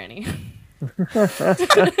just Granny.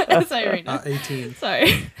 Sorry, Irina. 18.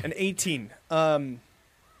 Sorry. An 18.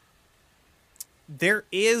 There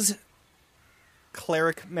is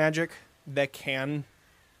cleric magic that can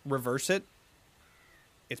reverse it.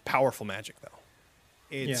 It's powerful magic, though.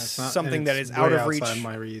 It's not- something and that it's is out way of reach, outside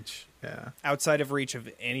my reach. Yeah. outside of reach of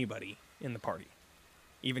anybody in the party,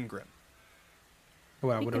 even Grim.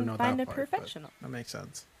 Well, I You wouldn't can know find that a part, but professional. that makes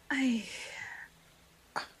sense. I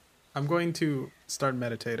I'm going to start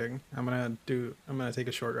meditating. I'm gonna take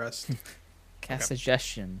a short rest. Cast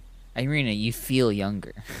suggestion. Irina, you feel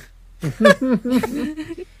younger.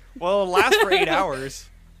 Well, it'll last for 8 hours.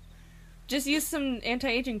 Just use some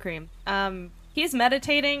anti-aging cream. He's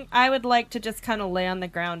meditating. I would like to just kind of lay on the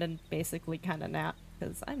ground and basically kind of nap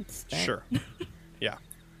because I'm spent. Sure. Yeah.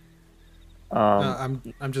 I'm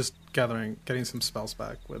just getting some spells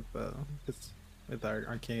back with our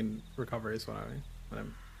arcane recovery is what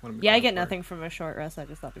I'm Yeah, I going get for. nothing from a short rest. I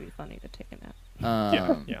just thought it'd be funny to take a nap.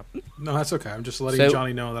 Yeah. No, that's okay. I'm just letting So-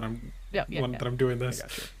 Johnny know that I'm Yeah. that I'm doing this.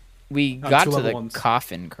 Gotcha. We On got two to level the ones.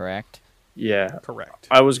 coffin, correct? Yeah. Correct.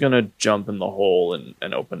 I was gonna jump in the hole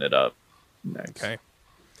and open it up next. Okay.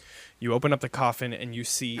 You open up the coffin and you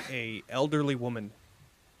see a elderly woman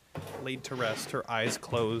laid to rest, her eyes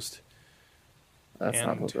closed. That's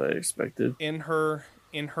not And- what I expected. In her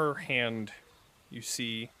hand, you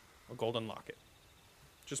see a golden locket,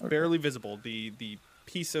 just barely visible. The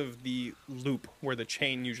piece of the loop where the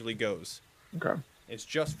chain usually goes Okay. is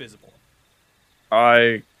just visible.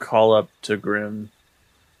 I call up to Grim.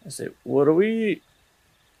 I say, "What are we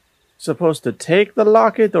supposed to take the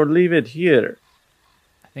locket or leave it here?"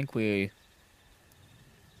 I think we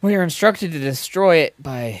are instructed to destroy it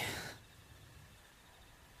by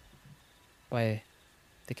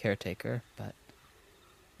the caretaker, but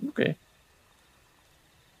Okay.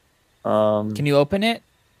 can you open it?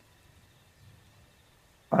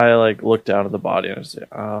 I look down at the body and I say,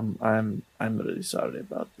 I'm really sorry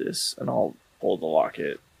about this, and I'll pull the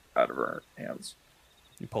locket out of her hands.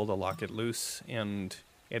 You pull the locket loose, and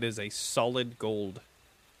It is a solid gold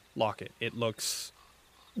locket. It looks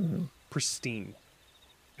pristine.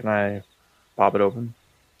 Can I pop it open?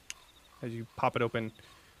 As you pop it open,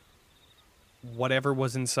 whatever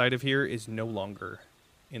was inside of here is no longer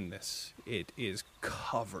in this. It is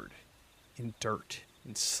covered in dirt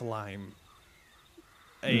and slime.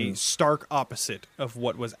 A stark opposite of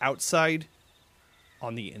what was outside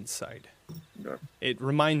on the inside. Okay. It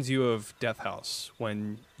reminds you of Death House,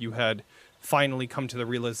 when you had finally come to the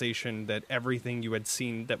realization that everything you had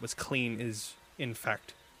seen that was clean is, in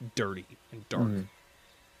fact, dirty and dark.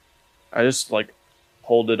 I just,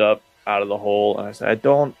 hold it up out of the hole, and I say, I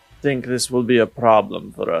don't think this will be a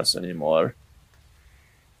problem for us anymore.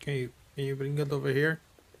 Can you bring it over here?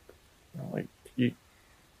 I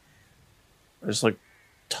just,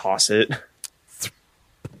 toss it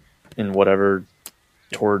in whatever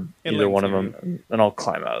toward either one of them, and I'll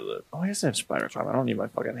climb out of the... Oh, I guess I have spider climb. I don't need my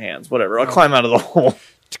fucking hands. Whatever, I'll climb out of the hole.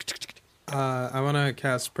 I want to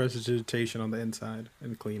cast Prestidigitation on the inside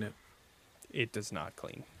and clean it. It does not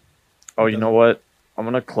clean. Oh, you know what? I'm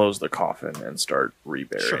going to close the coffin and start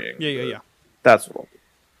reburying. Sure. Yeah. That's what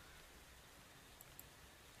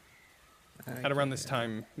I'll do. At around this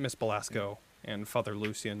time, Miss Belasco and Father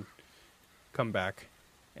Lucian come back,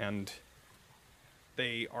 and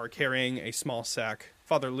they are carrying a small sack.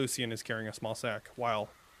 Father Lucian is carrying a small sack, while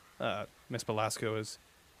Miss Belasco is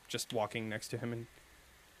just walking next to him, and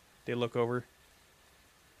they look over.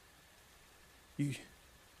 You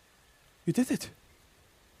did it.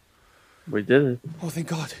 We did it. Oh, thank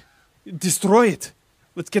God. Destroy it.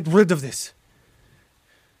 Let's get rid of this.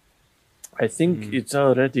 I think it's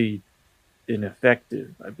already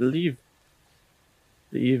ineffective. I believe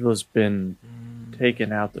the evil's been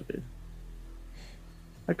taken out of it.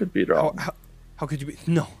 I could be wrong. How could you be?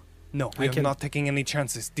 No, we are not taking any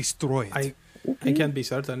chances. Destroy it. I can't be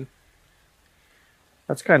certain.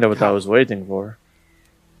 That's kind of what I was waiting for.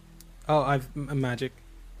 Oh, I've a magic.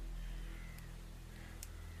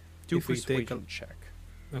 Do if we take persuasion check,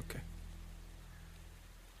 Okay.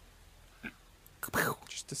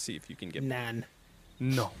 just to see if you can get. Nan.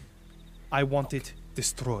 No, I want it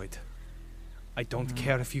destroyed. I don't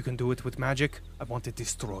care if you can do it with magic. I want it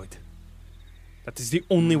destroyed. That is the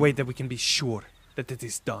only way that we can be sure that it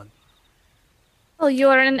is done. Oh, you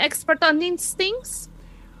are an expert on these things?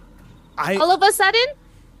 I. All of a sudden?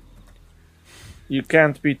 You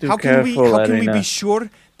can't be too How can careful, we Arena. be sure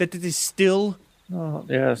that it is still Oh,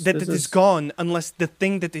 yes, that this it is gone unless the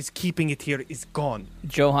thing that is keeping it here is gone,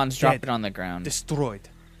 Johans, drop Dead. it on the ground. destroyed?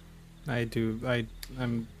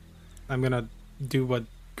 I'm gonna do what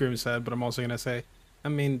Grim said, but I'm also gonna say, I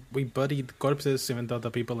mean, we buried corpses even though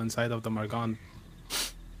the people inside of them are gone.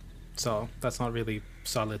 So that's not really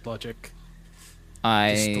solid logic. Destroy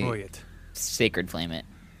I it. sacred flame it.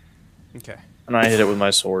 Okay, And I hit it with my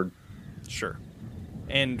sword. sure.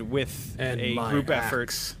 And with And a my group axe.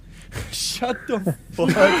 effort. Shut the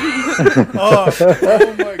fuck up!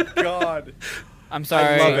 Oh my God! I'm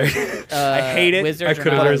sorry. love it. I hate it. Wizards I are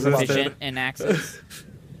couldn't not resist proficient it. in axes.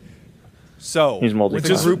 So He's with a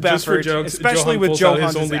multi-class. group Just for effort, jokes, especially Johan with pulls out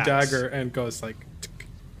Johann's his only axe. dagger and goes like,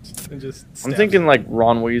 and just. I'm stabs thinking it. like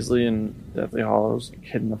Ron Weasley in Deathly Hallows,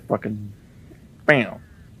 hitting the fucking... Bam!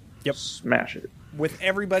 Yep. Smash it. With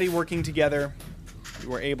everybody working together, you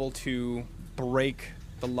were able to break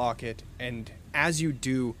the locket, and as you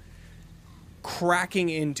do, cracking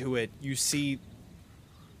into it, you see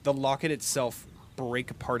the locket itself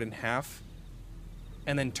break apart in half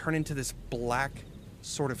and then turn into this black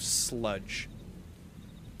sort of sludge.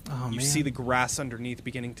 Oh, You man. see the grass underneath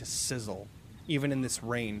beginning to sizzle, even in this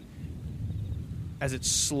rain. As it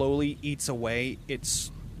slowly eats away, it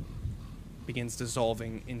begins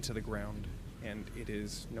dissolving into the ground, and it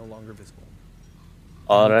is no longer visible.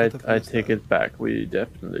 Alright, Look at the I face take there. it back. We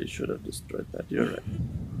definitely should have destroyed that. You're right.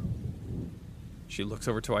 She looks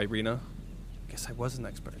over to Irina. Guess I was an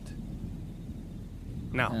expert.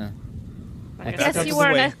 Now, Yeah. I Back guess out you of the were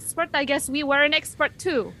an way. expert. I guess we were an expert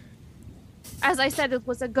too. As I said, it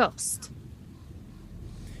was a ghost.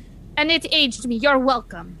 And it aged me. You're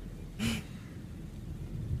welcome.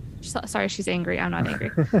 Sorry, she's angry. I'm not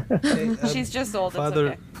angry. She's just old. Father,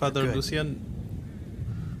 It's okay. Father Good. Lucian.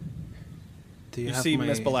 Do you have see my...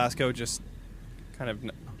 Miss Belasco just kind of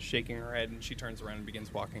shaking her head, and she turns around and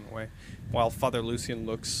begins walking away, while Father Lucian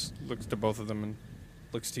looks to both of them and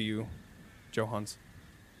looks to you, Johans.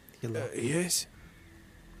 Hello. Yes?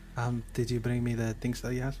 Did you bring me the things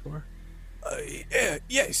that you asked for?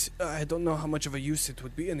 Yes. I don't know how much of a use it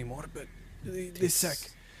would be anymore, but this sack.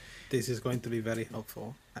 This is going to be very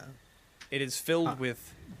helpful. It is filled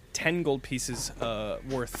with 10 gold pieces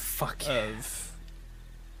worth Fuck of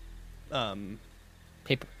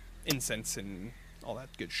Paper. incense and all that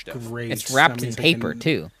good stuff. Great. It's wrapped That in means I paper can-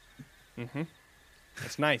 too. Mm-hmm.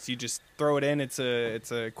 It's nice. You just throw it in. It's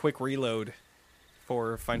a quick reload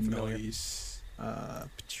for Find Familiar. Noise.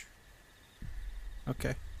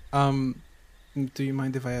 Okay. Do you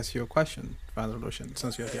mind if I ask you a question, Father Lucian,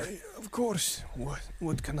 since you're here? Of course.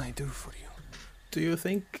 What can I do for you? Do you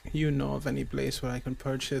think you know of any place where I can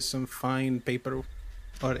purchase some fine paper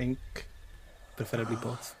or ink? Preferably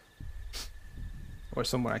both. Or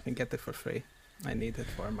somewhere I can get it for free. I need it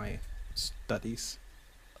for my studies.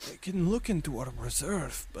 I can look into our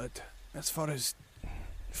reserve, but as far as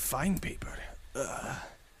fine paper,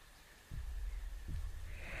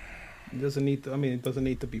 It doesn't need to, it doesn't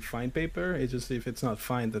need to be fine paper. It's just if it's not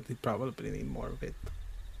fine, that they probably need more of it.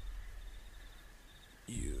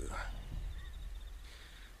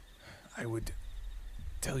 I would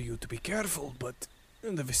tell you to be careful, but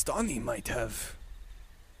the Vistani might have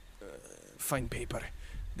fine paper.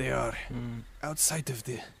 They are outside of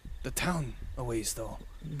the town a ways, though.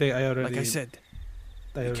 I already, Like I said,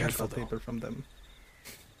 I already careful, got though. paper from them.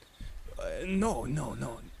 no,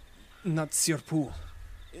 not Sirpool.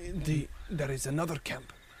 There is another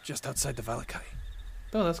camp just outside of Valakai.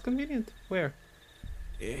 Oh, that's convenient. Where?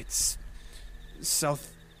 It's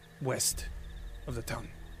southwest of the town.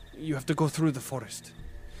 You have to go through the forest.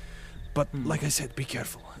 But like I said, be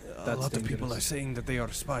careful. A That's lot of people dangerous. are saying that they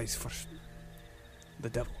are spies for the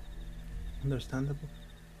devil. Understandable.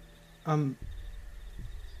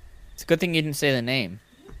 It's a good thing you didn't say the name.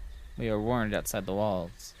 We were warned outside the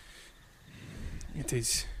walls. It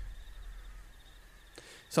is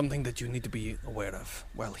something that you need to be aware of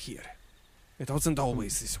while here. It wasn't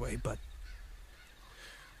always this way, but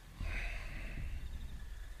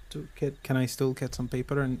Can I still get some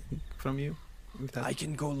paper and ink from you? If that- I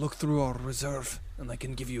can go look through our reserve and I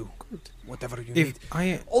can give you whatever you If need.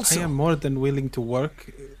 I Also- am more than willing to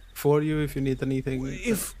work for you if you need anything.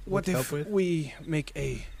 What help if with? we make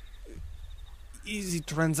a easy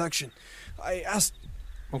transaction? I asked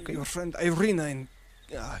Okay. your friend Irina and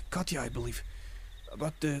Katya, I believe,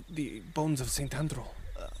 about the bones of Saint Andro.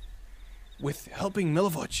 With helping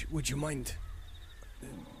Milivoj, would you mind,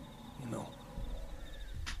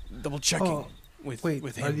 double checking Oh, with Wait,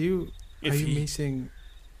 with are him? you if he- missing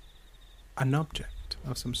an object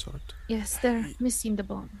of some sort? Yes, they're missing the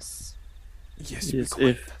bones. Yes, Yes,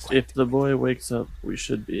 quite, if the boy wakes up, we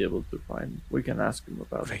should be able to find. We can ask him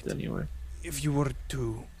about Great. it anyway. if you were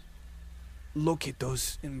to locate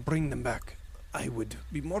those and bring them back, I would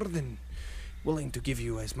be more than willing to give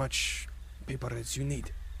you as much paper as you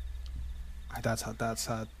need. That's not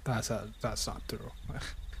true.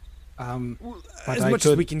 Well, But as I much as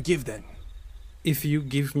could- we can give, then. If you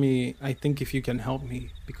give me, I think if you can help me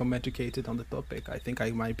become educated on the topic, I think I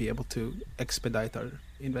might be able to expedite our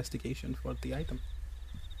investigation for the item.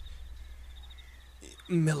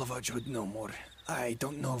 Milivoj would know more. I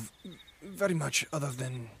don't know very much other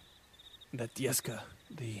than that Yeska,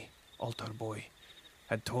 the altar boy,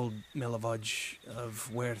 had told Milivoj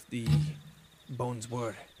of where the bones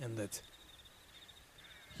were and that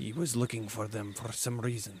he was looking for them for some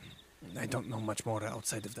reason. I don't know much more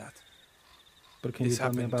outside of that. But can This you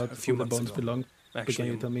tell me happened about a few who the months bones ago. belong? But can Actually,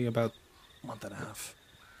 you tell me about month and a half.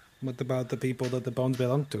 what about the people that the bones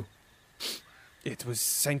belong to? It was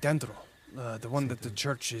Saint Andro, the one that the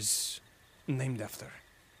church is named after.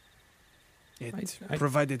 It I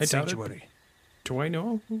provided I doubt it, sanctuary. Do I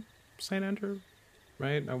know Saint Andrew?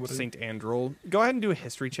 Right? I wouldn't. Saint Androl. Go ahead and do a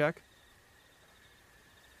history check.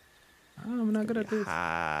 I'm not gonna do it.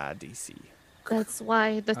 Ah, DC. That's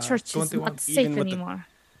why the church is 21, not safe even with the- anymore.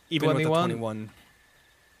 Even 21. with the 21.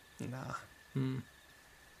 Nah. Hmm.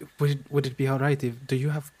 Would it be alright if? Do you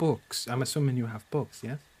have books? I'm assuming you have books,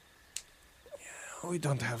 yes? We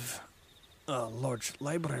don't have a large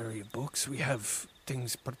library of books. We have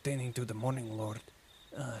things pertaining to the Morning Lord.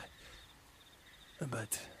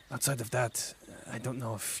 But outside of that, I don't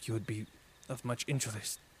know if you would be of much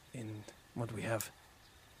interest in what we have.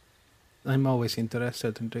 I'm always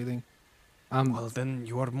interested in reading. Well, then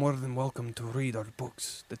you are more than welcome to read our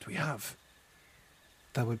books that we have.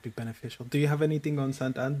 That would be beneficial. Do you have anything on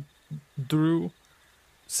Saint Andrew?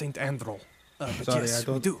 Saint Andro. But Sorry, yes, I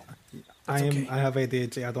don't. we do. I okay. have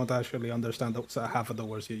ADHD. I don't actually understand half of the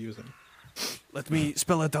words you're using. Let me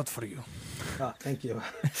spell it out for you. Ah, thank you.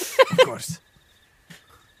 Of course.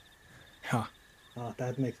 Ah,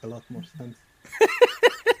 that makes a lot more sense.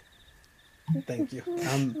 Thank you.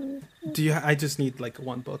 Do you? I just need like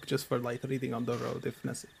one book just for light reading on the road, if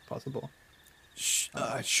possible.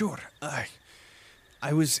 Sure.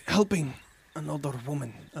 I was helping an older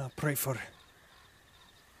woman pray for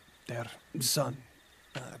their son.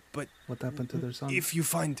 But What happened to their son? if you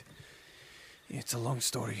find... It's a long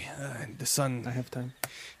story. The son... I have time.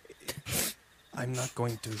 I'm not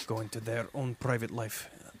going to go into their own private life,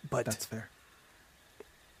 but That's fair.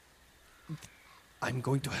 I'm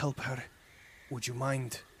going to help her. Would you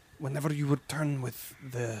mind, whenever you return with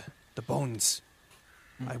the bones,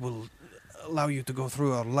 I will allow you to go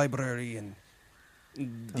through our library and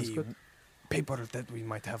Sounds the good. paper that we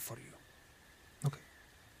might have for you.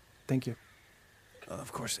 Thank you.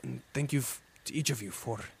 Of course, and thank you to each of you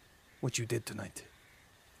for what you did tonight.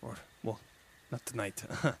 Or, well, not tonight.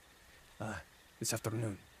 This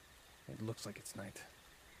afternoon. It looks like it's night.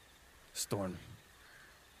 Storm.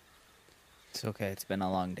 It's okay. It's been a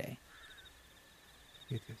long day.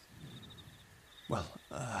 It is. Well,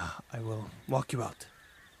 I will walk you out.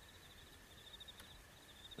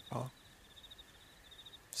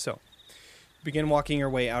 So, begin walking your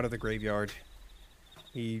way out of the graveyard.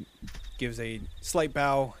 He gives a slight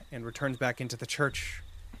bow and returns back into the church.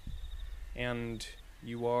 And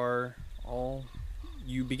you are all...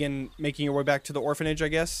 You begin making your way back to the orphanage, I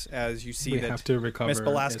guess, as you see We that have to recover. Miss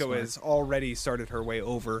Belasco Ismar. has already started her way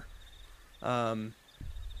over. I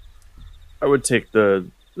would take the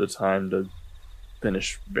time to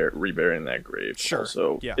finish reburying that grave. Sure,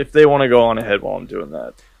 Also, yeah. if they want to go on ahead while I'm doing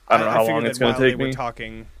that, I don't know how long figured it's that going to while take they were me.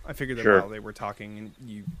 talking, I figured that Sure. while they were talking, and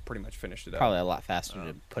you pretty much finished it up. Probably a lot faster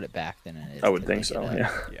to put it back than it is. I would to think make so. it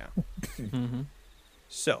up. Yeah. Yeah. Mm-hmm.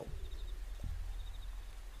 So,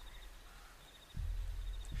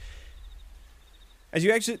 as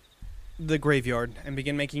you exit the graveyard and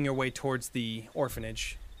begin making your way towards the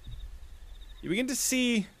orphanage, you begin to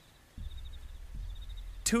see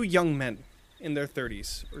two young men in their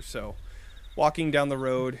 30s or so walking down the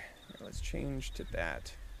road. Let's change to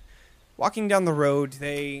that. Walking down the road,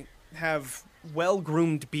 they have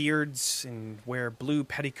well-groomed beards and wear blue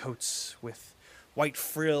petticoats with white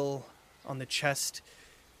frill on the chest.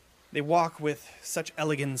 They walk with such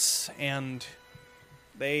elegance, and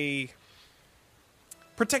they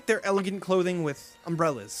protect their elegant clothing with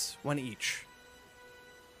umbrellas, one each.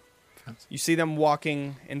 Fancy. You see them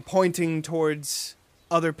walking and pointing towards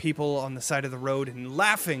other people on the side of the road and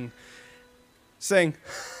laughing, saying,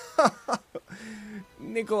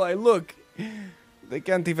 Nikolai, look, they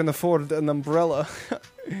can't even afford an umbrella.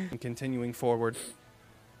 And continuing forward.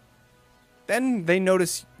 Then they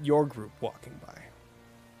notice your group walking by.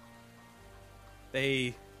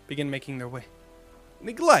 They begin making their way.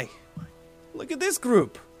 Nikolai, look at this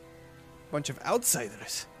group. Bunch of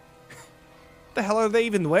outsiders. What the hell are they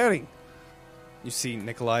even wearing? You see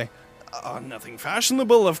Nikolai. Nothing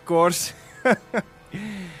fashionable, of course.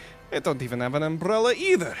 They don't even have an umbrella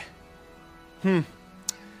either.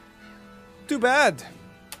 Too bad.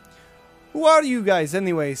 Who are you guys,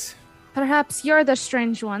 anyways? Perhaps you're the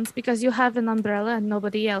strange ones because you have an umbrella and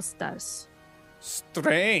nobody else does.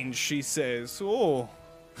 Strange, she says. Oh.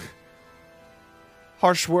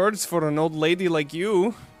 Harsh words for an old lady like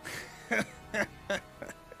you.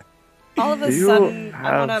 All of a Do you sudden, I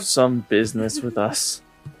have want to. some business with us?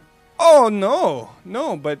 Oh,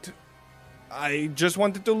 no, but I just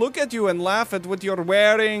wanted to look at you and laugh at what you're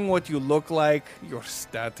wearing, what you look like, your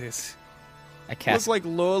status. I Look cast. like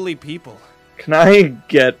lowly people. Can I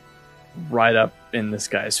get right up in this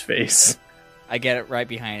guy's face? I get it right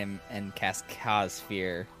behind him and cast Cause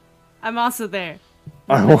Fear. I'm also there.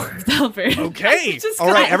 I Delbert. Okay. Just All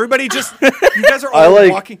right, got- everybody just... You guys are I all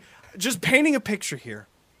like- walking... Just painting a picture here.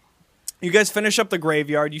 You guys finish up the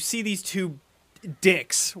graveyard. You see these two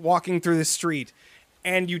dicks walking through the street.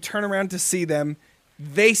 And you turn around to see them.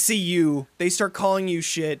 They see you. They start calling you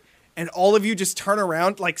shit. And all of you just turn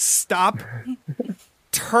around, like, stop,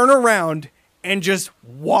 turn around, and just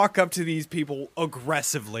walk up to these people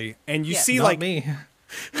aggressively. And you Yeah. see, Not like... me.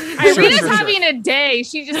 Irina's sure. having a day.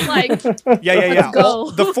 She just like Yeah. go.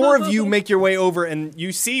 Well, the four of you make your way over, and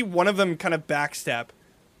you see one of them kind of backstep.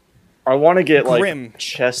 want to get Grim. like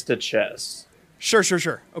chest to chest.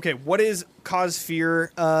 Sure. Okay, what is cause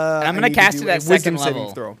fear? I'm gonna I need to cast do it a at wisdom second saving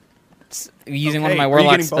level. throw. Using one of Okay, my are you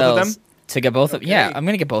warlock getting both of them? spells to get both of. Yeah, Okay. I'm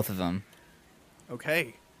gonna get both of them.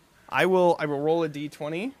 Okay, I will roll a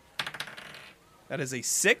d20. That is a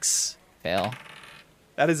 6. Fail.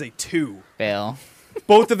 That is a 2. Fail.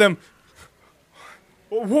 Both of them.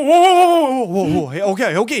 Whoa. Hey,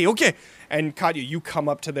 okay. And Katya, you come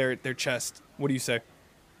up to their chest. What do you say?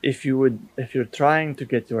 If you're trying to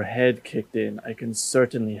get your head kicked in, I can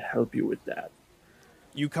certainly help you with that.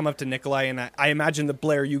 You come up to Nikolai, and I imagine that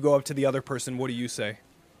Blair, you go up to the other person. What do you say?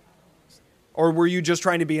 Or were you just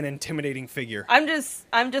trying to be an intimidating figure? I'm just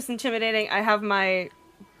intimidating. I have my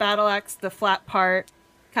battle axe, the flat part,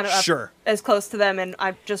 kind of up Sure. as close to them, and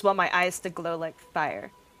I just want my eyes to glow like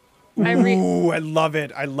fire. Ooh, I love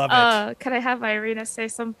it. I love it. Can I have Irina say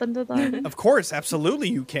something to them? Of course, absolutely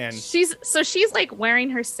you can. She's like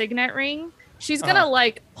wearing her signet ring. She's gonna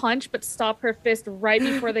like punch but stop her fist right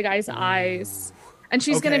before the guy's eyes. And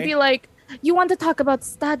she's gonna Okay. be like, "You want to talk about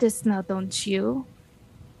status now, don't you?"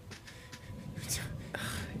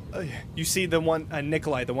 You see the one,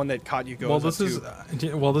 Nikolai, the one that caught you, goes While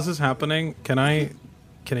up this is happening, can I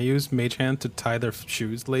use Mage Hand to tie their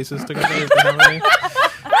shoes laces together? If they have any?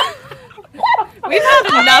 We've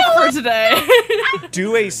had enough for today.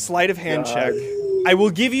 do a sleight of hand check. I will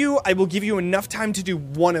give you enough time to do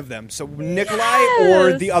one of them. So Nikolai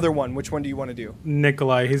or the other one. Which one do you want to do?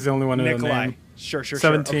 Nikolai, he's the only one in the Nikolai. name. Sure.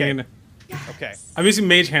 17. Okay. I'm using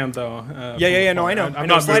Mage Hand though. Yeah. No, I know. I'm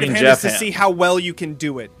not Sleight of moving hand is Jeff to hand. see how well you can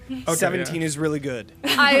do it. Okay, 17 yeah. is really good.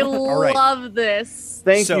 I right. love this.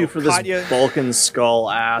 Thank So, you for this Katya- Vulcan skull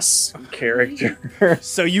ass character.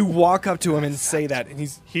 So you walk up to him and say that, and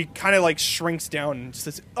he kind of like shrinks down and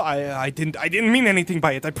says, "I didn't mean anything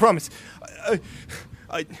by it. I promise.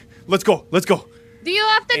 Let's go. Do you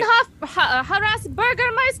often harass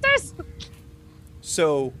burgermeisters?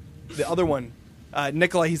 So the other one,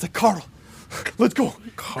 Nikolai, he's like, Carl, let's go.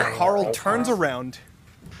 Carl turns around,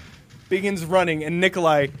 begins running, and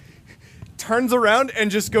Nikolai turns around and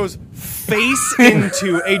just goes face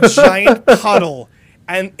into a giant puddle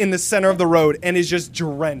and in the center of the road and is just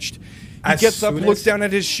drenched. He As gets up, soon looks as- down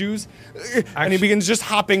at his shoes, and he Actu- begins just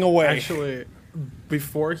hopping away. Actually,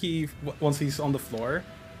 before once he's on the floor,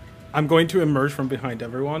 I'm going to emerge from behind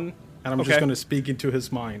everyone, and I'm Okay. just going to speak into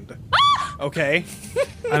his mind. Okay.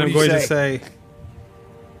 And I'm do you going to say? say,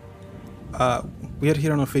 we are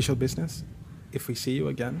here on official business. If we see you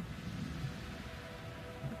again,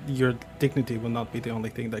 your dignity will not be the only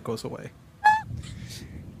thing that goes away.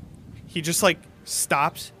 He just like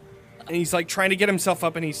stops and he's like trying to get himself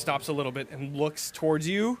up and he stops a little bit and looks towards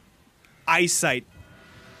you. Eyesight.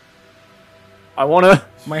 I want to.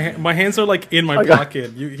 My hands are like in my I got-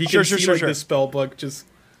 pocket. He Sure, can sure, see sure, like sure. the spell book just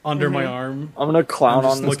under my arm. I'm gonna clown I'm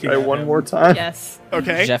just on this looking guy at one him. more time. Yes.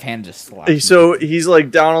 Okay. Jeff Hand just slapped Hey, me. so he's like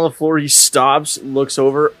down on the floor. He stops, looks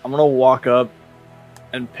over. I'm gonna walk up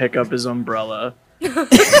and pick up his umbrella and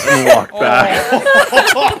walk back.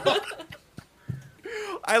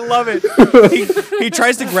 I love it. He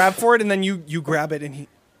tries to grab for it and then you grab it and he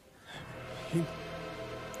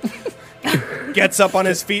gets up on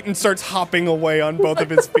his feet and starts hopping away on both of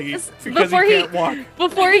his feet because Before he he- can't walk.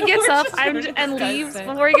 Before he gets up and disgusting.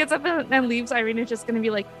 leaves, Irina's just gonna be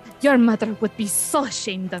like, "Your mother would be so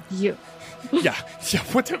ashamed of you." Yeah,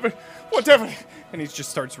 whatever. And he just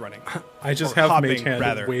starts running. I just Or have hopping, Mage Hand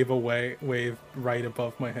rather. wave right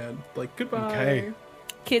above my head, like goodbye. Okay.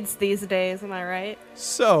 Kids these days, am I right?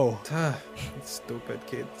 So, Stupid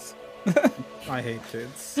kids. I hate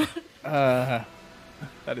kids. that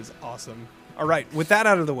is awesome. All right, with that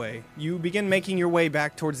out of the way, you begin making your way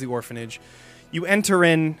back towards the orphanage. You enter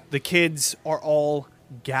in, the kids are all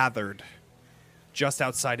gathered just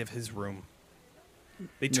outside of his room.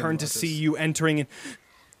 They turn to see you entering, and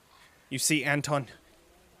you see Anton.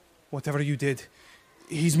 Whatever you did,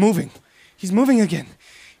 he's moving. He's moving again.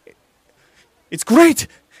 It's great!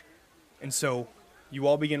 And so, you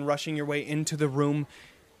all begin rushing your way into the room.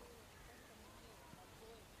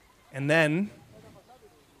 And then,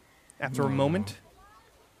 after a moment,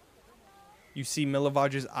 you see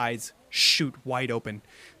Milovaj's eyes shoot wide open.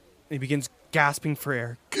 And he begins gasping for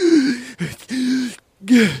air.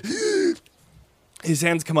 His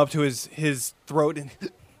hands come up to his throat and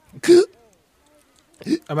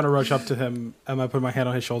I'm gonna rush up to him. I'm gonna put my hand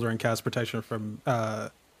on his shoulder and cast protection from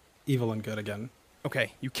evil and good again.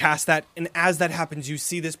 okay, you cast that, and as that happens, you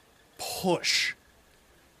see this push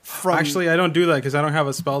from. Actually, I don't do that because I don't have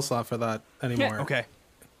a spell slot for that anymore. okay,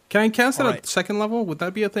 Can I cast it Alright. at second level? Would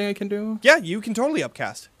that be a thing I can do? yeah, you can totally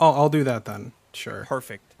upcast. Oh, I'll do that then. Sure.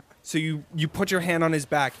 Perfect. So you put your hand on his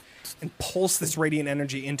back and pulse this radiant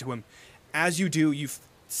energy into him. As you do, you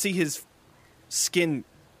see his skin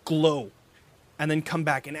glow and then come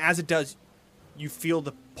back. And as it does, you feel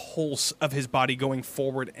the pulse of his body going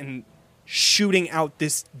forward and shooting out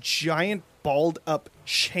this giant balled up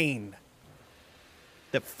chain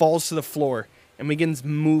that falls to the floor and begins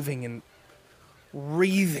moving and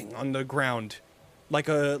wreathing on the ground like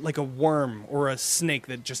a worm or a snake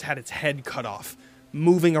that just had its head cut off,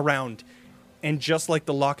 moving around. And just like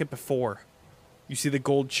the locket before, you see the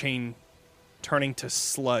gold chain turning to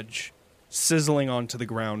sludge, sizzling onto the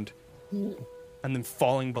ground, and then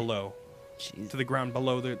falling below to the ground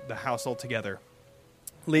below the house altogether,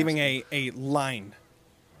 leaving a line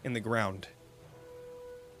in the ground.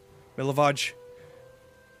 Milovaj,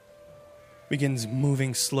 begins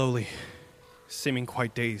moving slowly, seeming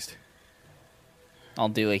quite dazed. I'll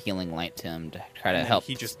do a healing light to him to try to And help.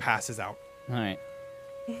 he just passes out. All right.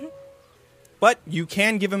 But you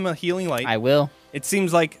can give him a healing light. I will. It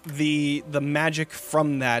seems like the magic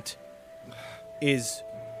from that is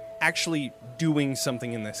actually doing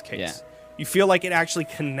something in this case. Yeah. You feel like it actually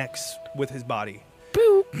connects with his body.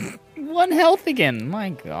 Boop. 1 health again. My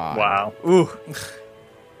God. Wow. Ooh.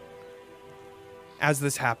 As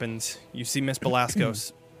this happens, you see Miss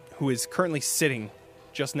Belascos, who is currently sitting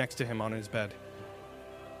just next to him on his bed.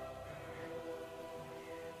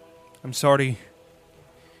 I'm sorry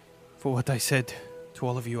for what I said to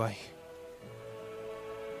all of you. I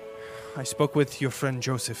spoke with your friend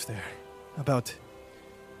Joseph there about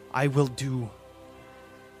I will do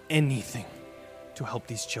anything to help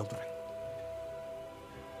these children.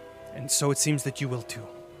 And so it seems that you will too.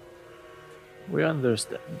 We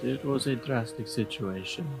understand. It was a drastic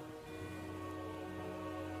situation.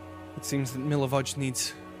 It seems that Milovaj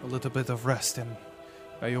needs a little bit of rest, and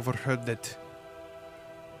I overheard that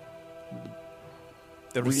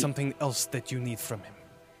there is something else that you need from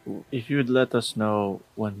him. If you'd let us know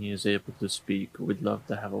when he is able to speak, we'd love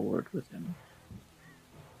to have a word with him.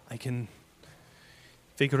 I can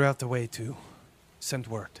figure out a way to send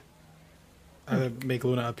word. Make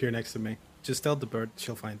Luna appear next to me. Just tell the bird,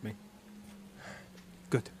 she'll find me.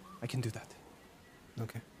 Good, I can do that.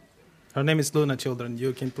 Okay. Her name is Luna, children.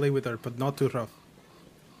 You can play with her, but not too rough.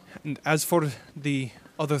 And as for the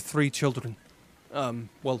other 3 children,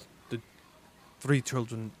 the 3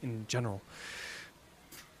 children in general,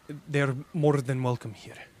 they're more than welcome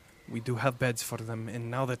here. We do have beds for them,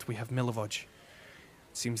 and now that we have Milovaj, it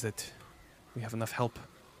seems that we have enough help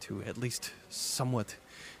to at least somewhat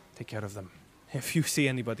take care of them. If you see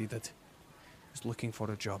anybody that is looking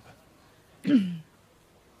for a job, I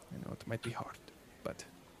know it might be hard, but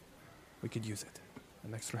we could use it.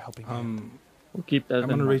 An extra helping hand. We'll keep that in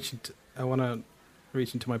mind. I want to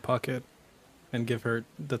reach into my pocket and give her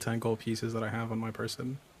the 10 gold pieces that I have on my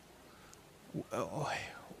person.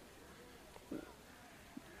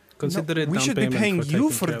 Consider it we down should be payment paying you taking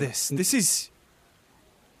for care of- this. This is...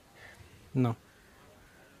 No.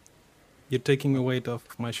 You're taking a weight off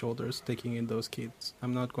my shoulders, taking in those kids.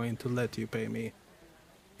 I'm not going to let you pay me.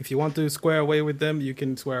 If you want to square away with them, you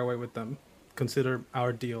can square away with them. Consider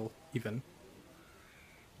our deal even.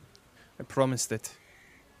 I promise that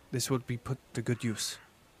this will be put to good use.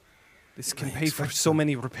 This can I pay for expect so so.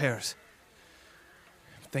 many repairs.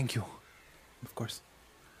 Thank you. Of course.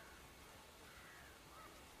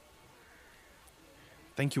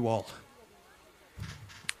 Thank you all.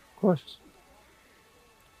 Of course.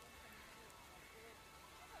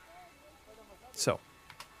 So,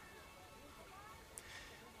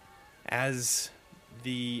 as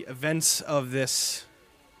the events of this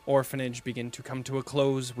orphanage begin to come to a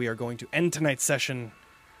close, we are going to end tonight's session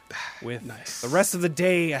with Nice. the rest of the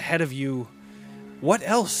day ahead of you. What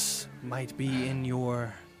else might be in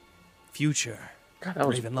your future? God, that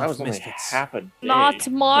was Ravenloft only Misfits. half a day. Not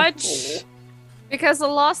much. Because I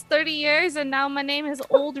lost 30 years and now my name is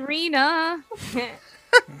Old Rena.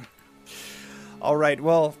 All right.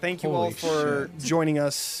 Well, thank you all Holy for shit. joining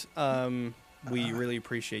us. We really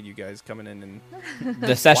appreciate you guys coming in and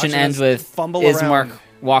The session watching ends us with fumble Ismark around.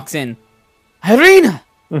 walks in. Irina!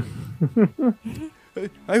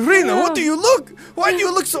 Irina, what do you look? Why do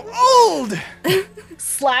you look so old?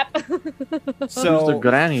 Slap. Who's the So,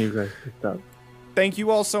 granny you guys picked up? thank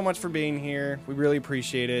you all so much for being here. We really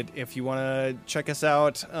appreciate it. If you want to check us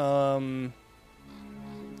out on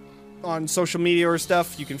social media or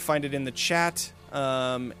stuff, you can find it in the chat.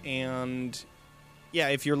 And yeah,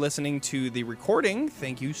 if you're listening to the recording,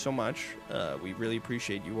 thank you so much. We really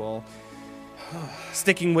appreciate you all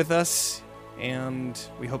sticking with us, and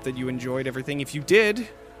we hope that you enjoyed everything. If you did,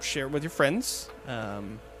 share it with your friends.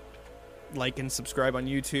 Like and subscribe on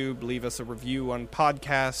YouTube, leave us a review on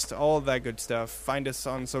podcast, all of that good stuff. Find us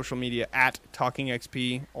on social media at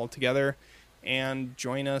TalkingXP altogether, and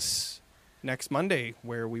join us next Monday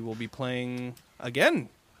where we will be playing again,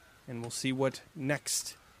 and we'll see what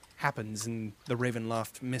next happens in the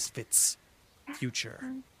Ravenloft Misfits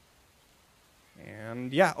future.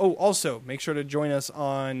 And yeah, also make sure to join us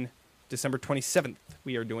on December 27th.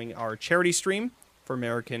 We are doing our charity stream for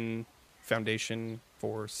American Foundation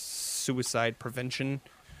for Suicide Prevention.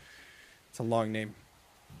 It's a long name,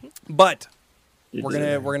 but we're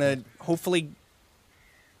gonna hopefully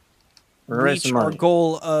Raise reach some our money.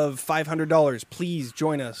 goal of $500. Please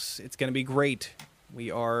join us. It's gonna be great. We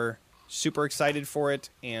are super excited for it,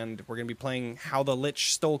 and we're gonna be playing How the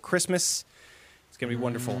Lich Stole Christmas. It's gonna be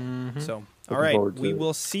wonderful. So, all right, forward to we it.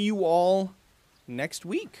 will see you all next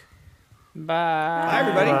week. Bye. Bye,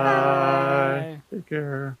 everybody. Bye. Take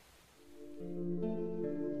care.